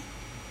come up here?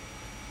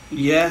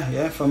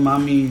 Yeah, for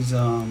mommy's,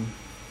 the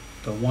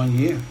 1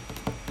 year.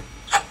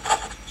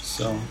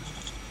 So,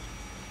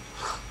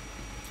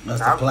 that's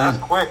the plan.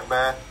 That's quick,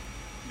 man.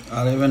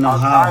 I don't even know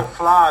how. Time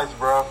flies,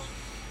 bro.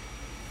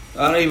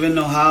 I don't even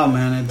know how,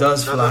 man. It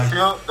does fly.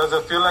 Does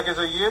it feel like it's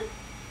a year?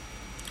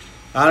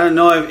 I don't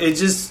know. It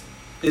just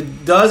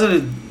It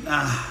doesn't.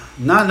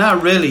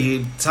 Not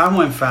really. Time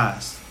went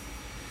fast.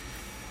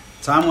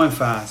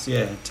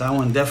 Yeah, time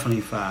went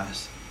definitely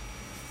fast.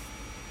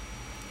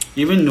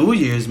 Even New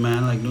Year's,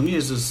 man. Like New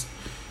Year's is.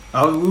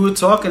 We were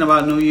talking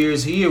about New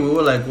Year's here. We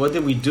were like, what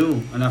did we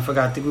do? And I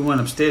forgot. I think we went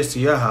upstairs to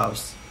your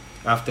house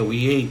after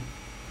we ate.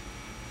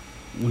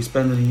 We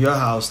spent it in your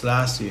house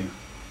last year.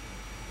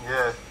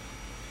 Yeah.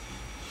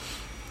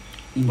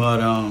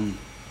 But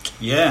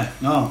yeah,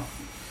 no.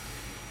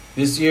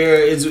 This year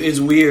it's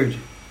weird.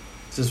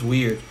 It's just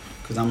weird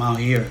because I'm out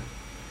here.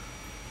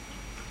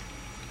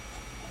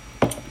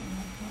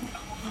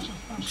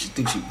 She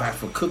thinks she's back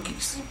for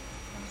cookies.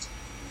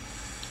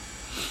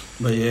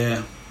 But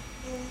yeah.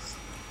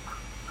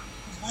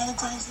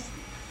 Valentine's Day.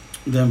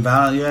 Then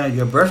yeah,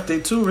 your birthday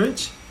too,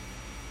 Rich.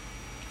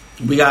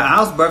 We got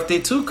Al's birthday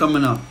too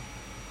coming up.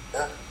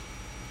 Yeah.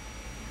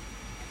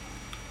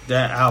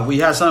 That we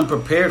had something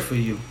prepared for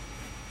you.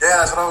 Yeah,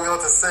 that's what I was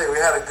going to say. We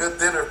had a good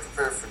dinner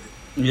prepared for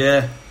you.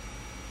 Yeah.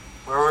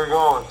 Where are we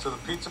going? To the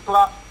pizza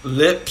plot?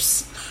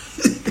 Lips.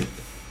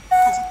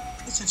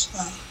 Pizza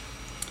spot.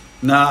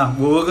 Nah,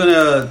 well,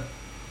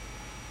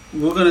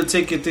 we're gonna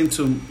take your thing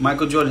to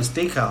Michael Jordan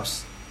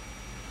Steakhouse.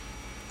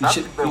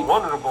 I've been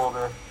wanting to go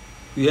there.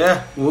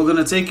 Yeah, we're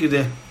gonna take you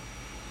there.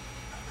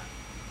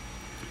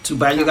 Too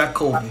bad you got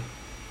COVID.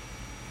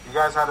 You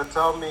guys had to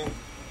tell me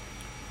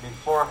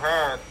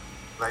beforehand,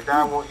 like that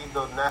I won't eat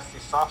the nasty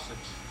sausage.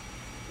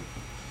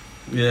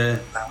 Yeah.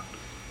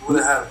 We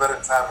would have had a better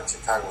time in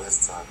Chicago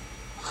this time.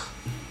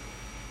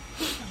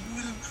 We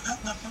would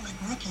have not felt like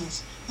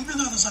rookies, even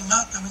though there's a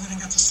lot that we didn't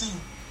get to see.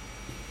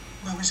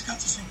 But we got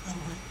to see quite a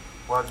bit.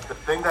 Well, the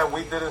thing that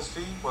we didn't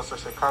see was the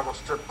Chicago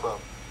strip club.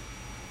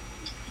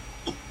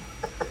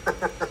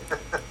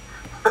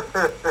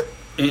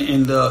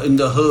 in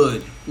the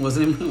hood,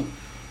 wasn't it?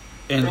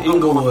 In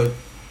Inglewood.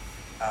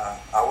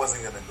 I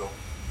wasn't gonna go.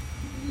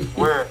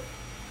 Where?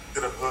 To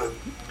the hood.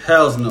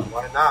 Hell's no.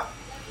 Why not?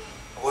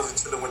 I wasn't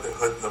chilling with the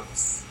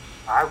hoodlums.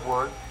 I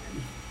would.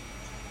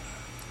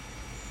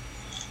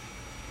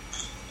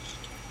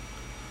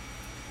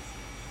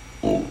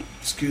 Oh,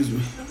 excuse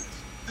me.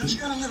 Don't you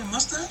got a little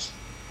mustache?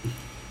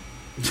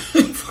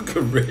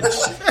 Fucking rich.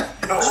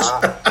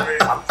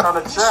 I'm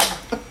trying to check.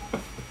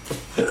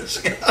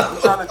 I'm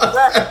trying to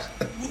check.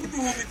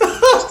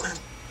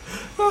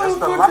 That's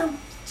the light.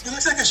 It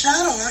looks like a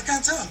shadow. I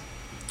can't tell.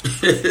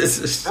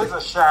 There's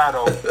a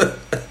shadow.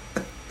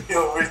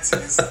 Yo, Rich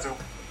is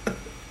stupid.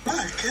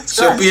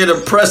 She'll be an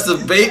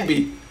oppressive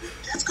baby.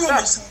 Let's go,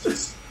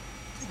 myself.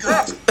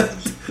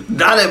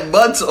 Not at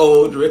months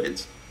old,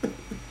 Rich.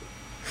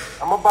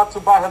 I'm about to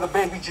buy her the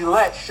baby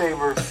Gillette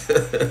shaver.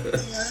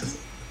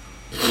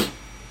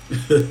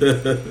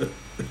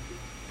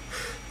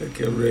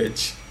 Look at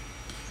Rich.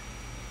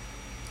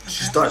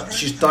 She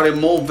started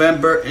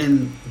Movember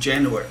in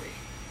January.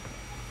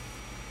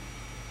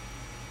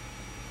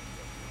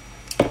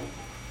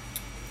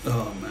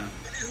 Oh man.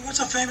 What's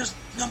a famous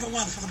number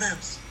one for the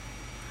Bears?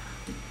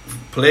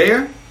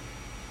 Player?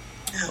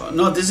 Yeah.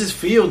 No, this is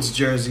Fields'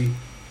 jersey.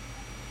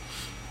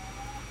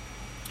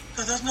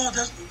 So there's no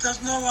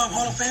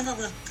Hall of Famer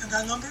with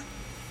that number?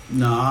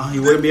 Nah, he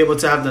wouldn't be able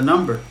to have the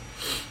number.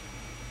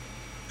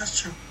 That's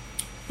true.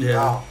 Yeah.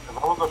 Now, if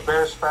I was a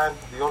Bears fan,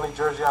 the only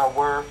jersey I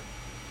wear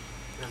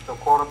is the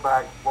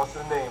quarterback. What's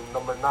his name?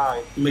 Number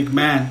 9.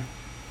 McMahon.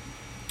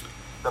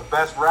 The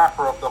best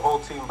rapper of the whole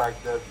team back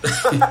then.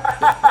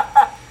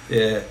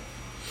 Yeah.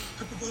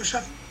 Super Bowl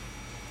Shuffle.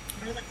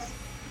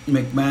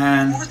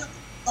 McMahon.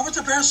 What was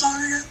the Bears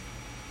song again?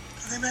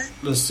 That they made?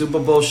 The Super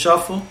Bowl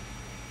Shuffle.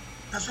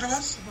 That's what it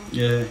was?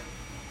 Yeah.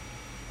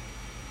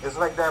 It's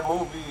like that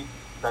movie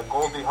that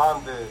Goldie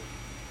Hawn did,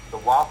 The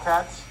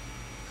Wildcats.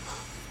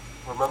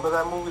 Remember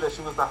that movie that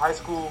she was the high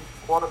school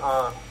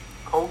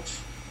coach?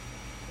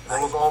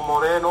 And it was all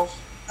Morenos.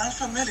 That's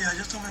familiar. I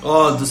just don't remember.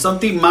 Oh, the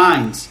something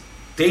Minds.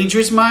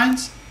 Dangerous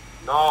Minds?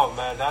 No,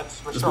 man,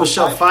 that's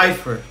Michelle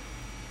Pfeiffer.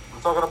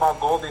 I'm talking about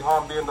Goldie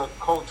Hawn being the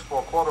coach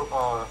for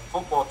a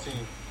football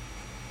team.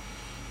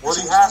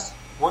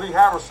 Woody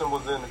Harrelson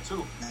was in it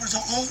too. There's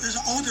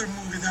an older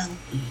movie than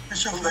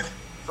Michelle Pfeiffer.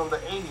 From the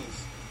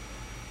 80s.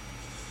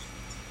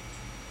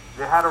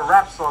 They had a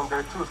rap song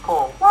there too. It's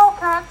called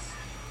Wildcats.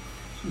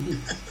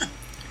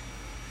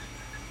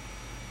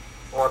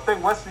 Well, I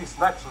think Wesley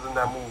Snipes was in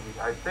that movie.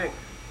 I think.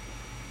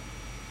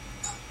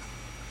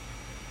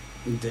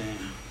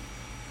 Damn.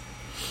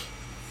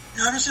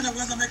 You haven't seen a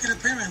Wilder make an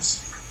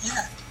appearance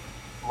yet.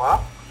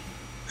 What?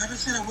 I haven't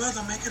seen a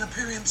Wilder make an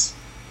appearance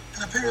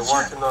yet. They're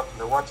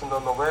watching the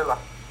novela.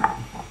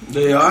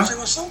 They are? It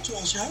was sold to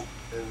us, yeah?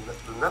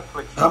 The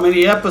Netflix. How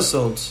many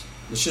episodes?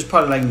 It's just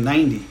probably like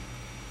 90.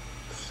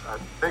 I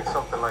think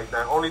something like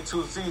that. Only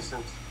 2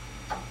 seasons.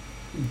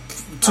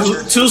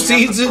 Two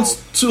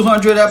seasons,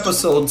 200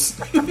 episodes.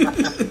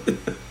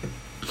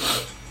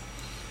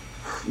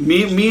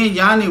 me and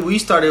Yanni, we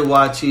started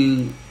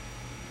watching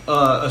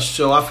a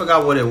show. I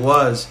forgot what it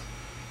was,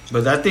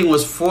 but that thing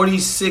was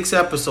 46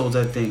 episodes,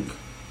 I think.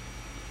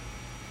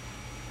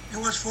 You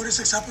watched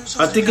 46 episodes?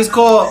 I think it's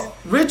called.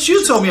 Rich,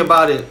 you told me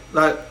about it.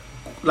 Like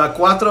La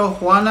Cuatro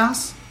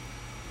Juanas.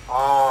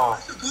 Oh.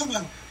 That's a good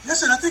one.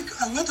 Listen, I think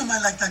Wilton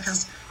might like that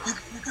because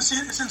you can see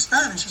it's in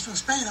Spanish. It's from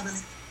Spain, I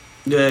believe.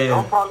 Yeah.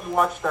 I'll probably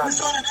watch that. You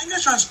saw it in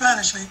English or in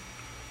Spanish, Lee?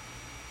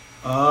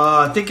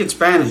 I think it's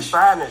Spanish.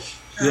 Spanish.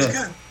 That's Yeah.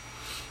 good.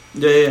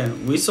 Yeah.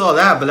 We saw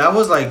that, but that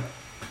was like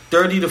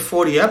 30 to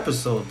 40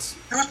 episodes.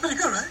 It was pretty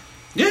good, right?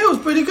 Yeah, it was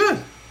pretty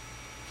good.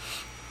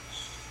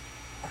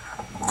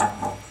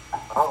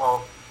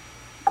 Uh-oh.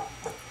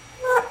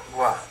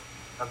 What?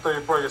 I thought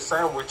you brought your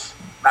sandwich.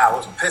 Nah, I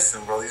was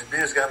pissing, bro. These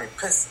beers got me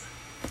pissing.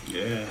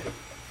 Yeah.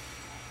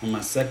 On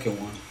my second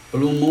one.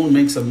 Blue Moon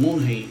makes a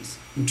moon haze.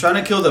 I'm trying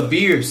to kill the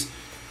beers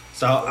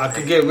so I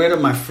could get rid of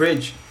my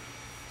fridge.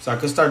 So I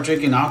could start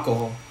drinking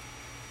alcohol.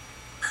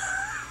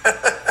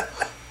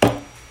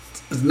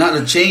 It's not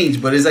a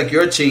change, but it's like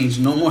your change.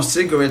 No more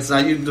cigarettes. Now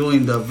you're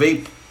doing the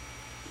vape.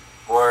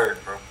 Word,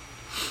 bro.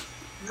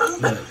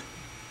 Yeah.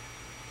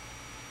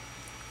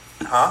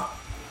 Huh?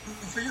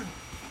 For you.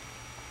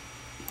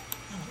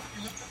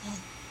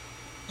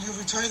 You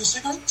retired the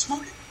cigarette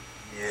smoking?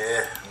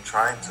 Yeah, I'm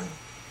trying to.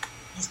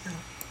 That's good.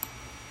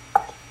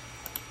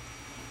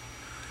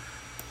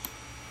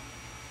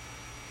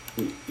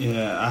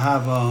 Yeah, I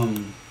have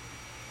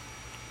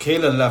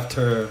Kayla left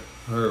her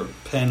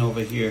pen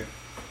over here.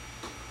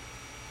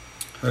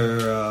 Her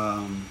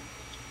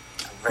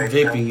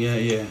vaping,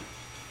 yeah.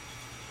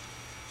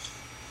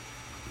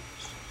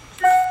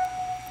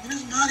 When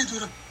is Marty due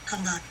to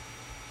come back?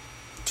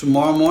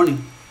 Tomorrow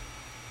morning.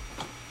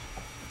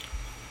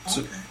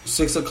 Okay.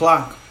 6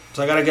 o'clock.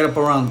 So I gotta get up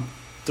around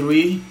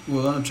 3.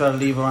 We're gonna try to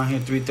leave around here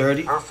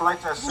 3:30. Her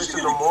flight's at 6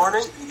 in the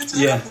morning?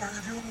 Yeah.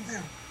 If you weren't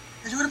there.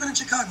 If you would have been in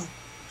Chicago,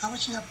 how would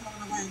she have put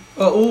on the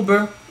way?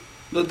 Uber.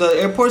 The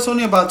airport's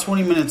only about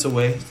 20 minutes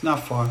away. It's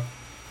not far.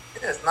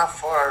 Yeah, it's not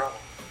far at all.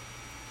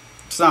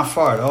 It's not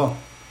far at all.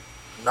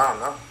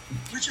 No.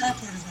 Which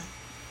airport is that?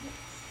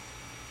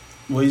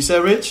 What you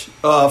said, Rich?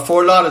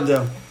 Fort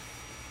Lauderdale.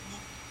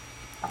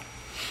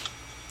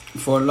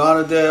 Fort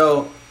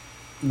Lauderdale.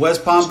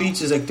 West Palm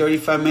Beach is like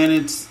 35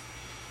 minutes.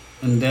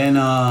 And then,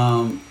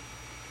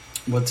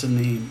 what's the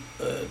name?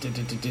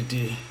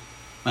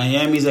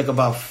 Miami's like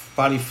about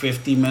probably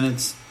 50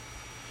 minutes.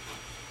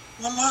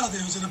 What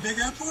Lauderdale? Is it a big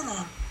airport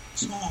or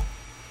small?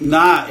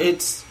 Nah,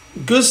 it's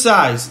good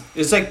size.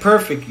 It's like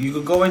perfect. You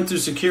could go into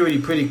security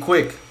pretty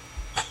quick.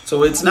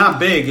 So it's not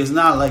big. It's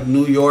not like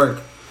New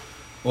York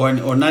or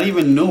not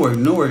even Newark.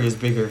 Newark is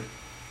bigger.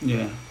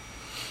 Yeah.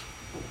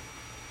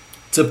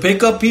 To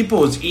pick up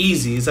people is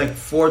easy. It's like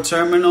 4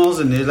 terminals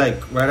and they're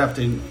like right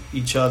after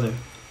each other.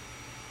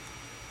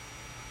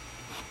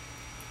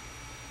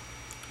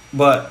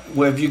 But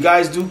if you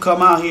guys do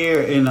come out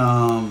here in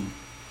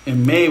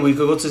May, we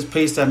could go to this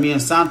place that me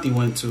and Santi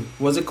went to.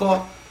 What's it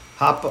called?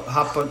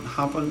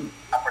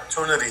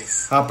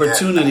 Opportunities.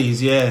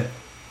 Opportunities, yeah.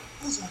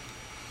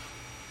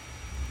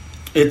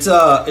 It's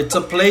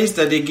a place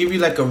that they give you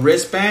like a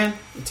wristband.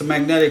 It's a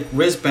magnetic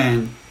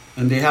wristband,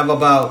 and they have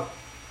about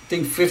I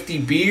think 50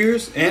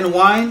 beers and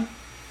wine,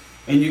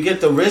 and you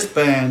get the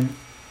wristband,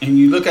 and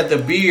you look at the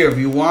beer if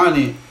you want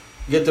it.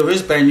 You get the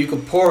wristband, you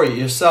can pour it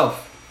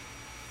yourself.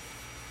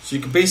 So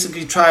you can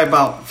basically try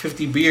about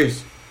 50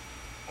 beers.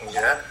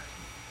 Yeah.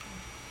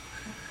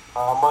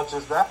 How much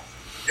is that?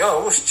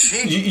 Yo, it was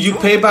cheap. You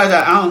pay by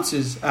the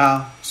ounces,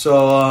 Al.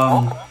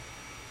 So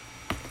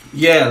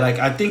yeah, like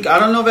I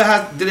don't know if it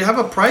has. Did it have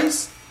a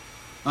price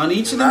on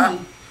each of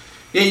them?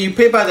 Yeah, you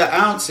pay by the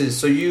ounces.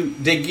 So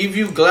they give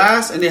you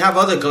glass, and they have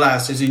other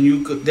glasses, and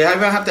they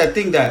even have that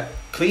thing that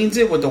cleans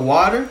it with the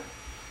water.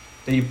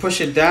 Then you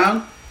push it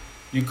down,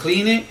 you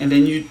clean it, and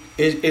then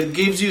it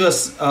gives you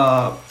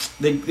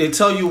they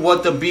tell you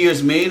what the beer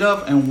is made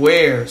of and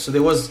where. So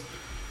there was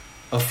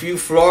a few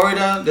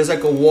Florida. There's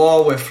like a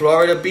wall with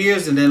Florida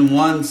beers, and then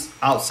one's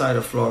outside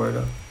of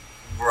Florida.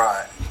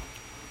 Right.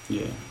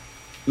 Yeah.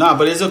 Nah,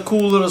 but it's a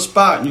cool little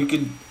spot. You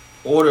can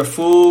order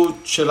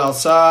food, chill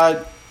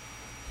outside.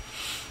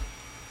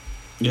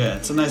 Yeah,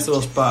 it's a nice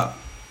little spot.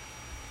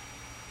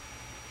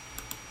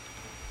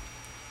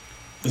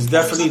 It's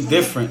definitely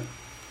different.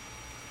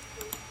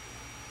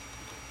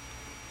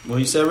 What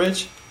you said,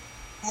 Rich?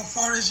 How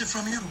far is it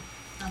from you?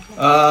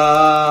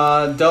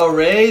 Del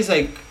Rey is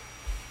like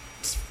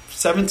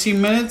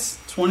 17 minutes,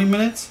 20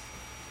 minutes.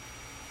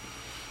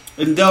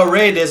 In Del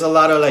Rey, there's a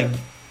lot of like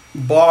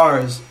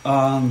bars.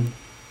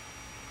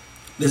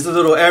 There's a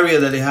little area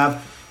that they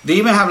have. They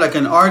even have like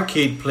an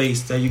arcade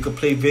place that you could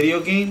play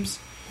video games,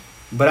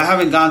 but I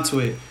haven't gone to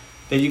it.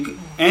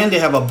 And they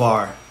have a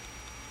bar.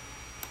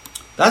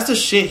 That's the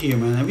shit here,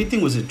 man.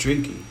 Everything was a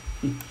drinking.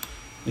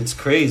 It's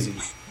crazy.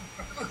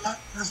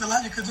 There's a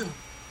lot you could do.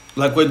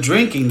 Like with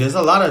drinking, there's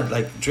a lot of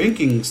like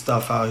drinking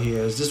stuff out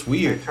here. It's just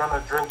weird. You're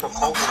trying to drink a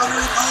Coke. He's able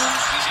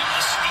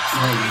to sneak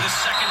through to the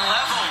second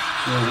level.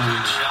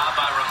 Good job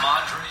by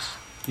Ramondres.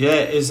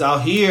 Yeah, it's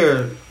out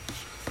here.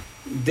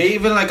 They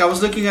even like I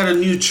was looking at a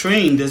new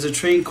train. There's a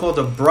train called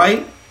the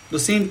Bright. The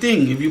same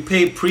thing. If you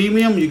pay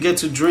premium, you get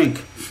to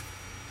drink.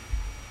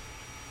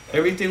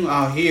 Everything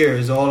out here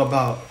is all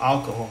about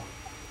alcohol.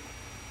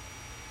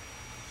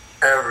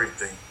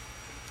 Everything.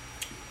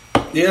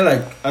 Yeah,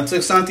 like I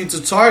took Santi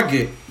to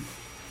Target,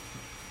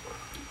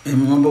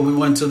 and remember we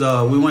went to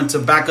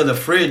back of the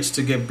fridge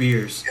to get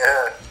beers.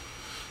 Yeah.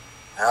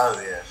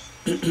 Hell yeah.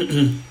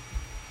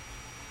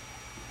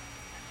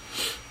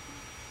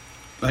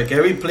 Like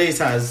every place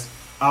has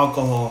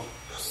alcohol,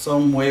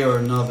 some way or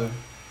another.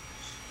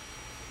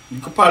 You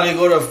could probably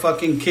go to a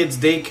fucking kids'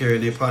 daycare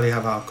and they probably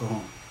have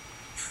alcohol.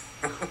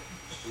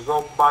 You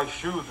go buy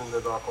shoes and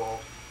there's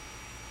alcohol.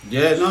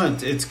 Yeah, no,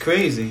 it's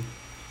crazy.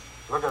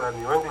 Look at that,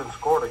 New England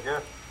scored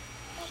again.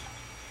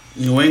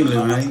 New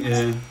England, right?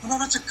 Yeah. I'm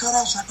about to cut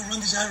off so I can run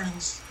these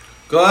errands.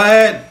 Go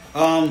ahead.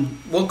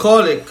 We'll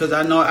call it because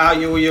I know out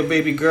you with your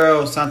baby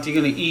girl. Santi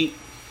gonna eat.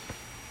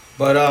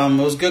 But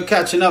it was good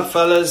catching up,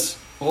 fellas.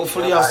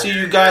 Hopefully, I'll see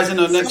you guys in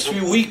the next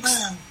few weeks.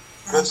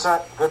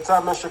 Good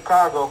time in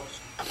Chicago.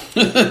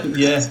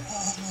 Yeah.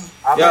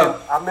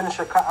 I'm in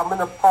Chicago. I'm in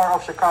a part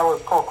of Chicago.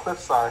 It's called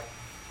Cliffside.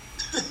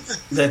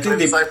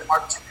 Cliffside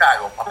Park,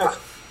 Chicago.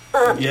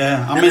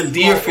 Yeah, I'm in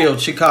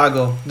Deerfield,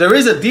 Chicago. There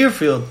is a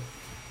Deerfield,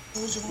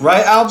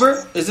 right,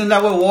 Albert? Isn't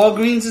that where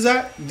Walgreens is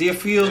at?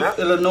 Deerfield, yeah.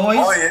 Illinois.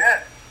 Oh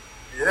yeah,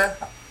 yeah.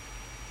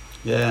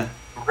 Yeah.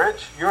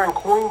 Rich, you're in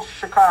Queens,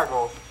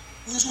 Chicago.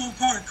 Who's on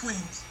part of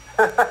Queens?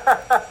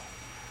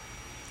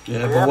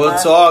 Yeah, but we'll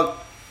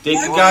talk.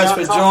 Thank you guys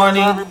for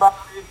joining.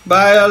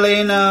 Bye,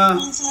 Elena.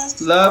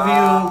 Love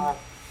you.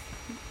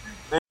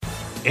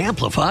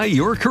 Amplify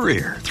your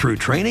career through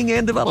training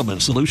and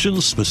development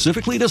solutions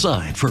specifically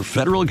designed for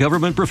federal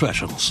government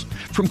professionals.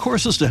 From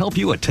courses to help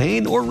you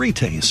attain or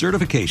retain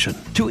certification,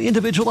 to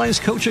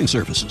individualized coaching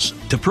services,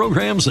 to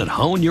programs that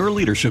hone your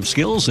leadership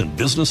skills and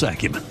business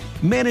acumen,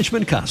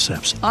 Management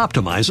Concepts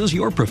optimizes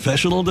your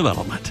professional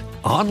development.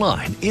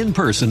 Online, in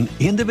person,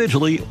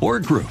 individually, or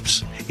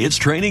groups, it's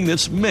training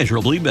that's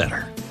measurably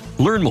better.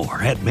 Learn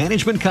more at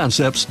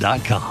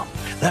managementconcepts.com.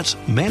 That's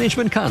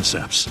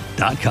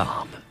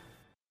managementconcepts.com.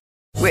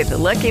 With the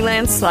Lucky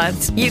Land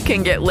Slots, you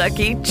can get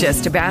lucky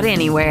just about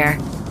anywhere.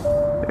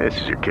 This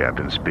is your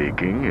captain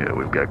speaking.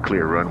 We've got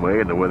clear runway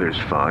and the weather's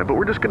fine, but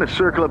we're just going to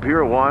circle up here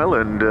a while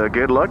and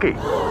get lucky.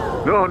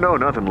 No,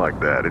 nothing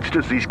like that. It's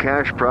just these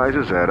cash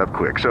prizes add up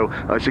quick. So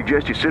I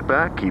suggest you sit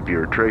back, keep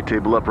your tray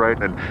table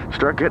upright, and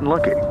start getting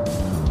lucky.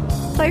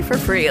 Play for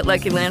free at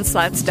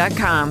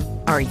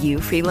LuckyLandSlots.com. Are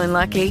you feeling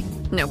lucky?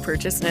 No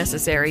purchase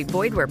necessary.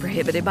 Void where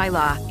prohibited by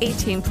law.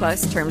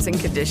 18+ terms and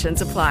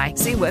conditions apply.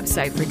 See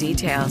website for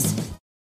details.